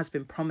government has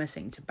been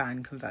promising to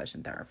ban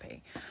conversion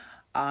therapy,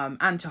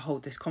 and to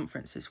hold this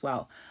conference as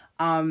well,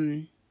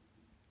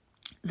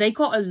 they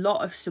got a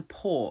lot of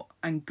support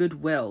and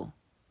goodwill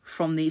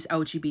from these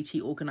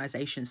LGBT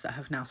organisations that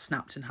have now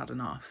snapped and had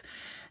enough.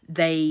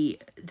 They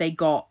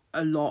got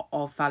a lot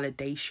of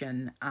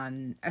validation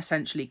and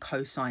essentially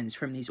co-signs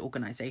from these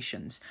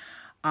organisations.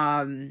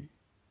 And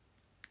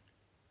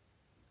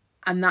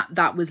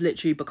that was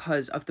literally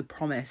because of the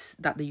promise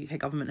that the UK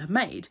government have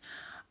made.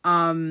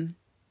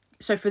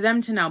 So for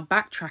them to now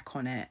backtrack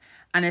on it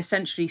and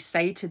essentially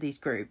say to these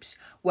groups,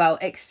 well,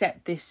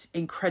 accept this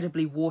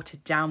incredibly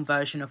watered down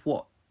version of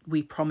what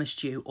we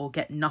promised you or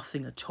get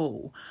nothing at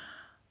all.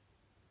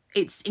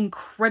 It's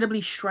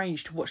incredibly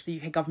strange to watch the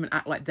UK government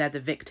act like they're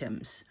the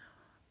victims,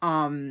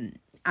 and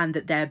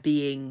that they're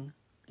being,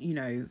 you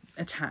know,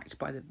 attacked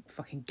by the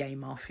fucking gay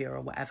mafia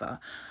or whatever.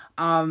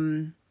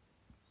 When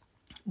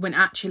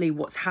actually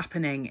what's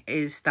happening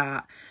is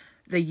that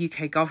the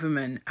UK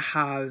government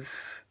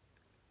have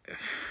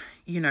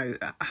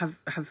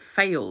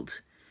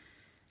failed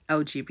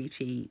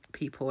LGBT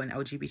people and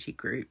LGBT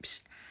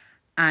groups,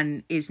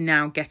 and is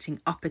now getting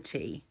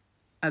uppity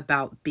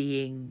about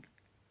being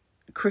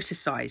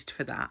criticised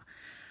for that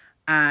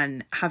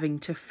and having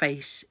to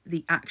face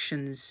the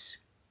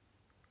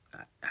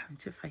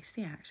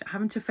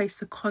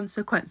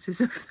consequences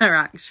of their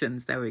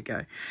actions. There we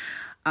go.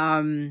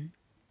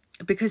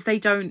 Because they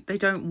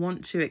don't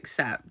want to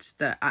accept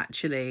that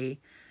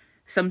actually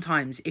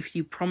sometimes if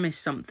you promise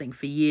something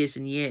for years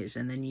and years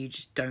and then you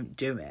just don't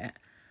do it,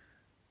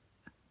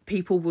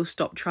 people will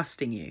stop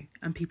trusting you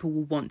and people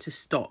will want to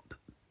stop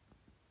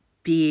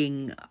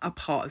being a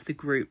part of the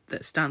group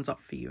that stands up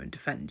for you and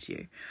defends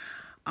you.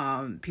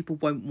 People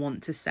won't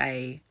want to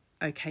say,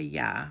 okay,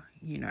 yeah,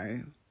 you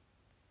know,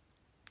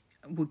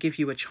 we'll give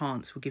you a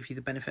chance, we'll give you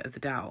the benefit of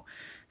the doubt.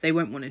 They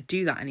won't want to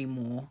do that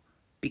anymore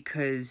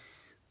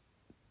because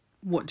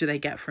what do they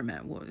get from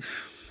it? What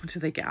do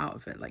they get out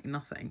of it? Like,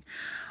 nothing.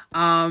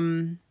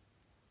 So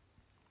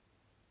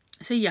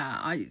yeah,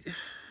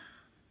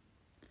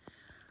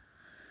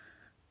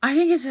 I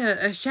think it's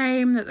a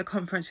shame that the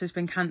conference has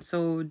been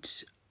cancelled.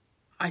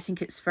 I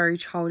think it's very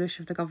childish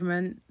of the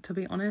government, to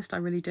be honest. I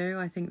really do.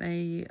 I think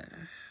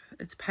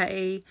it's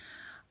petty.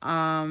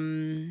 But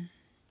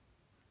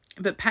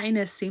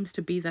pettiness seems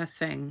to be their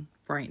thing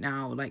right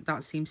now. Like,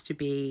 that seems to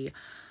be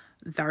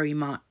very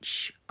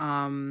much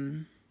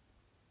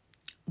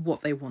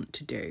what they want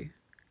to do.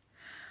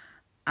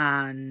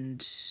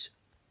 And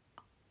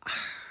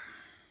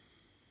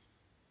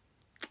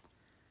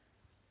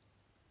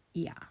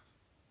yeah.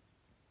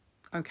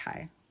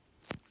 Okay.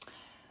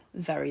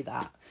 Very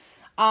that.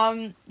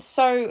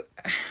 So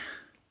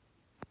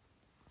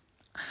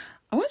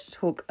I want to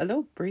talk a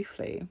little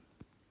briefly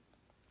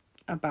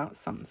about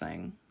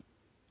something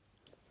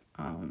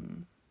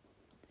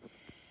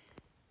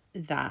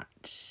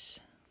that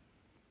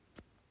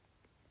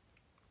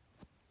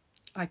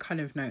I kind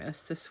of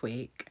noticed this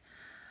week.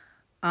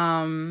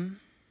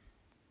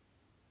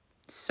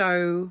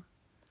 So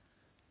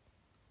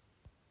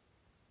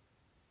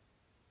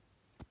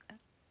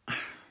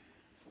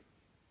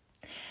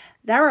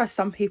there are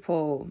some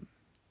people,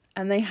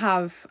 and they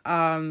have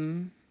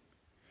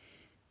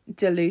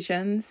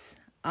delusions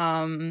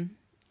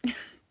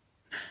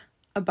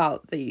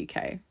about the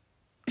UK.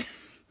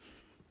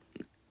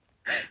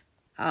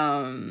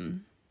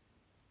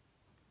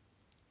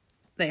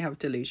 They have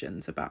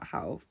delusions about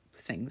how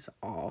things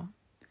are.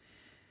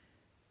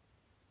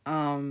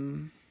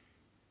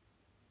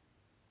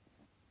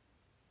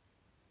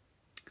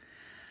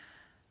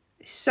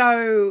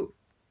 So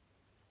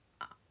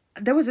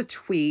there was a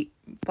tweet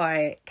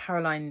by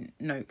Caroline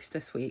Noakes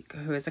this week,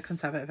 who is a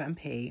Conservative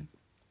MP,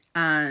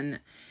 and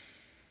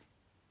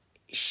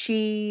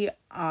she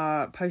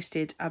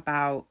posted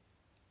about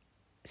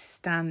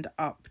Stand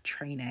Up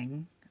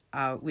training,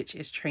 which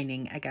is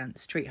training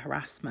against street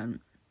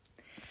harassment.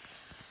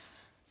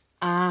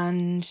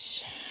 And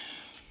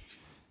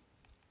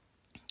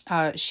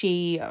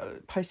she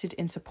posted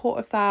in support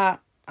of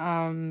that,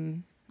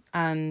 and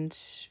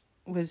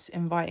was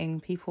inviting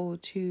people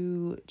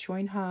to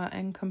join her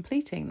in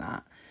completing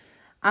that.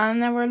 And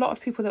there were a lot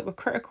of people that were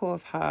critical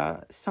of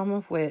her, some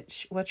of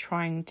which were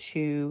trying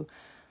to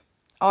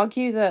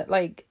argue that,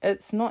 like,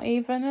 it's not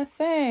even a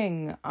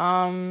thing.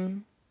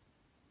 And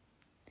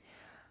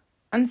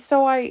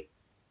so I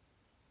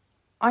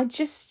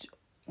just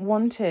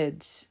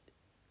wanted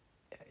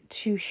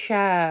to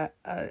share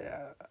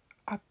a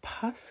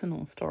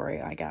personal story,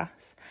 I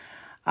guess,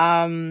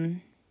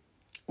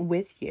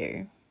 with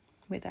you,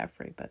 with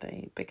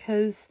everybody,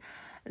 because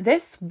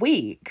this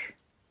week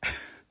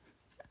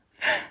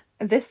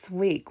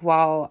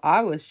while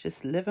I was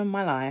just living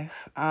my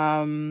life,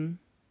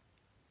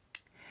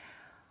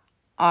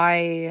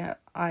 I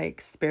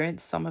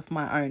experienced some of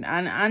my own,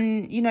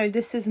 and you know,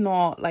 this is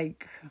not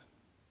like,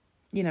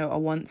 you know, a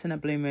once in a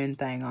blue moon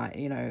thing.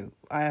 I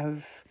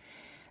have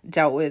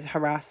dealt with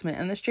harassment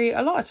in the street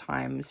a lot of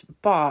times,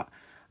 but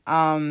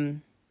I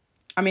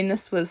mean,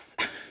 this was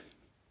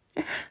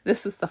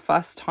this was the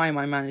first time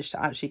I managed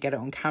to actually get it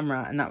on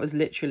camera, and that was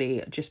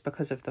literally just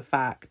because of the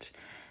fact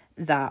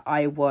that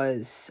I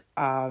was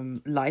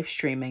live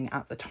streaming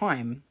at the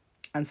time,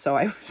 and so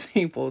I was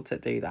able to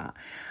do that.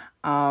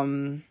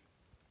 And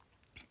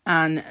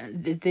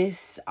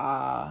this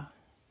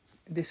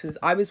was,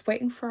 I was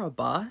waiting for a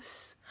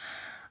bus,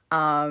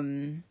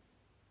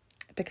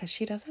 because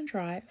she doesn't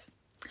drive,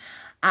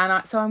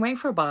 and so I'm waiting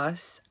for a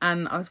bus,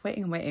 and I was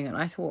waiting, and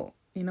I thought,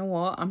 you know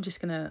what, I'm just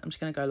gonna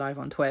go live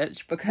on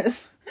Twitch,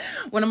 because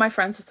one of my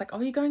friends was like,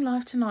 oh, you're going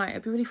live tonight,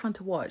 it'd be really fun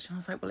to watch. And I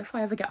was like, well, if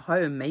I ever get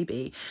home,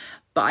 maybe.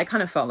 But I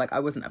kind of felt like I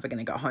wasn't ever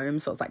gonna get home,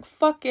 so I was like,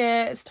 fuck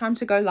it, it's time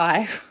to go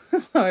live.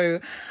 So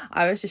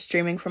I was just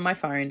streaming from my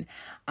phone,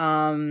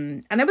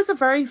 and it was a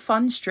very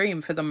fun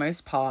stream for the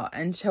most part,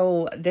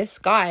 until this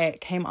guy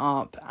came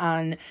up,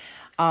 and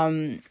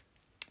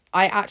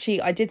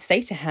I did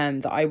say to him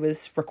that I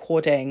was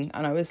recording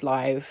and I was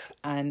live,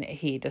 and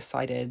he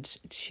decided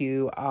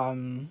to,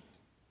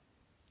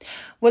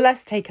 well,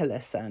 let's take a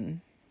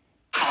listen.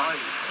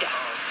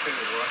 Yes.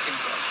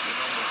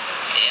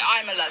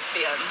 I'm a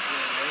lesbian.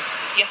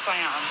 Yes, I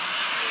am.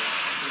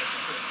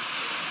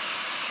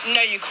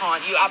 No, you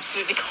can't. You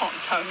absolutely can't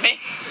tell me.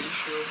 Are you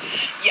sure?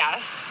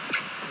 Yes.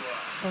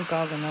 What? Oh,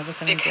 God, another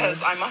thing.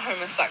 Because I'm a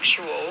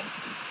homosexual. I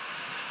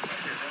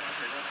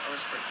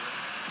respect that.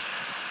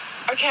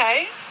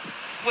 Okay.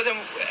 Well, then,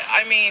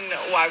 I mean,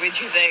 why would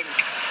you think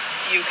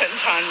you can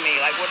turn me?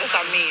 Like, what does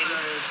that mean?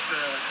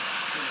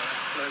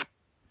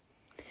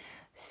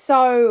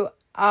 So,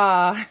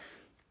 I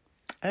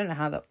don't know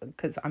how that,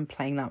 because I'm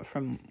playing that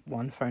from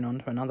one phone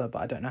onto another,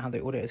 but I don't know how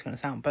the audio is going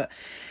to sound. But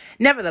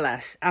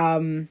nevertheless,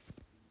 there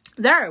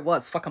it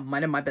was, fucking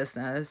minding my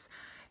business.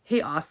 He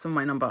asked for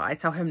my number. I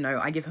tell him no.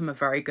 I give him a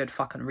very good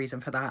fucking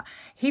reason for that.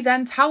 He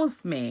then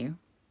tells me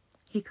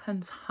he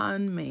can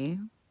turn me.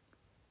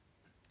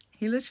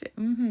 He literally,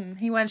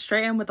 he went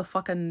straight in with the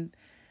fucking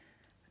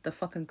the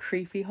fucking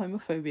creepy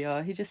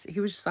homophobia. He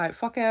was just like,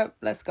 fuck it,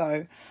 let's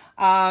go.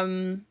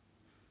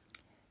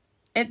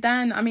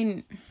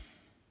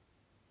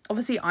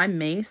 Obviously I'm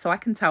me, so I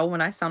can tell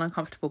when I sound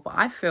uncomfortable, but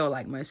I feel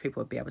like most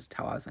people would be able to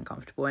tell I was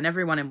uncomfortable, and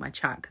everyone in my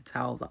chat could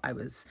tell that I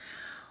was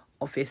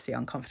obviously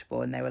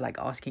uncomfortable, and they were like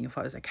asking if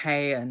I was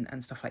okay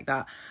and stuff like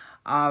that,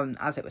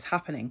 as it was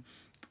happening.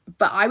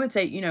 But I would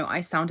say, you know,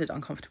 I sounded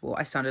uncomfortable.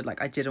 I sounded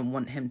like I didn't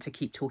want him to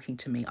keep talking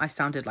to me. I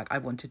sounded like I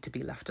wanted to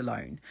be left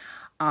alone.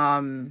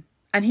 And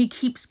he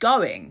keeps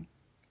going,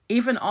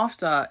 even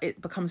after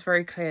it becomes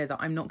very clear that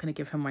I'm not going to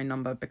give him my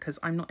number because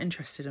I'm not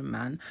interested in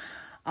men.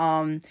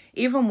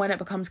 Even when it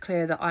becomes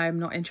clear that I'm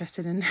not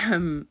interested in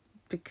him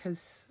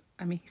because,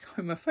 I mean, he's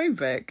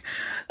homophobic.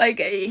 Like,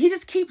 he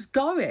just keeps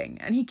going,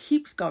 and he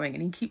keeps going,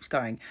 and he keeps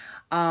going.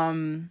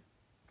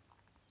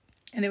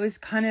 And it was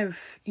kind of,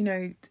 you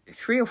know,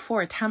 3 or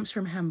 4 attempts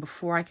from him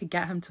before I could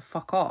get him to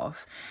fuck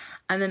off.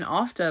 And then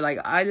after, like,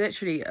 I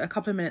literally, a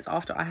couple of minutes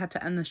after, I had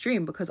to end the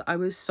stream because I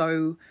was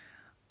so,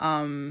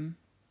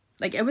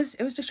 like, it was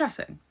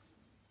distressing,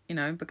 you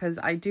know, because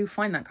I do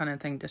find that kind of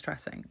thing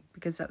distressing,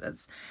 because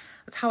that's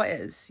how it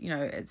is, you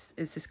know. It's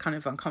this kind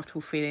of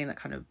uncomfortable feeling that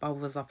kind of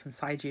bubbles up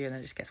inside you, and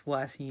then it just gets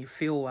worse and you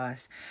feel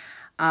worse.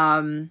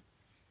 And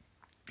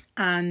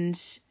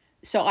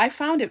so I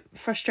found it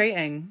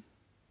frustrating,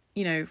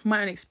 you know, from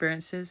my own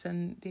experiences,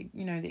 and the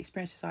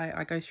experiences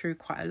I go through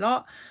quite a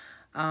lot.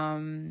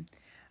 And,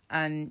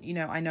 you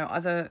know, I know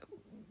other,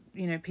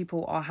 you know,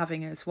 people are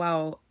having it as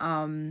well.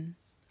 And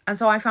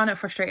so I found it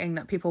frustrating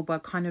that people were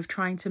kind of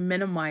trying to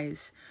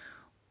minimize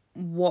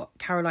what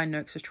Caroline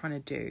Nokes was trying to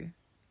do,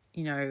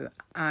 you know.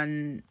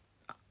 And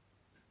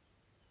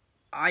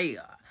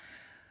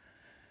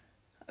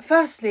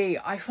firstly,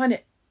 I find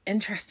it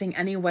interesting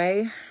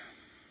anyway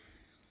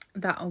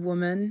that a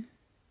woman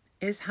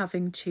is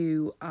having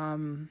to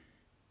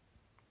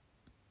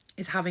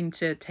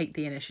take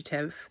the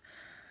initiative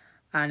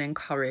and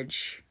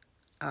encourage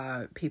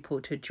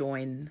people to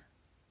join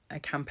a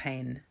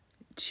campaign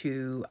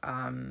to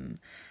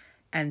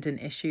end an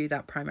issue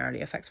that primarily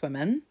affects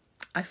women.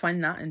 I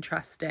find that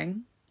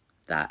interesting,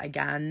 that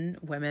again,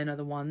 women are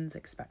the ones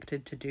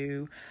expected to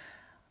do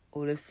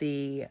all of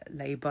the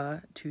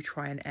labour to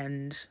try and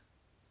end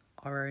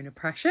our own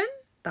oppression.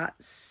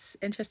 That's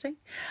interesting.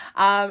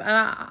 And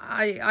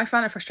I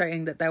found it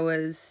frustrating that there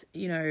was,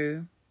 you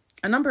know,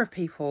 a number of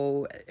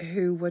people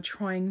who were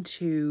trying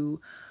to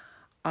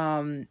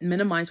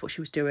minimize what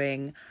she was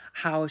doing,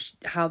 how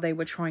they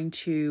were trying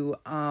to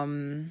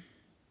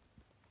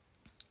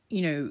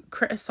you know,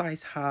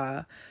 criticize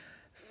her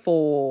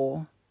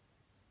for,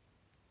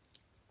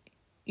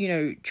 you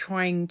know,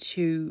 trying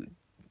to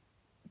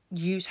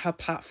use her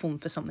platform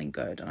for something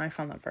good. And I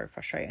found that very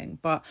frustrating,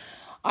 but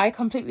I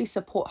completely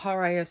support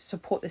her. I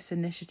support this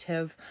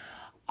initiative.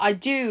 I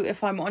do,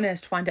 if I'm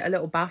honest, find it a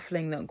little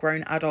baffling that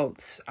grown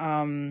adults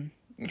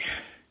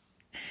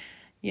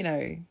you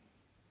know,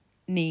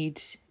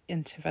 need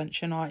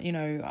intervention.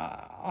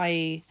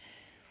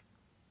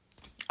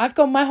 I've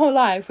gone my whole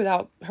life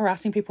without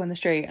harassing people in the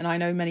street, and I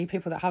know many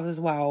people that have as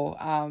well.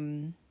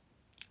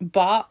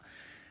 But,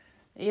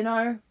 you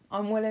know,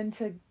 I'm willing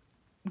to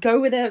go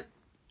with it,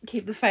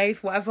 keep the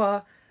faith,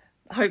 whatever,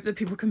 hope that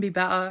people can be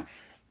better.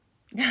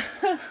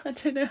 I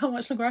don't know how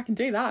much longer I can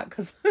do that,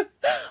 because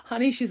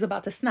honey, she's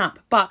about to snap.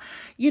 But,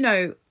 you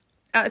know,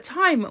 at a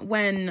time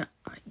when,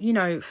 you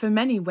know, for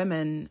many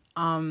women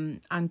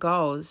and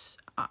girls,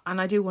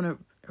 and I do want to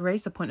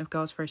raise the point of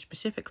girls very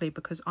specifically,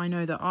 because I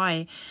know that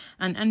I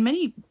and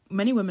many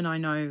women I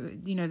know,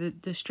 you know,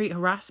 the street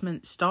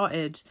harassment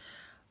started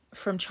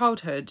from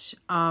childhood,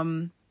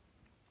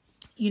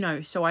 you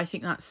know, so I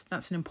think that's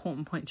an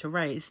important point to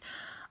raise.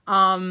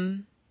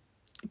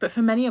 But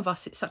for many of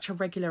us, it's such a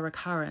regular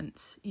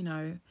occurrence, you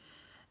know.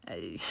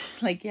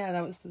 Like, yeah,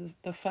 that was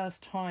the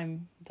first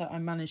time that I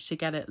managed to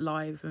get it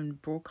live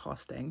and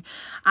broadcasting,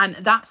 and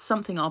that's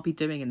something I'll be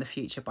doing in the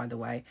future, by the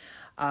way,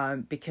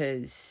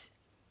 because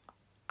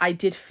I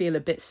did feel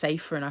a bit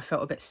safer, and I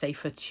felt a bit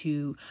safer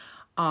to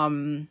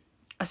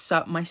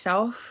assert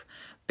myself,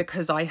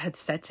 because I had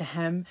said to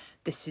him,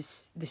 this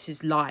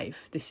is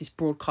live, this is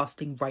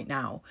broadcasting right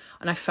now,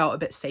 and I felt a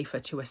bit safer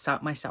to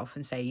assert myself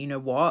and say, you know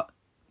what,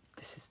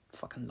 this is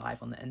fucking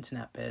live on the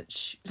internet,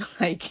 bitch.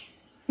 Like,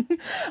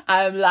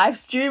 I am live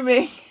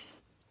streaming,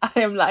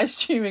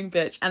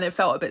 bitch. And it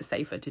felt a bit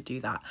safer to do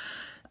that.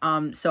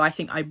 So I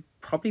think I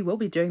probably will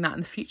be doing that in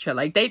the future.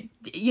 Like, they,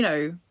 you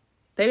know,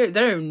 they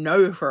don't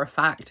know for a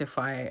fact if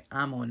I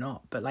am or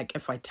not, but like,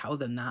 if I tell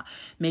them that,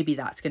 maybe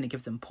that's going to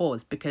give them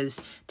pause,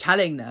 because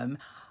telling them,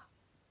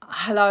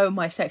 hello,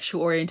 my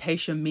sexual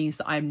orientation means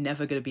that I'm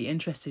never going to be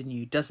interested in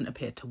you, doesn't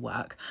appear to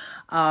work.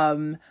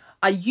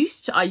 I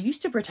used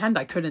to pretend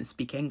I couldn't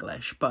speak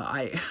English, but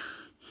I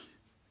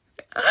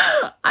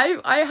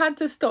had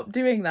to stop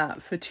doing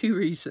that for 2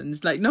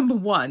 reasons. Like, number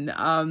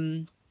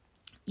one,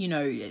 you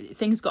know,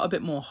 things got a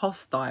bit more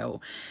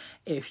hostile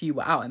if you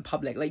were out in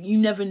public. Like, you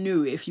never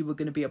knew if you were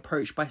going to be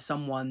approached by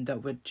someone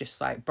that would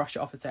just like brush it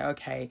off and say,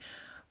 okay,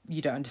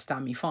 you don't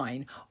understand me,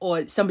 fine.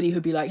 Or somebody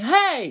who'd be like,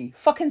 hey,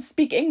 fucking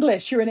speak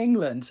English, you're in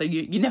England. So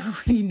you never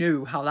really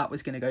knew how that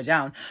was going to go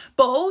down.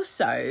 But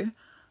also,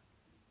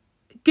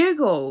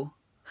 Google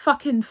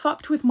fucking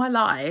fucked with my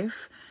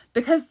life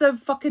because the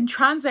fucking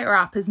translator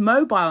app is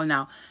mobile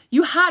now.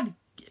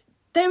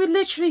 They would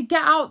literally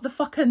get out the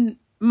fucking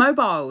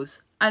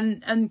mobiles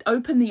and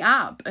open the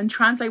app and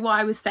translate what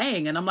I was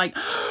saying. And I'm like,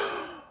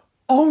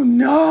 oh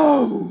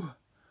no.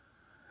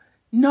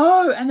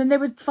 No. And then they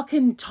would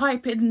fucking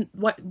type in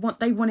what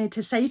they wanted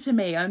to say to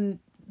me. And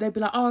they'd be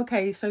like, oh,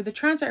 okay, so the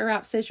translator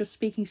app says you're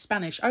speaking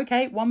Spanish.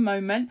 Okay, one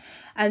moment.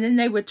 And then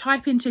they would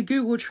type into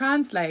Google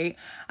Translate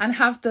and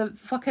have the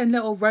fucking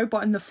little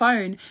robot in the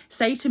phone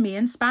say to me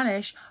in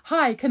Spanish,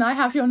 hi, can I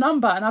have your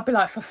number? And I'd be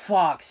like, for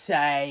fuck's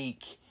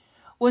sake.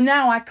 Well,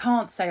 now I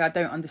can't say I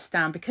don't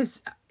understand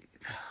because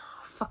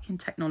fucking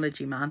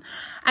technology, man.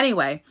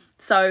 Anyway,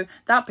 so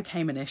that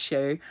became an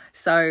issue.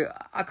 So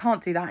I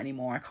can't do that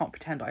anymore. I can't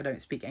pretend I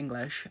don't speak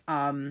English.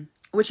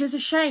 Which is a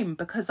shame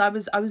because I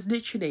was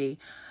literally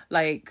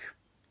like,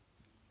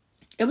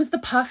 it was the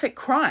perfect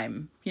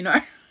crime, you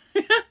know,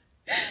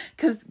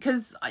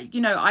 because you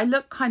know, I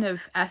look kind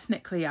of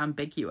ethnically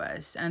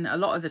ambiguous, and a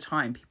lot of the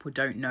time people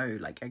don't know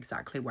like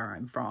exactly where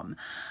I'm from,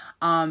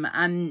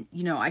 and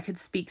you know, I could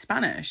speak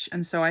Spanish,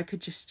 and so I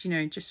could just, you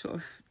know, just sort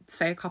of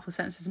say a couple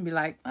sentences and be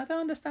like, I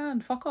don't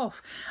understand, fuck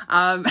off,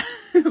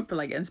 but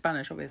like in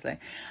Spanish, obviously,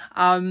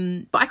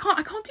 but I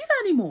can't do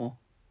that anymore.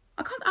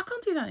 I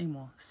can't do that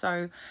anymore.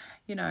 So,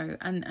 you know,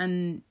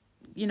 and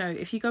you know,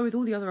 if you go with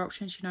all the other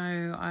options, you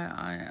know,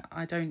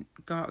 I don't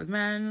go out with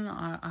men,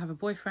 I have a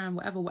boyfriend,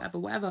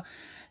 whatever,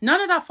 none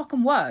of that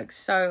fucking works.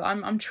 So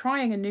I'm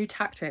trying a new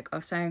tactic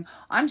of saying,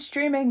 I'm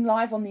streaming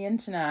live on the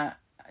internet,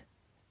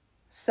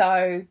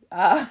 so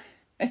are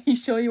you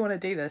sure you want to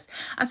do this?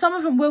 And some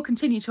of them will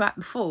continue to act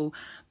the fool,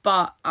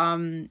 but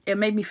it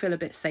made me feel a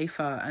bit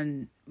safer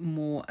and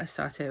more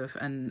assertive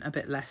and a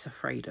bit less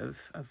afraid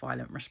of a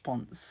violent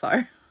response.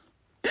 So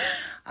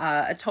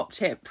a top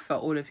tip for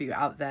all of you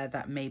out there,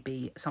 that may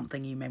be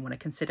something you may want to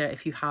consider.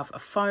 If you have a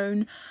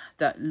phone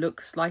that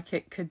looks like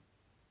it could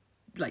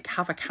like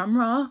have a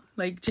camera,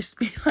 like just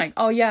be like,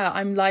 oh yeah,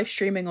 I'm live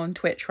streaming on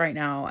Twitch right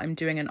now, I'm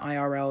doing an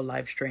IRL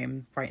live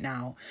stream right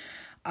now,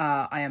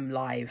 I am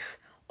live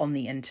on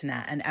the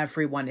internet and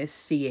everyone is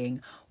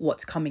seeing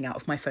what's coming out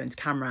of my phone's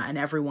camera and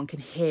everyone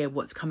can hear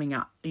what's coming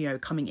out, you know,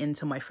 coming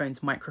into my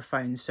phone's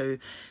microphone. So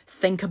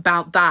think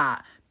about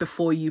that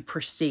before you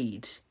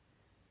proceed.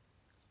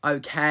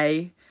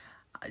 Okay,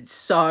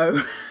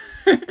 so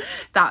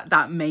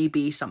that may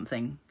be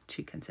something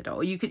to consider.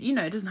 Or you could, you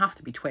know, it doesn't have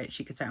to be Twitch.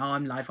 You could say, oh,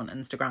 I'm live on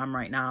Instagram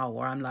right now,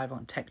 or I'm live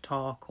on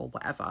TikTok or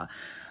whatever.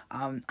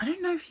 I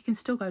don't know if you can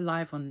still go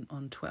live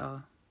on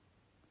Twitter.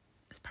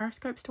 Is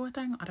Periscope still a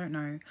thing? I don't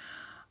know.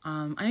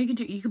 I know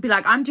you could be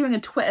like, I'm doing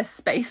a Twitter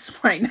space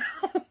right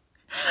now.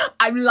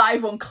 I'm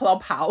live on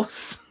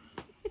Clubhouse.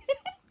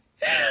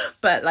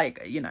 But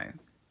like, you know,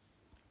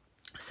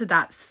 so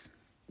that's,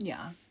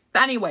 yeah.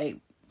 But anyway,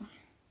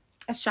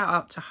 a shout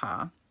out to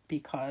her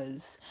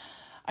because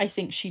I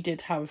think she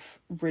did have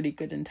really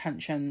good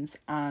intentions,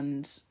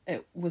 and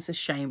it was a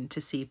shame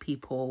to see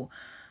people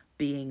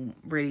being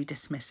really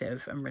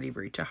dismissive and really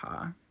rude to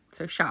her.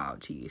 So shout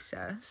out to you,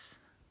 sis.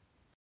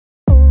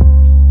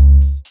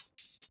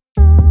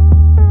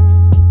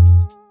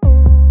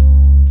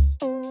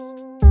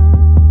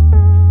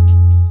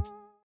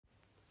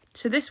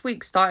 So this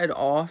week started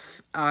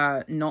off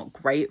not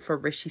great for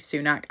Rishi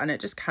Sunak, and it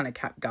just kind of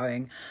kept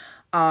going.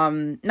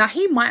 Now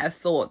he might have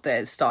thought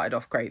that it started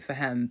off great for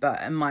him, but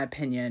in my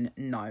opinion,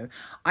 no.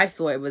 I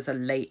thought it was a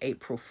late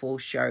April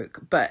Fool's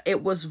joke, but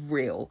it was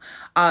real.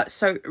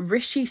 So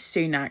Rishi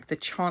Sunak, the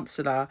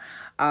Chancellor,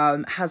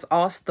 has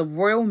asked the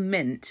Royal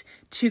Mint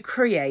to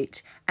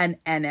create an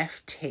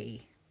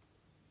NFT.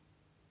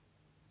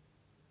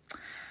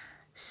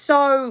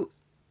 So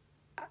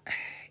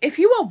if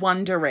you are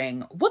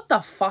wondering, what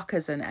the fuck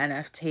is an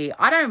NFT?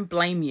 I don't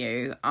blame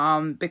you,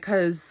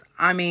 because,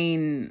 I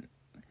mean,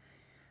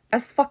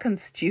 that's fucking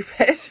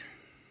stupid.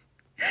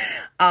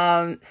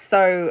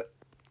 So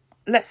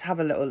let's have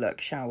a little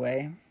look, shall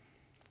we?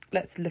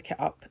 Let's look it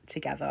up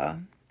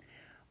together.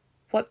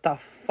 What the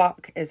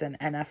fuck is an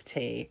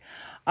NFT?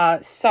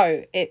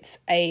 So it's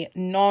a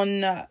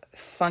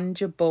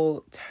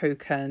non-fungible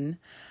token,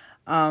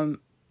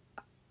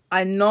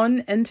 a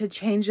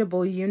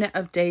non-interchangeable unit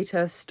of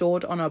data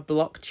stored on a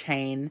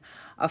blockchain,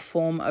 a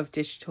form of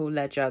digital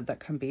ledger that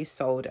can be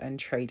sold and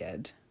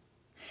traded.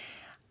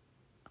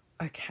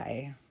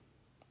 Okay.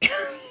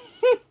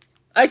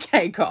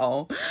 Okay,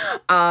 cool.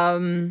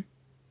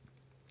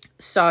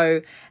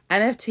 So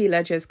NFT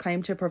ledgers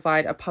claim to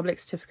provide a public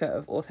certificate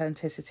of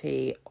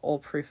authenticity or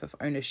proof of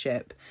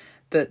ownership,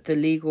 but the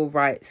legal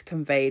rights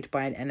conveyed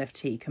by an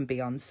NFT can be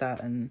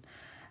uncertain.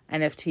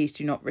 NFTs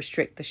do not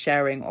restrict the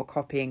sharing or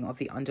copying of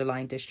the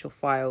underlying digital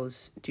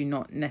files, do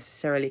not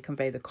necessarily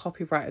convey the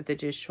copyright of the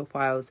digital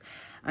files,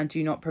 and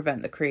do not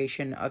prevent the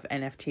creation of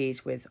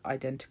NFTs with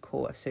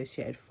identical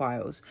associated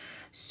files.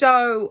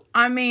 So,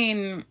 I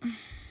mean,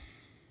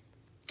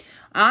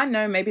 I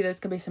know maybe there's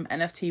gonna be some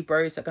NFT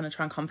bros that are gonna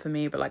try and come for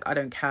me, but like I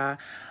don't care.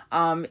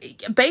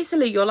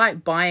 Basically you're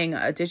like buying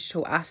a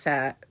digital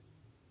asset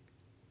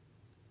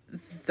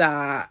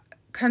that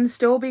can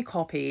still be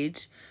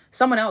copied.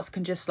 Someone else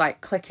can just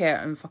like click it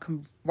and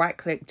fucking right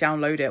click,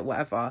 download it,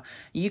 whatever.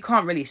 You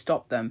can't really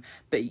stop them,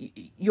 but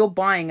you're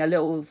buying a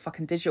little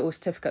fucking digital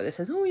certificate that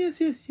says, oh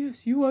yes,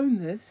 you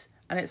own this.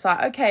 And it's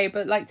like, okay,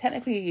 but like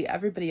technically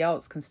everybody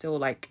else can still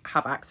like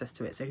have access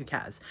to it, so who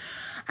cares?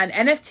 And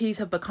NFTs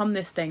have become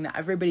this thing that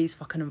everybody's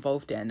fucking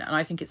involved in, and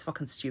I think it's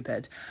fucking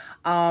stupid.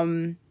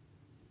 One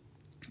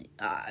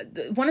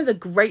of the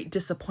great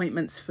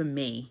disappointments for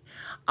me,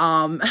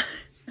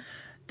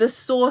 the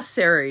Saw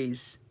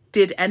series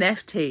did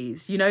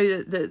NFTs. You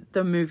know,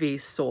 the movie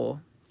Saw,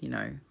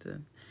 I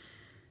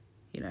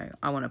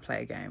want to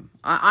play a game.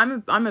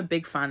 I'm a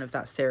big fan of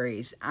that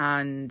series,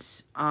 and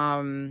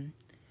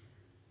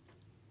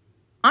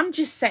I'm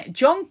just saying,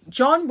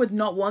 John would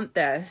not want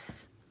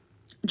this.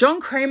 John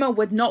Kramer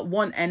would not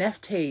want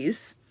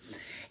NFTs.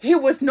 He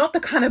was not the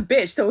kind of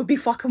bitch that would be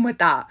fucking with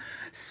that.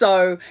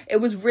 So it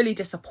was really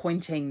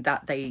disappointing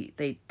that they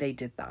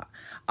did that.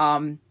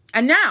 And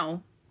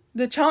now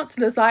the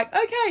Chancellor's like,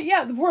 okay,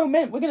 yeah, the Royal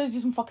Mint, we're going to do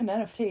some fucking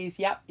NFTs.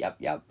 Yep.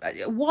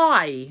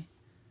 Why?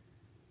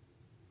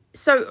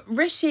 So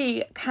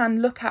Rishi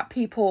can look at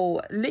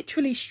people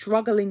literally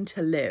struggling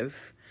to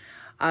live,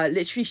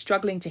 literally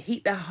struggling to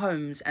heat their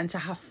homes and to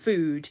have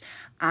food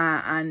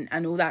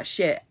and all that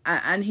shit.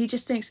 And he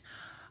just thinks,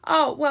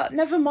 oh, well,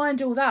 never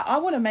mind all that. I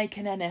want to make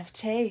an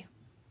NFT.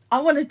 I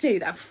want to do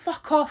that.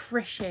 Fuck off,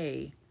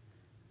 Rishi.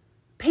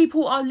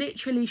 People are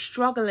literally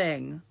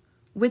struggling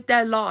with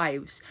their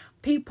lives.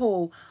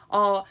 People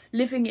are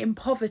living in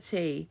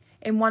poverty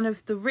in one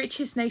of the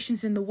richest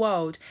nations in the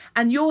world.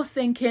 And you're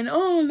thinking,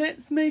 oh,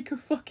 let's make a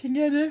fucking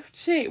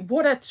NFT.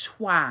 What a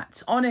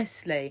twat,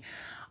 honestly.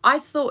 I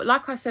thought,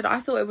 like I said, I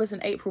thought it was an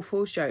April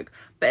Fool's joke,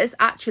 but it's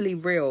actually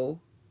real.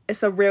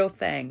 It's a real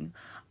thing.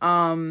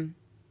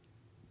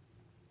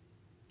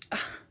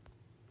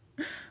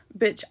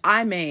 Bitch,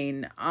 I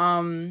mean,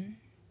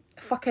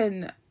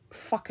 fucking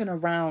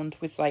around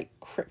with like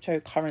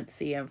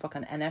cryptocurrency and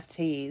fucking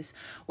NFTs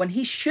when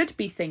he should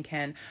be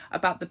thinking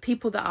about the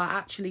people that are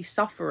actually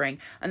suffering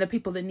and the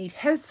people that need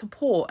his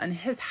support and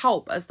his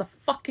help as the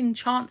fucking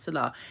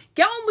Chancellor.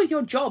 Get on with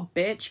your job,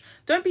 bitch.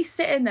 Don't be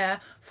sitting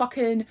there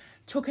fucking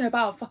talking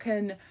about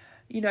fucking,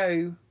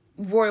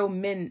 Royal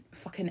Mint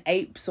fucking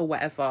apes or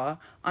whatever.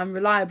 I'm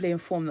reliably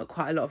informed that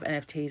quite a lot of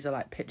NFTs are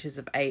like pictures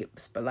of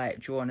apes, but like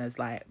drawn as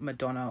like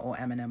Madonna or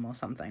Eminem or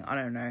something. I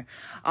don't know.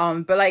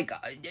 But like,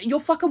 you're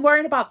fucking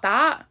worrying about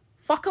that?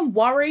 Fucking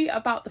worry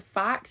about the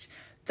fact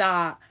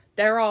that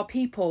there are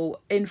people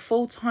in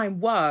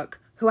full-time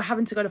work who are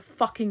having to go to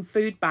fucking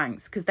food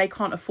banks because they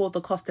can't afford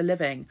the cost of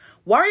living.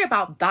 Worry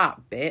about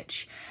that,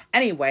 bitch.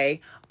 Anyway,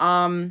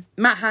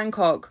 Matt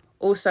Hancock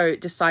also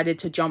decided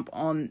to jump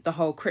on the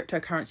whole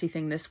cryptocurrency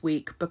thing this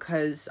week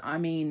because,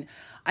 I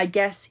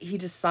guess he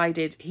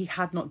decided he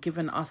had not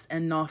given us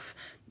enough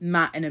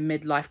Matt in a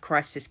midlife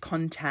crisis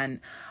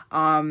content.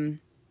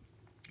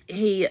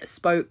 He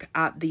spoke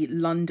at the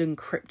London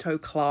Crypto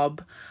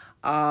Club,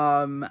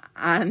 and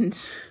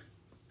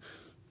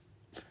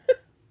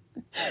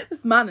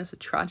this man is a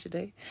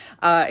tragedy.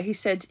 He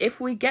said, if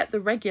we get the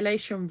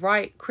regulation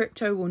right,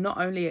 crypto will not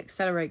only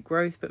accelerate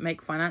growth, but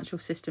make financial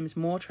systems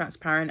more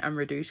transparent and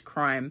reduce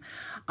crime.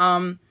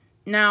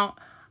 Now,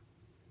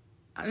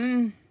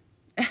 I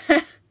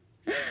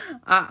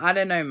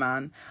don't know,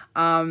 man.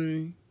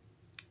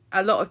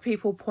 A lot of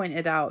people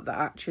pointed out that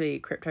actually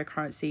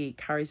cryptocurrency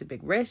carries a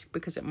big risk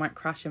because it might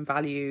crash in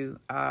value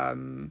at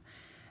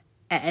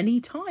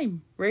any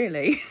time,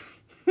 really.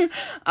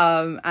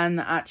 And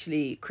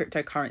actually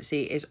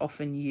cryptocurrency is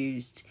often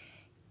used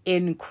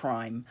in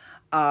crime.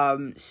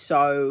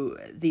 So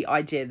the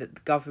idea that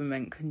the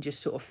government can just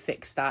sort of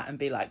fix that and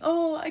be like,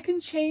 oh, I can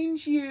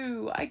change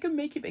you, I can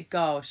make you big.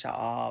 Girl, shut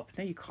up.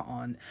 No, you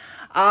can't.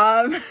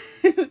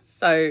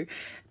 So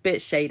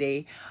bit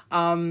shady.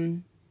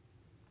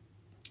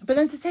 But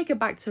then to take it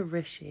back to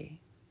Rishi,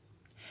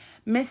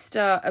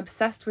 Mr.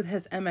 Obsessed with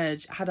his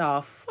image had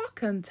a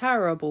fucking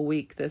terrible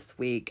week this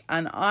week,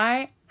 and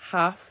I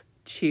have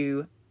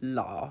to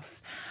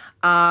laugh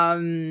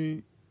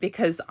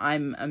because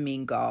I'm a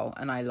mean girl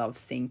and I love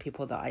seeing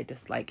people that I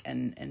dislike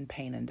in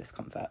pain and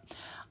discomfort.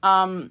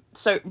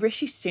 So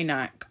Rishi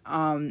Sunak,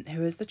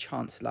 who is the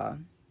Chancellor,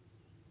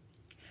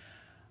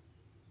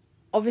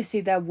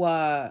 obviously there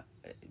were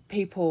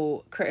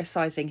people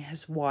criticising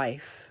his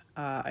wife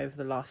over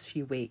the last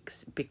few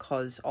weeks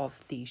because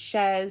of the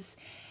shares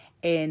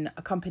in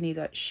a company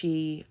that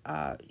she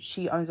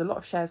owns a lot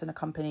of shares in a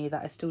company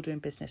that is still doing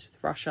business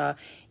with Russia,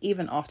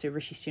 even after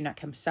Rishi Sunak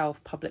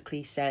himself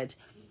publicly said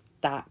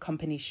that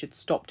companies should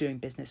stop doing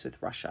business with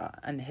Russia,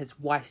 and his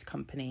wife's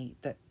company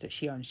that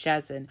she owns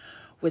shares in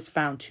was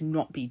found to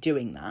not be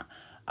doing that,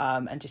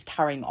 and just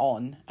carrying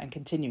on and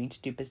continuing to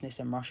do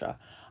business in Russia.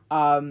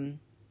 And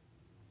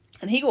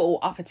he got all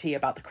uppity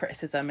about the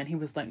criticism, and he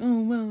was like,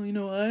 oh,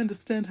 well, I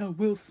understand how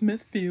Will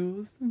Smith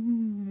feels.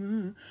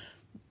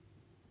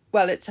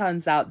 Well, it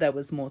turns out there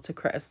was more to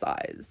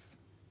criticize.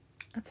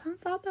 Because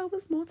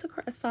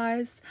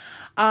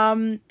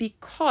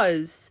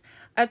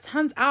it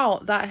turns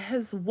out that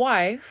his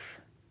wife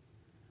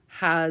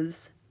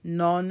has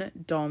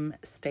non-dom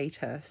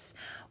status,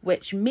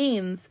 which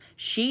means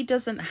she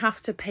doesn't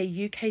have to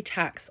pay UK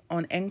tax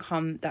on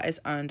income that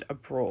is earned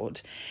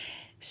abroad.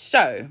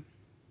 So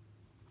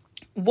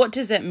what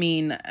does it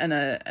mean in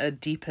a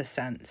deeper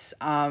sense?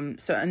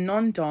 So a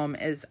non-dom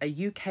is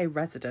a UK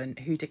resident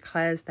who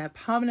declares their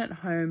permanent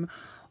home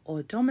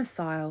or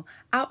domicile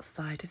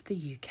outside of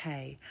the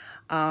UK.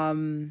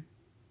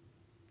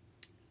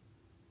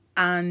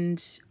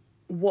 And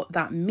what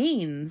that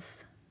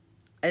means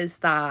is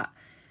that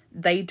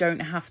they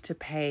don't have to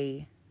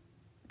pay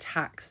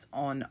tax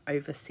on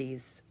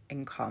overseas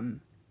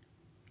income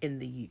in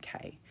the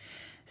UK.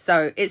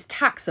 So it's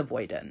tax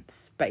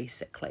avoidance,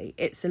 basically.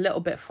 It's a little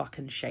bit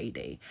fucking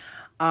shady.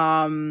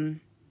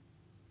 You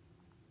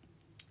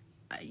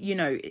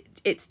know,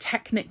 it's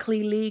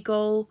technically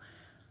legal,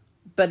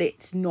 but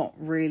it's not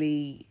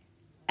really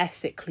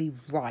ethically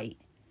right.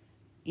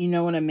 You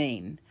know what I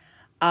mean?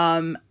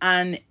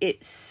 And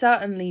it's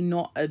certainly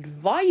not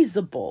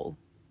advisable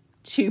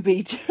to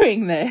be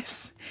doing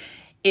this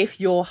if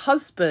your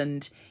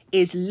husband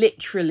is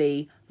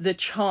literally the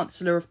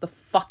Chancellor of the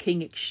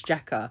fucking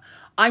Exchequer.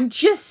 I'm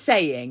just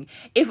saying,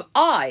 if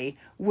I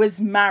was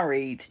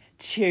married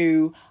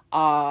to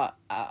a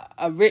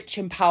rich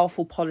and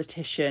powerful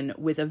politician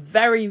with a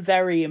very,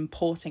 very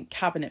important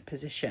cabinet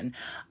position,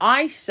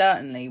 I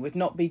certainly would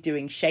not be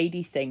doing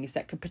shady things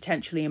that could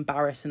potentially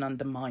embarrass and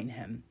undermine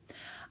him.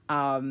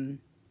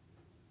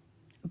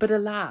 But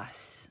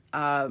alas,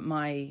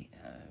 my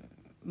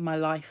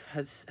life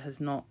has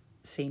not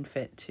seen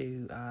fit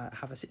to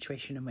have a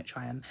situation in which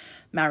I am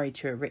married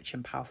to a rich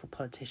and powerful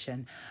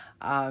politician.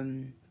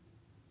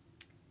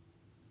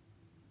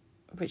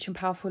 Rich and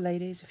powerful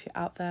ladies, if you're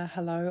out there,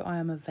 hello, I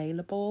am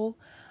available.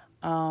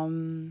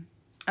 And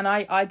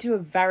I do a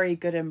very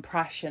good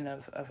impression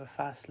of a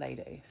first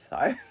lady,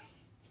 so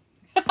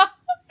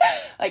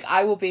like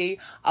I'll be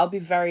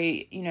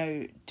very, you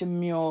know,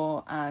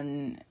 demure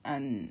and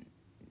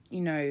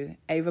you know,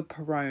 Ava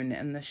Perón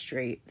in the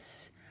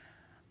streets.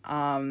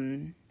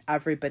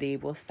 Everybody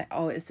will say,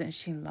 oh, isn't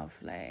she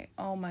lovely?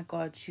 Oh my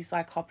God, she's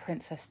like our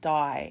Princess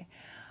Di.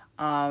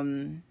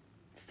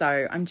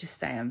 So I'm just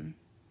saying,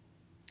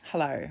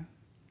 hello.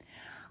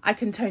 I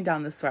can tone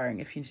down the swearing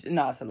if you...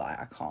 No, it's a lie.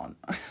 I can't.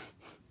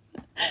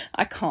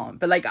 I can't.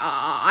 But like,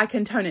 I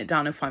can tone it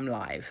down if I'm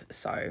live.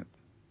 So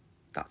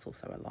that's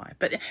also a lie.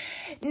 But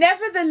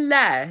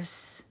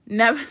nevertheless,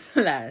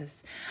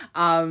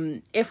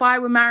 if I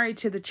were married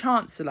to the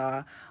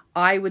Chancellor,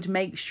 I would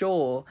make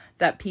sure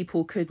that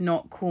people could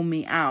not call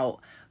me out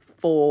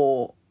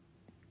for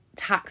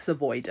tax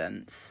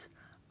avoidance.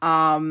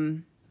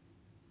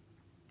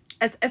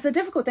 It's a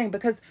difficult thing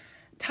because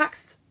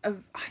tax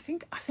of I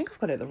think I've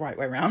got it the right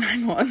way around.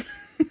 Hang on.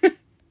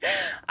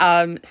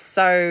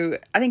 So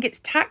I think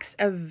it's tax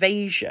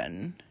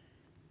evasion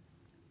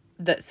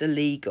that's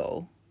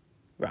illegal,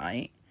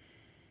 right?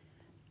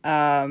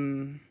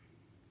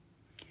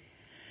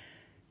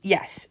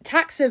 Yes,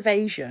 tax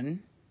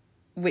evasion,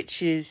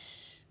 which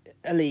is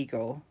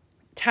illegal.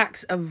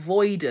 Tax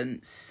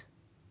avoidance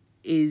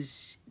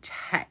is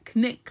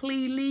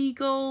technically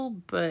legal,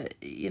 but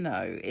you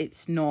know,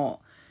 it's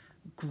not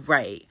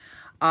great.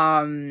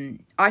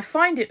 I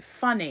find it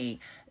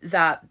funny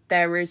that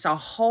there is a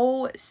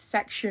whole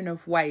section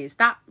of ways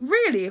that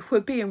really, if we're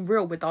being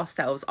real with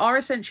ourselves, are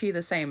essentially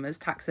the same as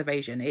tax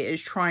evasion. It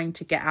is trying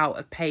to get out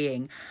of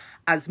paying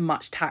as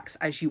much tax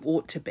as you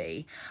ought to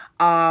be.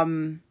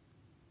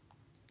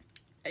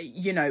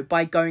 You know,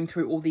 by going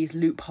through all these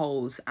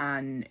loopholes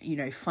and, you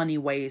know, funny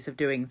ways of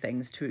doing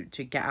things to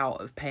get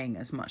out of paying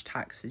as much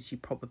tax as you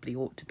probably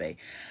ought to be.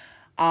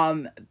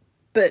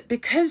 But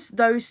because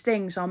those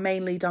things are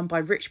mainly done by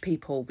rich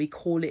people, we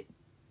call it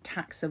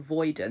tax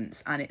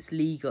avoidance and it's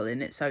legal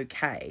and it's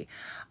okay.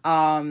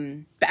 But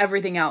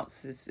everything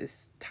else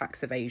is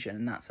tax evasion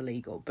and that's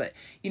illegal. But,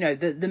 you know,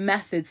 the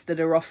methods that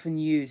are often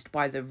used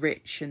by the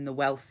rich and the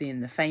wealthy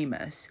and the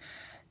famous,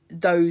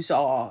 those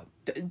are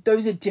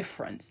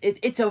different.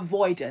 It's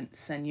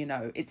avoidance and, you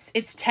know,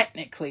 it's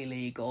technically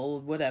legal,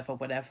 whatever.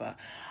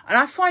 And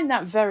I find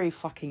that very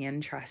fucking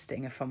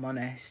interesting, if I'm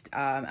honest.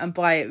 And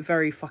by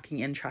very fucking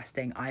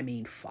interesting, I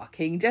mean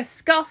fucking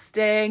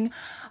disgusting.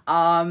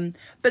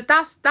 But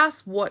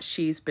that's what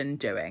she's been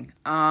doing.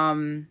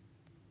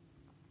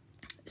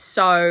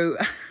 So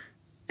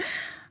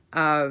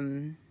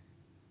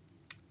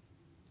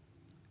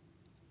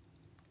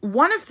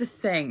one of the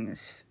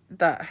things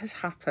that has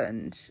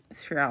happened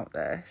throughout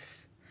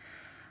this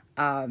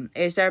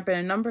is there have been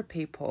a number of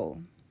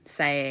people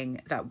saying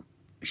that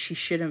she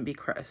shouldn't be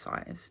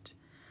criticised.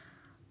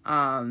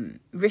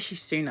 Rishi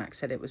Sunak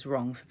said it was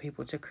wrong for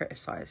people to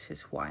criticise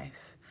his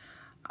wife.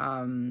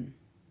 And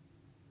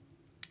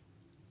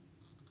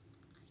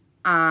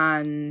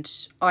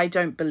I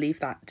don't believe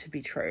that to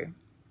be true.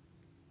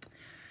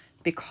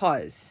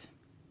 Because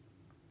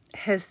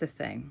here's the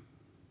thing.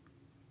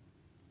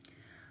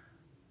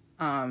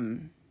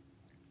 Akshata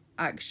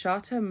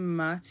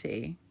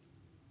Murthy,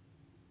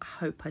 I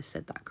hope I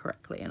said that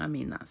correctly, and I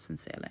mean that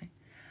sincerely.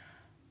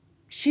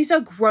 She's a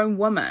grown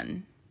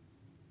woman.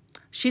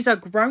 She's a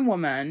grown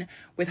woman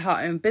with her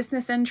own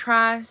business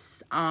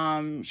interests.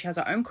 She has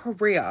her own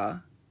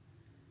career.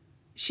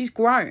 She's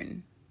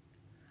grown.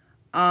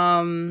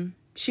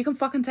 She can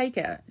fucking take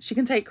it. She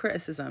can take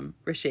criticism,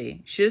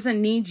 Rishi. She doesn't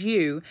need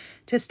you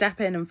to step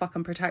in and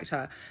fucking protect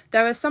her.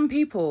 There are some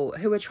people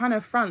who are trying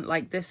to front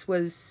like this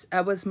was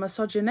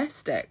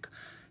misogynistic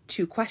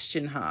to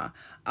question her.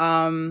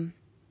 And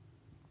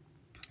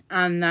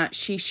that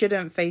she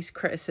shouldn't face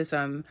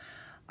criticism.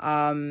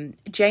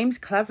 James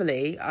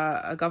Cleverly,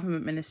 a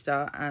government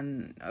minister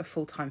and a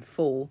full-time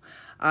fool,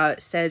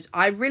 said,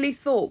 "I really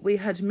thought we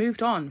had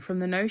moved on from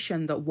the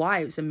notion that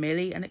wives are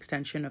merely an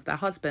extension of their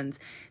husbands.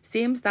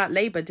 Seems that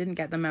Labour didn't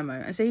get the memo."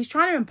 And so he's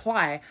trying to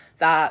imply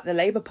that the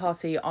Labour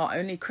Party are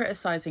only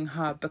criticising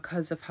her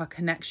because of her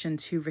connection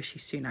to Rishi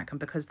Sunak and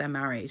because they're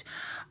married.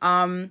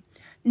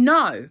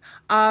 No.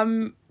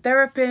 There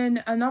have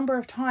been a number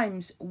of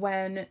times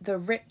when the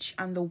rich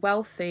and the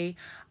wealthy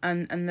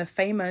and the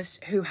famous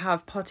who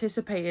have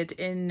participated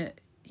in,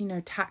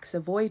 tax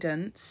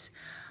avoidance,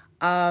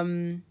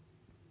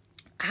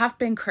 have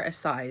been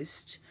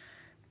criticised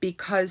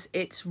because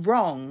it's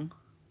wrong.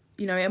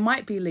 It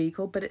might be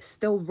legal, but it's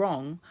still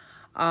wrong.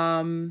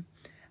 And,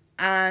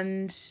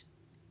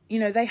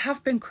 they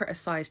have been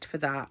criticised for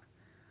that.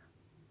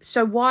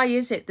 So why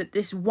is it that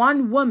this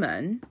one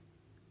woman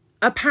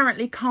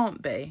apparently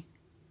can't be?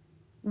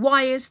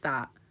 Why is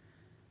that?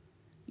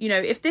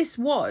 If this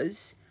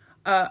was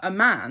a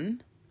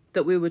man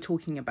that we were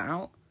talking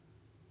about,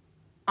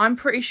 I'm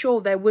pretty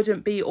sure there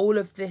wouldn't be all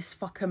of this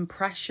fucking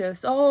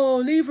precious, oh,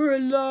 leave her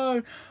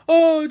alone,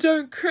 oh,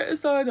 don't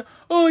criticise her,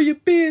 oh, you're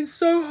being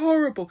so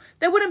horrible.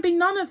 There wouldn't be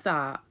none of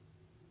that.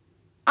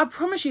 I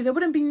promise you, there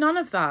wouldn't be none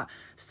of that.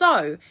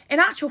 So, in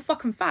actual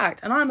fucking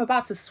fact, and I'm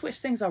about to switch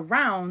things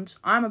around,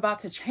 I'm about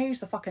to change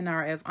the fucking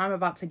narrative, I'm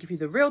about to give you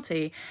the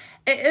reality,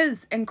 it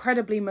is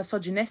incredibly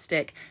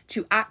misogynistic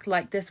to act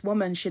like this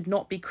woman should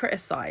not be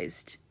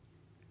criticised.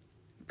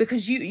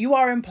 Because you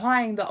are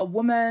implying that a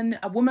woman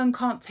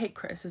can't take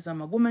criticism,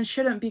 a woman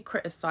shouldn't be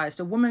criticised,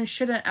 a woman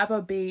shouldn't ever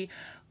be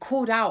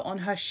called out on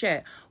her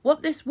shit.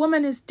 What this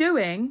woman is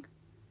doing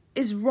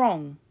is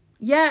wrong.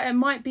 Yeah, it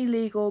might be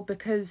legal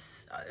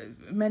because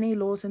many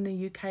laws in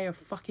the UK are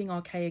fucking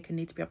archaic and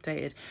need to be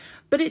updated.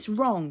 But it's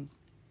wrong.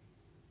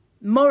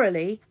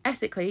 Morally,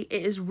 ethically,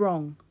 it is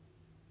wrong.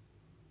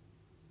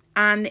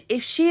 And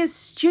if she is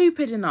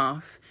stupid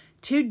enough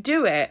to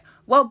do it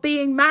while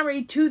being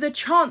married to the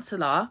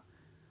Chancellor,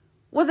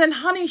 well then,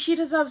 honey, she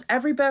deserves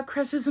every bit of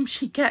criticism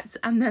she gets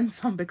and then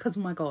some, because,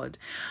 my God.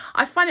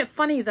 I find it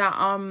funny that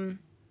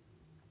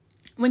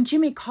when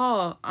Jimmy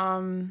Carr...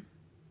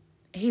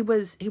 He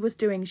was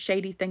doing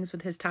shady things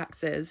with his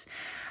taxes,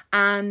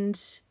 and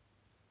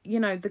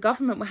the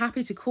government were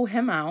happy to call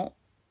him out.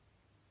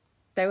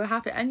 They were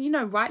happy,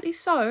 and rightly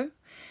so.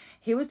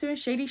 He was doing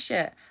shady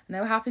shit and they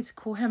were happy to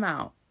call him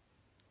out,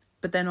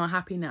 but they're not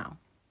happy now.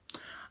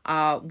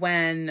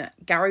 When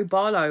Gary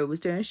Barlow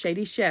was doing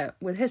shady shit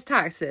with his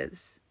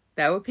taxes,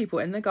 there were people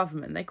in the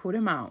government, they called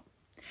him out,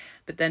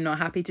 but they're not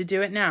happy to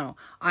do it now.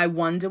 I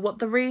wonder what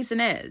the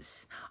reason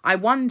is. I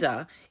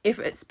wonder if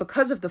it's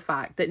because of the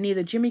fact that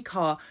neither Jimmy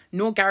Carr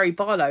nor Gary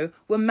Barlow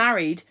were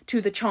married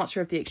to the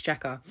Chancellor of the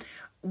Exchequer.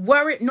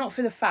 Were it not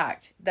for the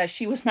fact that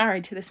she was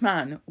married to this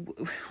man,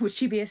 would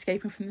she be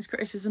escaping from this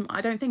criticism? I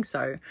don't think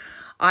so.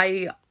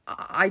 I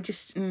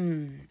just,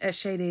 it's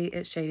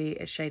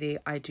shady.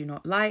 I do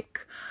not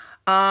like.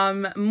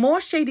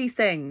 More shady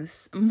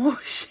things. More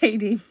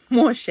shady.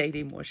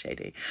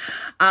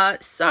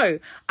 So,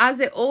 as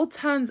it all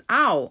turns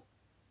out,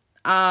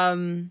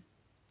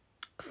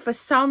 for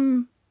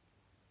some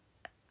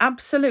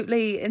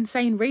absolutely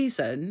insane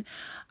reason,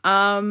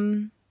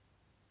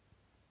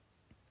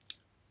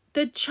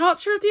 the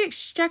Chancellor of the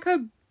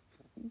Exchequer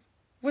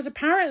was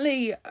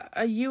apparently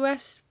a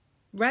US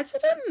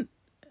resident.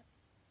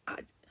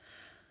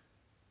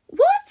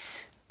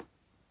 What?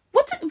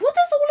 What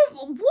does all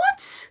of...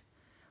 What?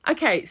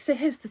 Okay, so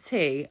here's the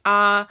tea.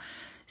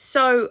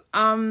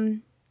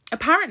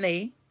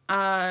 Apparently,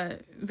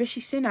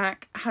 Rishi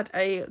Sunak had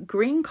a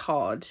green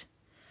card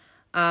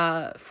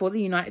for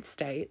the United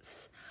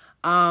States,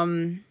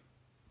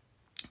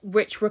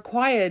 which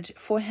required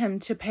for him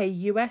to pay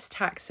US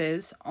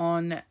taxes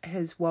on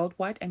his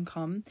worldwide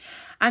income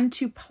and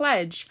to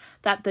pledge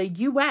that the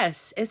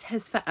US is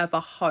his forever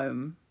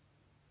home.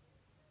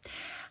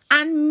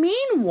 And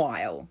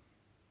meanwhile,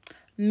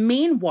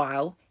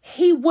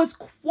 he was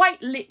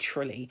quite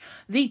literally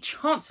the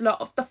Chancellor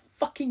of the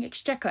fucking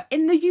Exchequer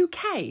in the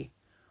UK.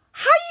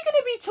 How are you going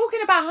to be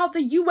talking about how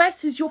the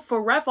US is your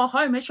forever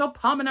home, it's your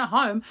permanent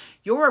home,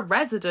 you're a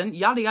resident,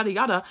 yada, yada,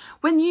 yada,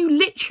 when you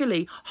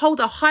literally hold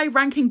a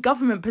high-ranking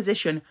government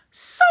position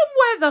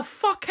somewhere the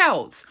fuck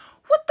else?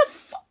 What the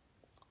fuck?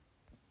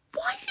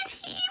 Why did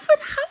he even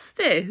have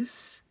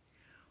this?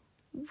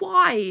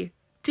 Why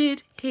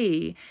did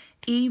he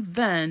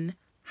even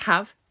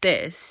have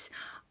this?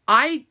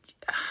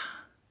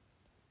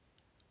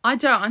 I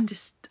don't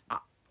understand.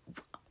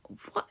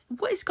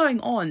 What is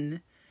going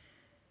on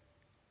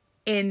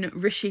in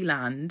Rishi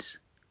Land?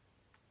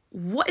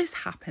 What is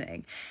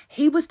happening?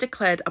 He was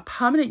declared a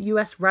permanent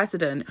US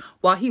resident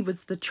while he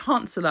was the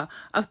Chancellor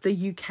of the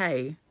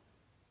UK.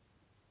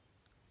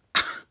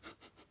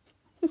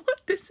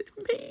 What does it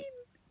mean?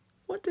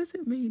 What does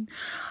it mean?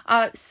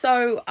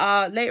 So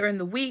later in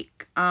the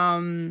week,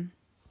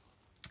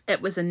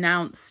 it was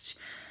announced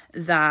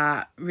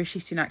that Rishi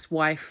Sunak's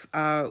wife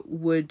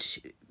would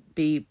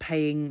be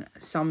paying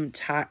some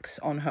tax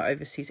on her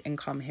overseas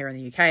income here in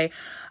the UK.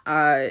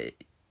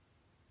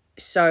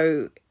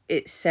 So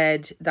it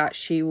said that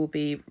she will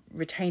be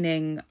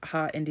retaining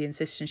her Indian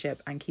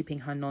citizenship and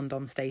keeping her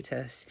non-dom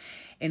status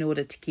in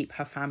order to keep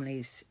her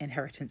family's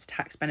inheritance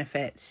tax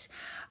benefits.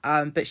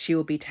 But she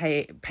will be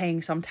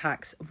paying some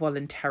tax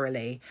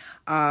voluntarily.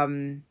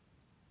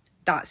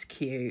 That's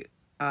cute.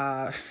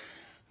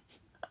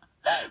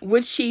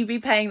 Would she be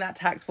paying that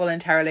tax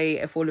voluntarily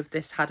if all of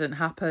this hadn't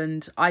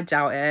happened? I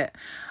doubt it.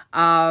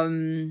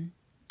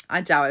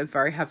 I doubt it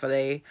very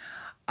heavily.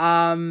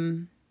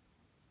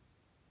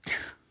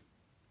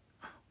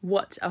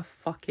 What a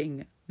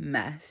fucking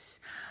mess.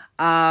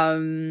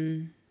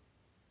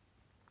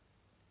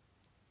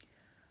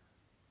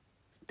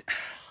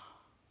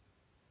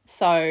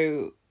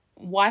 So,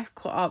 wife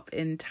caught up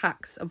in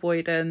tax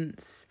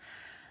avoidance,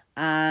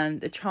 and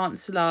the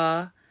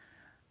Chancellor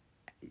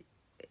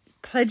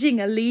pledging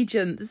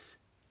allegiance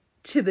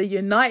to the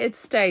United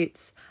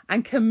States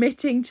and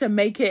committing to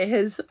make it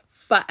his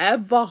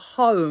forever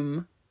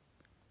home.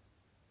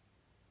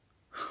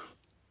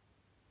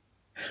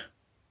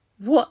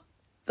 What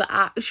the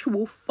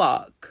actual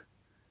fuck?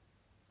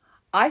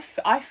 I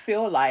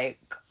feel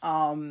like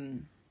all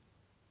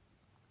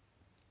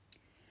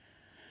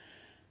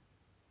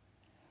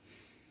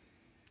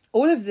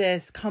of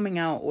this coming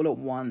out all at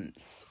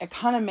once, it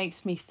kind of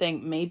makes me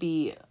think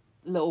maybe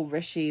little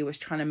Rishi was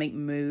trying to make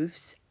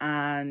moves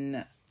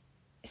and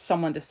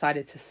someone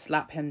decided to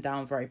slap him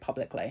down very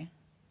publicly,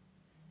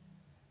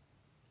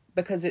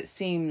 because it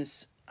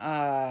seems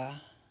a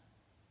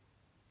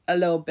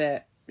little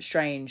bit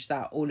strange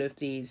that all of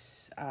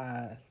these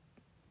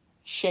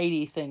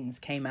shady things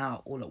came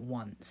out all at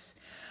once.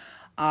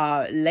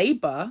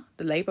 Labour,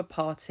 the Labour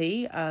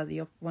Party,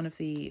 one of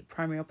the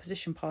primary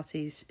opposition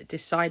parties,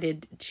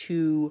 decided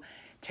to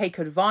take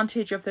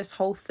advantage of this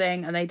whole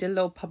thing, and they did a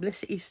little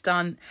publicity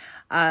stunt.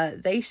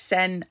 They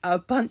sent a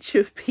bunch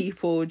of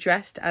people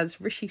dressed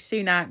as Rishi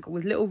Sunak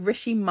with little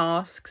Rishi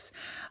masks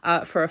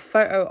for a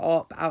photo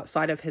op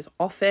outside of his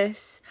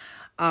office.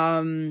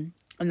 And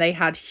they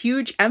had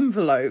huge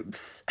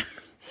envelopes.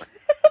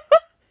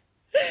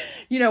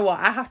 You know what?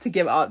 I have to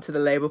give it up to the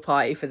Labour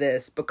Party for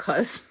this,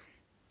 because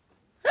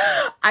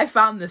I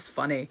found this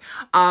funny.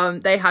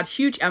 They had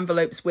huge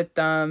envelopes with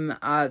them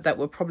that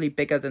were probably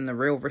bigger than the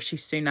real Rishi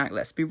Sunak,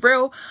 let's be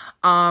real.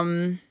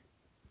 And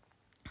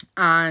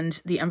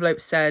the envelope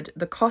said,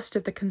 "The cost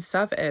of the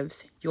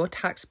Conservatives, your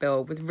tax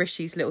bill," with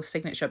Rishi's little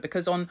signature,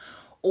 because on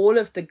all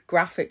of the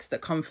graphics that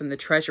come from the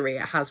Treasury,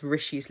 it has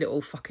Rishi's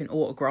little fucking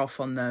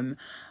autograph on them,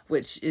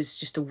 which is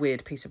just a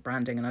weird piece of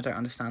branding, and I don't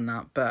understand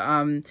that. But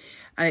and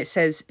it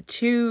says,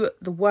 "To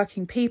the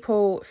working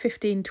people,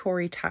 15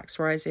 Tory tax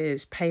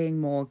rises, paying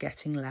more,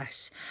 getting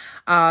less."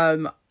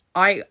 I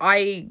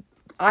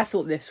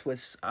thought this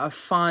was a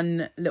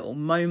fun little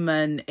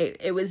moment.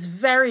 It was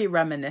very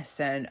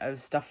reminiscent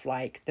of stuff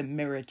like the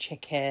Mirror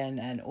Chicken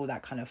and all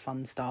that kind of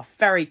fun stuff.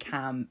 Very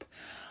camp.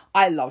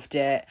 I loved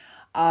it.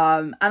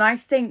 And I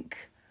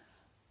think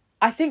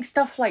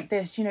stuff like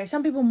this, you know,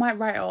 some people might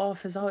write it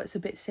off as, oh, it's a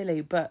bit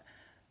silly, but,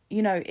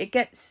 you know,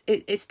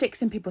 it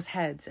sticks in people's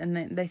heads, and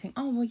they think,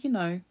 oh, well, you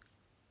know,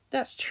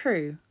 that's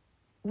true.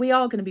 We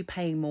are going to be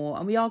paying more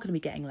and we are going to be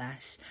getting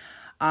less.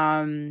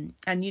 And,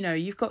 you know,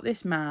 you've got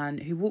this man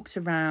who walks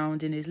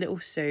around in his little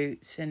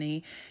suits,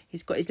 and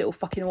he's got his little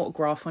fucking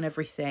autograph on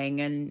everything,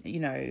 and, you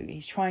know,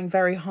 he's trying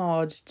very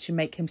hard to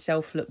make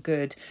himself look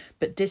good,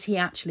 but does he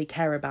actually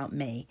care about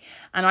me?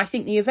 And I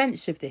think the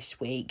events of this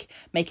week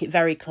make it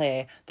very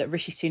clear that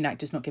Rishi Sunak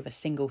does not give a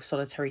single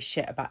solitary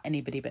shit about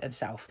anybody but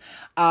himself.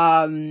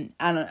 And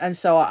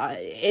so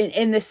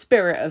in the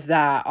spirit of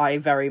that, I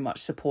very much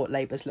support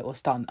Labour's little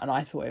stunt, and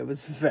I thought it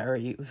was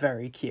very,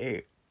 very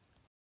cute.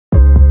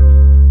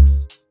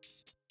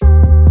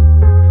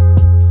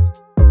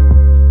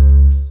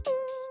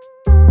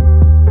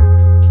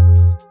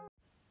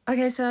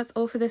 Okay, so that's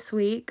all for this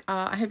week.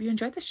 I hope you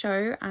enjoyed the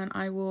show, and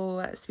I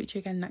will speak to you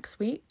again next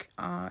week.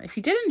 If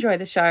you did enjoy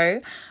the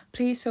show,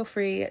 please feel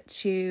free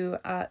to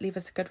leave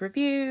us a good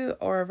review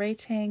or a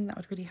rating. That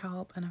would really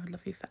help, and I would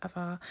love you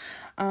forever.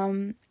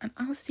 And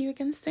I'll see you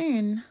again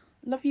soon.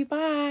 Love you,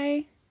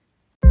 bye.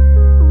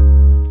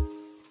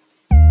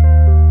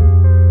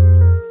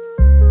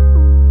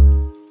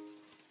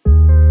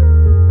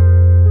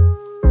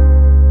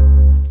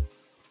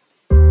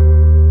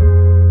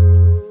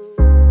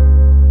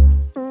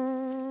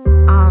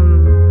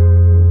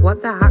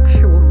 What the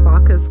actual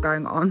fuck is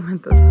going on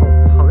with this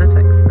whole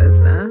politics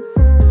business?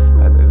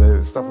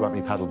 The stuff about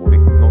me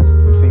paddleboarding,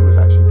 nonsense. The sea was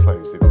actually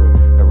closed. It was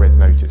a red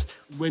notice.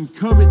 when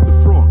Kermit the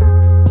Frog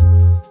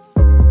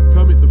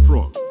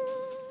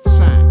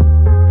sang,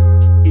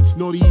 "It's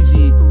not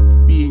easy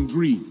being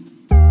green."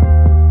 Do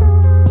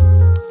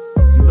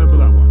you remember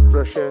that one?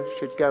 Russia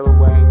should go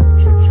away,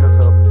 should shut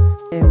up.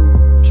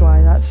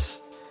 Try,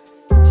 that's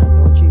a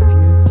dodgy view. I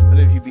don't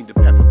know if you've been to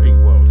Peppa Pig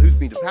World. Who's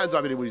been to? Hands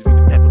up anybody's been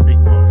to Peppa Pig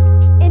World.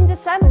 In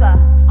December,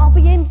 I'll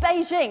be in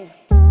Beijing,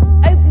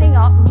 opening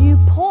up new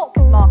pork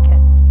markets.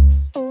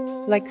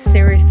 Like,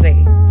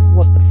 seriously,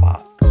 what the